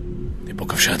moon. The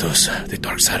Book of Shadows, the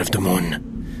dark side of the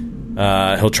moon.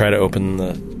 He'll try to open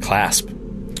the clasp.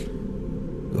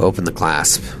 You open the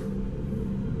clasp.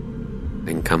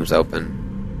 Thing comes open.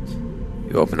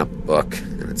 You open up the book,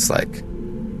 and it's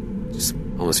just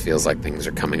almost feels like things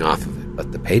are coming off of it,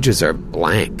 but the pages are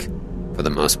blank for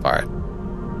the most part.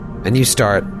 Then you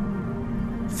start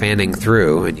fanning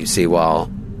through, and you see,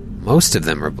 most of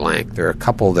them are blank. There are a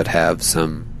couple that have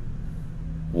some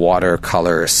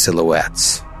watercolor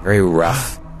silhouettes, very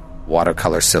rough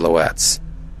watercolor silhouettes,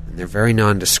 and they're very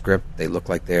nondescript. They look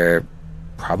like they're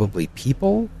probably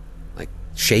people, like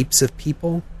shapes of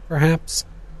people, perhaps,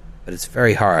 but it's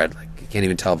very hard. You can't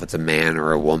even tell if it's a man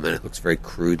or a woman. It looks very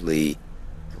crudely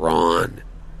drawn,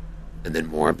 and then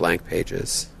more blank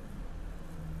pages,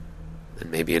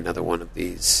 and maybe another one of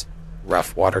these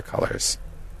rough watercolors.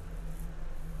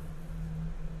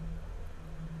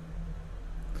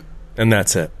 And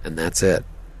that's it.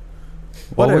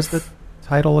 What was the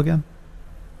title again?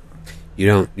 You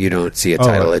don't see a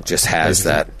title. It just has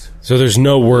that. So there's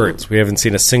no words. We haven't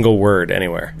seen a single word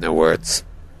anywhere. No words.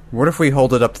 What if we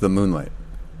hold it up to the moonlight?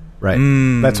 Right.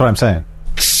 That's what I'm saying.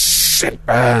 It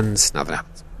burns. Nothing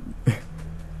happens.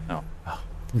 No.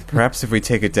 Perhaps if we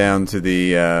take it down to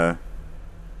the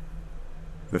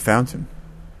fountain.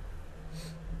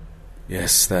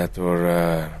 Yes, that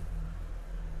or...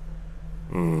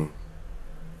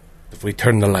 If we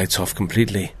turn the lights off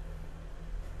completely...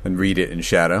 And read it in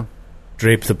shadow?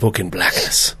 Drape the book in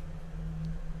blackness.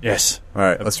 Yes. All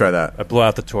right, let's try that. I blow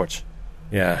out the torch.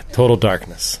 Yeah, total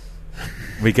darkness.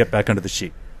 We get back under the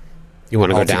sheet. You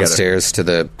want to go All together. downstairs to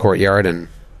the courtyard and...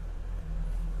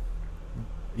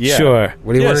 Yeah. Sure.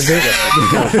 What do you want to do?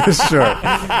 Sure.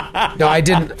 No, I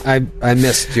didn't. I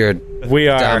missed your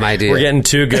dumb idea. We're getting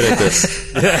too good at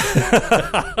this.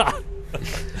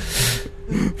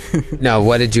 No,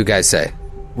 what did you guys say?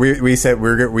 We said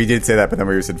we did say that, but then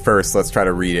we said first let's try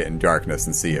to read it in darkness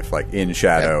and see if like in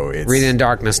shadow it's Read it in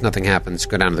darkness, nothing happens.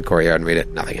 Go down to the courtyard and read it,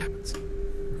 nothing happens.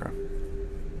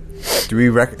 Do we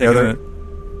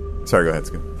Sorry, go ahead,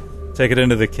 Skip. Take it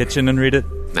into the kitchen and read it.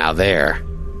 Now there,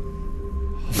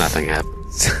 nothing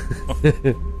happens.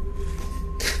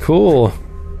 Cool.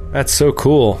 That's so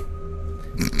cool.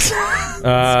 Yeah.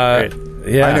 I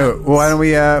know. Well, why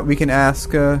don't we can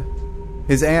ask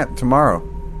his aunt tomorrow.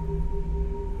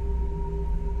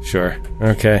 Sure.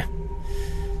 Okay.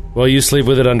 Well, you sleep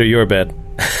with it under your bed.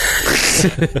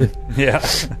 Yeah.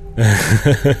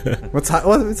 Let's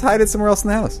hide it somewhere else in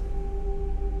the house.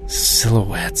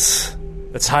 Silhouettes.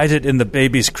 Let's hide it in the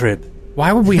baby's crib.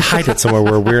 Why would we hide it somewhere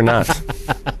where we're not?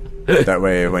 That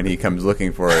way, when he comes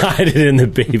looking for it, Hide it in the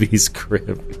baby's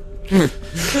crib.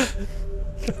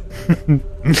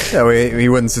 that way he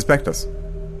wouldn't suspect us.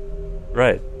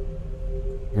 Right.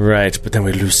 Right, but then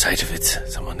we lose sight of it.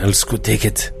 Someone else could take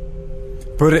it.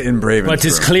 Put it in Braven's But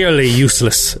it's room. clearly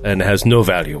useless and has no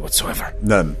value whatsoever.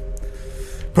 None.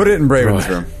 Put it in Braven's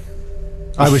room.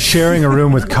 I was sharing a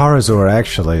room with Karazor,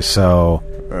 actually, so...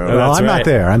 well, I'm right. not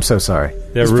there. I'm so sorry.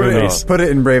 They're roommates. Put it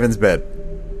in Braven's bed.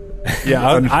 Yeah,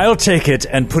 I'll take it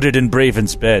and put it in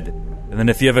Braven's bed. And then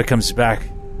if he ever comes back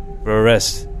for a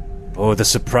rest, the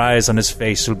surprise on his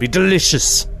face will be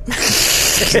delicious.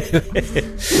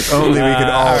 If only we could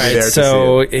all be there to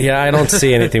see it. Yeah, I don't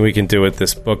see anything we can do with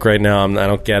this book right now. I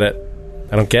don't get it.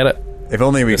 If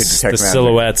only we could The detect magic.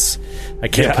 silhouettes. I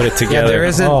can't put it Yeah, together. there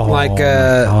isn't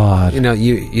God.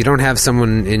 you don't have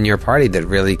someone in your party that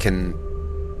really can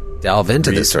delve into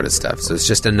this sort of stuff. So it's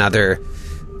just another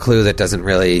clue that doesn't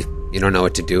really, you don't know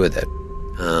what to do with it.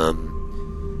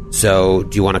 So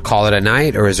do you want to call it a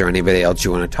night, or is there anybody else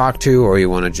you want to talk to, or you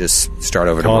want to just start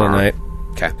over Call it a tomorrow? night.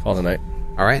 Okay. Call it a night.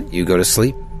 All right, you go to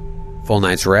sleep. Full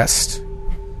night's rest.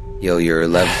 Heal your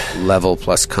level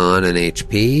plus con and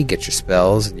HP. Get your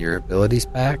spells and your abilities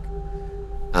back.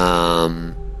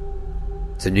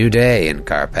 It's a new day in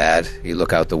Carpad. You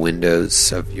look out the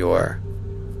windows of your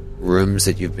rooms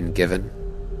that you've been given.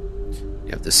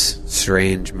 You have this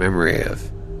strange memory of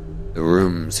the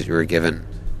rooms that you were given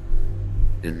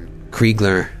in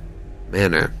Kriegler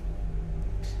Manor.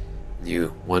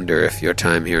 You wonder if your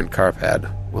time here in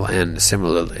Carpad will end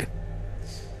similarly.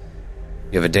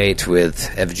 You have a date with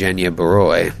Evgenia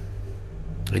Baroy,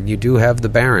 and you do have the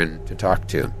Baron to talk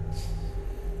to.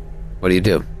 What do you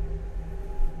do?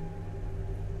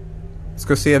 Let's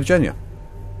go see Evgenia.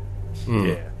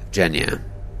 Yeah. Evgenia.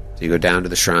 So you go down to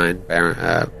the shrine.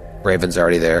 Baron, Raven's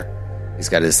already there. He's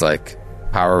got his,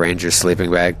 Power Ranger sleeping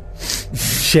bag.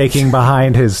 Shaking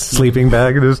behind his sleeping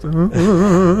bag.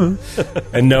 And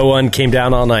no one came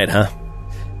down all night, huh?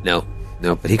 No,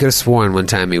 but he could have sworn one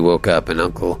time he woke up and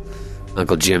Uncle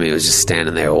Jimmy was just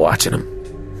standing there watching him.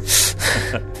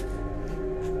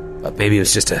 But maybe it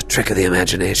was just a trick of the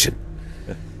imagination.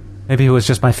 Maybe it was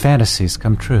just my fantasies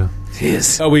come true.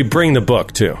 Yes. Oh, we bring the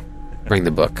book, too, Bring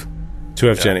the book. to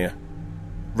Evgenia.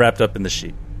 Wrapped up in the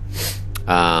sheet.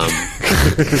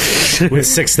 With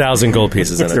 6,000 gold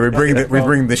pieces in So it. we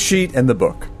bring the sheet and the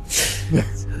book.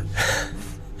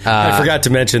 I forgot to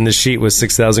mention the sheet with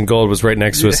 6,000 gold was right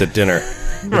next to us at dinner.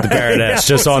 With the Baroness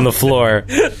just on the floor.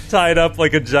 Tied up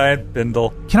like a giant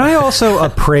bindle. Can I also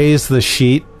appraise the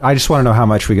sheet? I just want to know how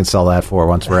much we can sell that for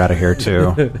once we're out of here,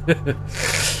 too.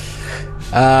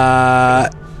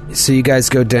 So you guys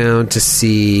go down to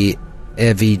see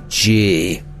Evie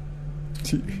G.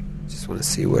 Just want to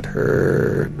see what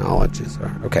her knowledges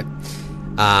are. Okay.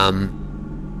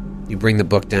 You bring the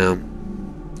book down.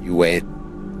 You wait.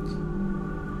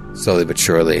 Slowly but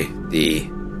surely, the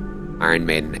Iron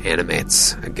Maiden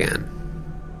animates again.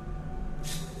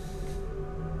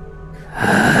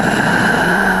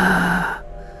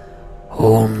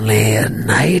 Only a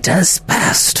night has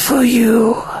passed for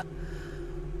you,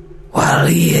 while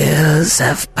years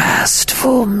have passed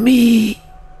for me.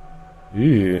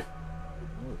 Ew.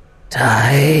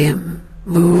 Time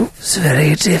moves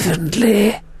very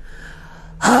differently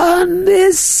on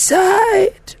this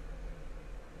side.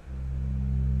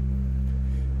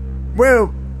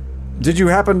 Well, did you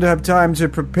happen to have time to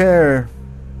prepare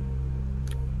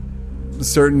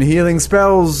certain healing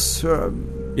spells?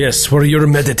 Yes, were your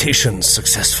meditations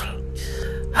successful?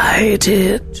 I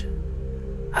did.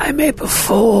 I may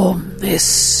perform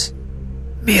this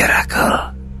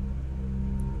miracle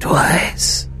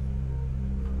twice.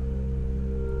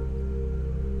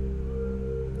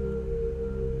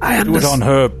 Do it on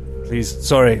her, please.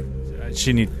 Sorry.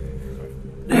 She need...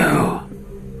 No.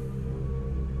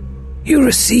 You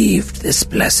received this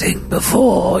blessing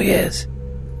before, yes?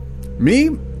 Me?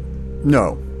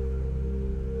 No.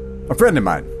 A friend of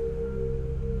mine.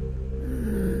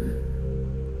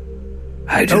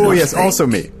 Also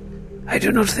me. I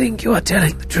do not think you are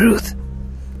telling the truth.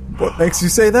 What makes you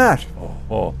say that?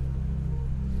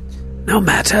 No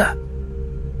matter.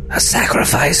 A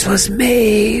sacrifice was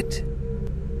made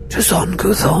to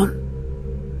Zonguthorn.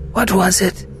 What was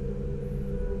it?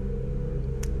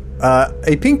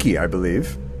 A pinky, I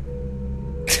believe.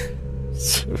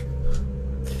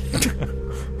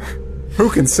 Who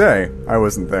can say? I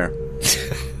wasn't there.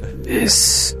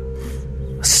 Yes.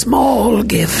 A small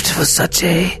gift for such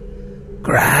a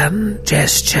grand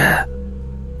gesture.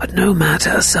 But no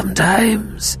matter,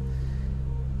 sometimes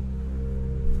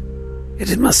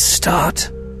it must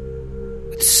start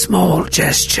with small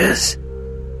gestures.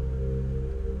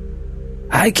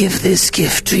 I give this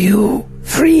gift to you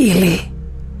freely,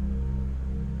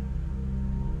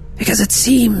 because it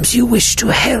seems you wish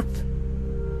to help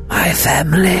my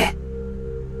family,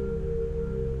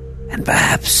 and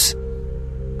perhaps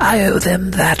I owe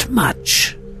them that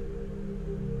much.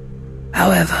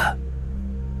 However,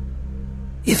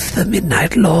 if the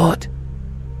Midnight Lord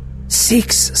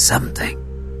seeks something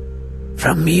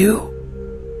from you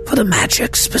for the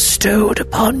magics bestowed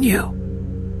upon you,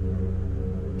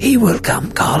 he will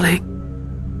come calling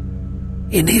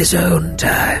in his own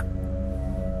time,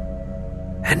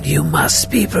 and you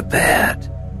must be prepared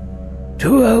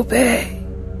to obey.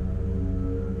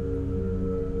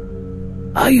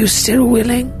 Are you still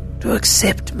willing to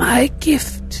accept my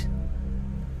gift?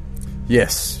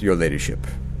 Yes, your ladyship.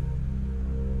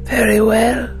 Very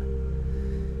well.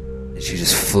 And she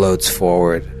just floats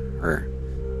forward, her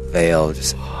veil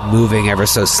just moving ever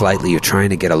so slightly. You're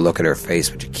trying to get a look at her face,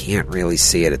 but you can't really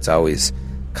see it. It's always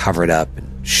covered up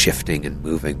and shifting and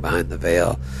moving behind the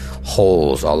veil.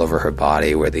 Holes all over her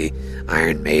body where the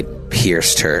Iron Maiden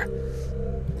pierced her.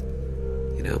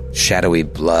 You know, shadowy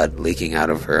blood leaking out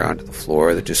of her onto the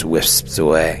floor that just wisps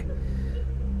away.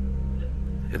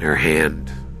 And her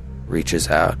hand reaches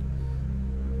out,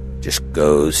 just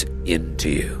goes into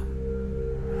you.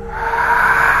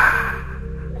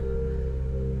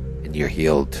 And you're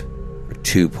healed for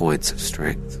 2 points of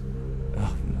strength.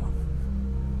 Oh, no.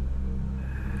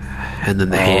 And then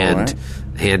the hand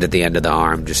at the end of the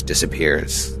arm just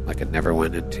disappears like it never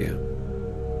went into you.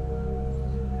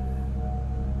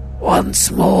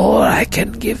 Once more, I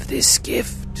can give this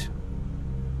gift.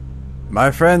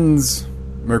 My friends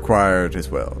require it as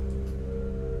well.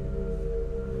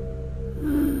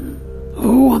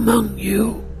 Who among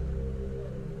you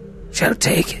shall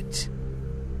take it?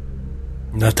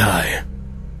 Not I.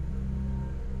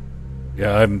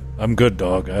 Yeah, I'm good,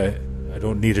 dog. I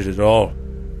don't need it at all.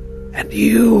 And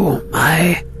you,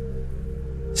 my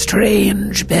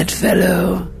strange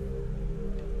bedfellow.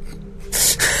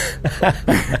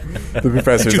 The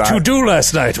professor's What did you two do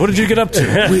last night? What did you get up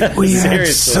to? We had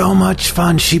so much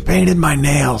fun. She painted my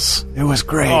nails. It was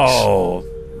great. Oh,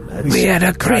 We had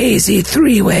a crazy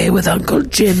three-way with Uncle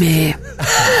Jimmy.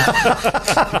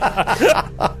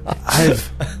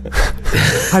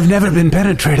 I've never been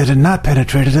penetrated and not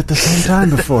penetrated at the same time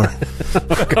before.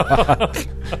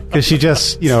 Because she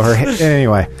just, her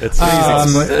anyway.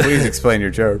 Please explain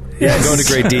your joke. Yeah, go into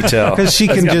great detail. Because she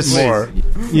can just more.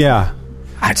 Yeah.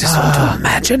 I just want to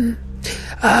imagine.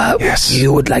 Yes.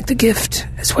 You would like the gift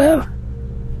as well?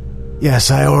 Yes,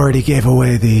 I already gave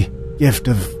away the gift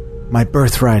of my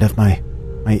birthright of my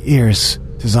ears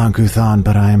to Zonguthon,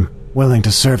 but I am willing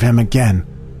to serve him again,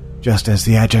 just as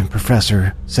the adjunct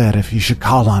professor said if he should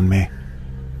call on me.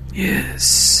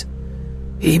 Yes.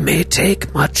 He may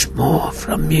take much more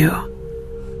from you,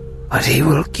 but he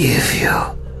will give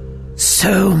you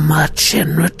so much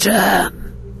in return.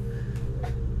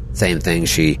 Same thing,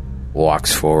 she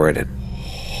walks forward and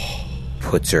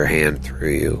puts her hand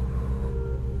through you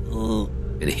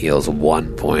and heals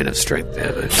 1 point of strength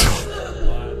damage.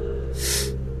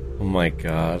 Oh my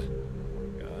god.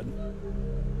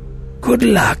 Good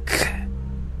luck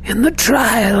in the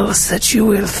trials that you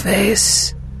will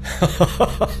face.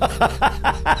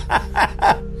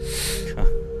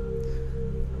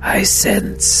 I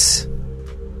sense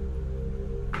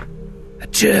a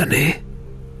journey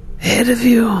ahead of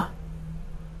you.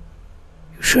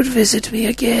 You should visit me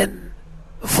again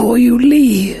before you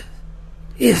leave,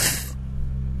 if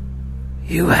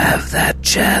you have that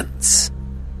chance.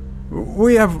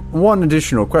 We have one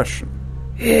additional question.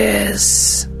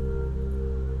 Yes.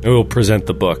 We'll present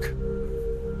the book.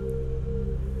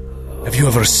 Have you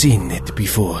ever seen it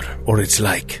before, or its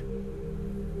like?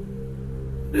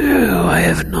 No, I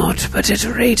have not, but it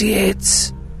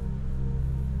radiates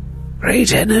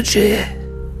great energy.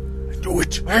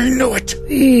 I know it.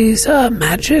 These are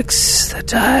magics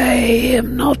that I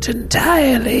am not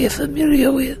entirely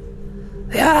familiar with.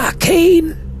 They are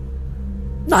arcane,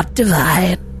 not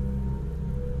divine.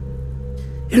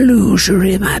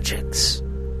 Illusory magics.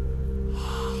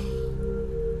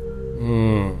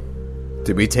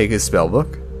 Did we take his spell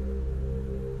book?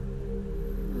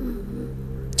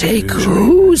 Take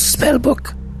whose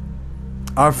spellbook?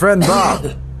 Our friend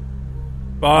Bob.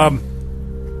 Bob.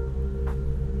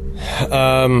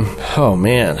 Oh,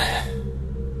 man.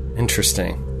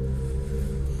 Interesting.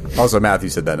 Also, Matthew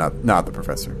said that, not the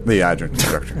professor. The adjunct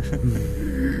instructor.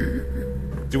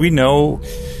 Do we know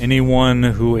anyone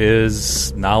who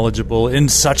is knowledgeable in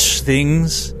such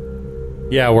things?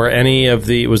 Yeah, were any of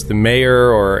was the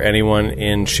mayor or anyone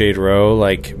in Shade Row,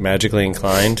 like, magically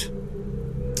inclined?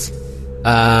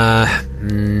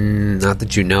 Not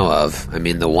that you know of. I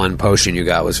mean, the one potion you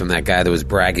got was from that guy that was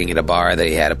bragging at a bar that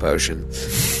he had a potion.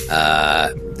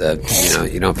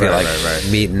 You don't feel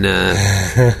meeting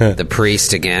the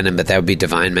priest again, but that would be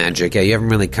divine magic. Yeah, you haven't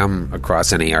really come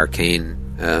across any arcane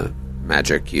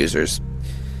magic users.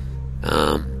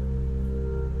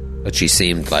 But she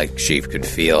seemed like she could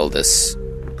feel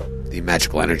the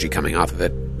magical energy coming off of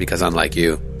it, because unlike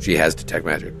you, she has detect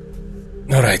magic.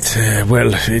 All right,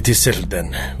 well, it is settled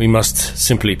then. We must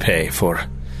simply pay for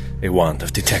a wand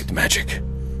of detect magic.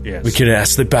 Yes. We can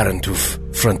ask the Baron to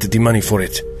front the money for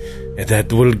it. And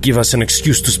that will give us an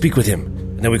excuse to speak with him.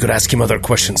 And then we could ask him other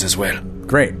questions as well.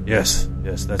 Great. Yes,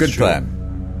 that's Good true.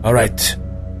 plan. All right.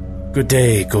 Good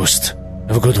day, Ghost.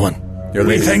 Have a good one.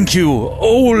 We thank you,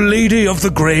 O Lady of the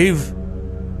Grave.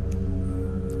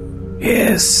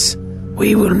 Yes,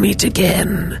 we will meet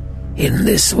again in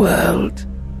this world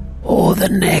or the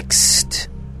next.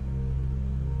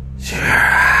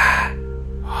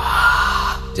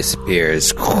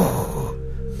 Disappears.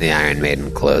 The Iron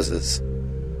Maiden closes.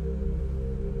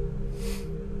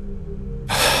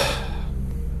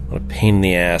 What a pain in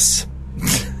the ass.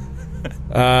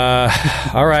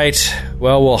 All right.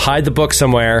 Well, we'll hide the book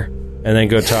somewhere and then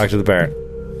go talk to the Baron.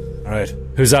 All right.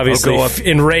 Who's obviously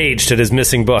enraged at his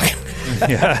missing book.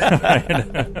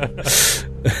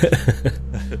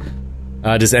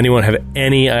 Does anyone have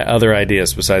any other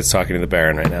ideas besides talking to the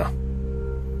Baron right now?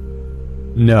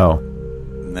 No.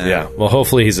 Nah. Yeah. Well,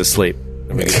 hopefully he's asleep.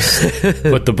 I mean,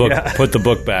 put the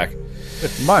book back.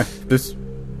 Why? Let's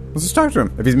just talk to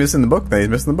him. If he's missing the book, then he's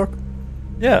missing the book.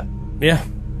 Yeah. Yeah.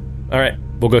 All right.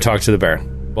 We'll go talk to the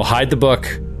Baron. We'll hide the book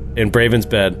in Braven's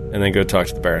bed and then go talk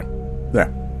to the Baron. Yeah.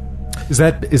 Is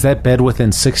that bed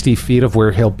within 60 feet of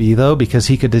where he'll be, though? Because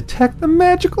he could detect the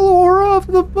magical aura of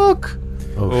the book.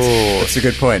 Oh, that's a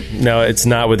good point. No, it's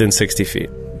not within 60 feet.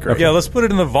 Great. Yeah, let's put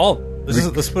it in the vault.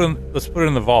 Let's put it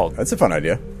in the vault. That's a fun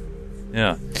idea.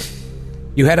 Yeah.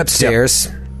 You head upstairs,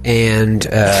 and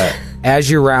as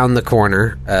you're round the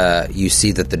corner, you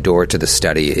see that the door to the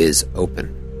study is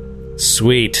open.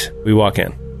 Sweet. We walk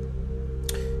in.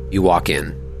 You walk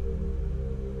in,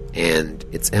 and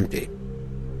it's empty.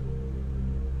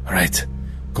 All right.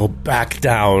 Go back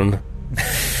down.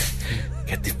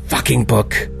 Get the fucking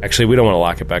book. Actually, we don't want to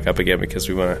lock it back up again because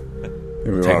we want to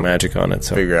take magic on it.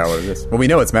 So figure out what it is. Well, we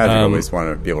know it's magical. We just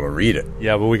want to be able to read it.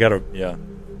 Yeah, but we gotta. Yeah.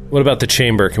 What about the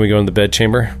chamber? Can we go in the bed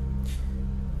chamber?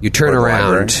 You turn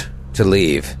around to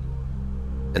leave,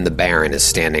 and the Baron is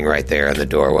standing right there in the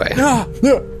doorway.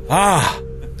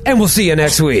 And we'll see you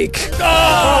next week.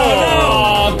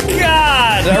 Oh,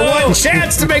 God! Our one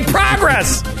chance to make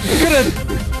progress! We could have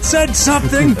said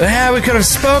something. Yeah, we could have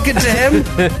spoken to him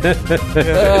for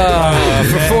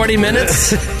 40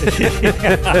 minutes. And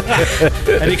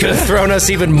he could have thrown us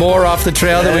even more off the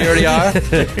trail than we already are.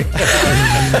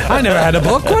 I never had a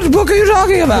book. What book are you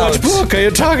talking about? What book are you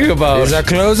talking about? These are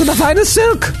clothes of the finest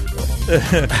silk.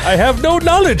 I have no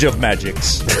knowledge of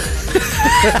magics.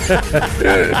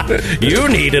 You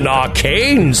need an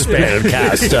arcane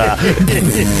spellcaster.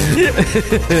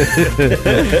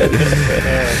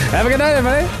 Have a good night,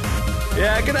 everybody.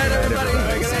 Yeah, good night, everybody.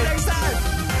 See you next time.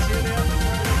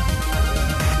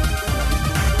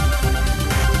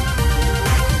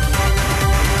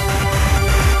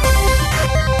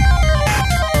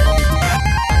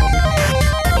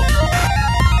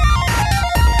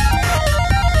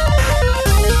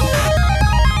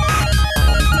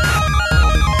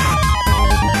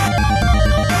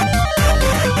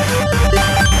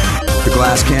 The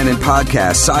Glass Cannon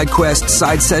Podcast Side Quest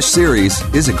Side Sesh series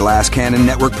is a Glass Cannon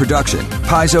Network production.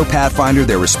 Paizo, Pathfinder,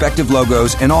 their respective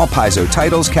logos, and all Paizo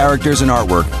titles, characters, and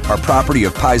artwork are property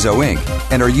of Paizo Inc.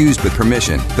 and are used with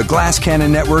permission. The Glass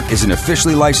Cannon Network is an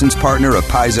officially licensed partner of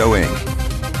Paizo Inc.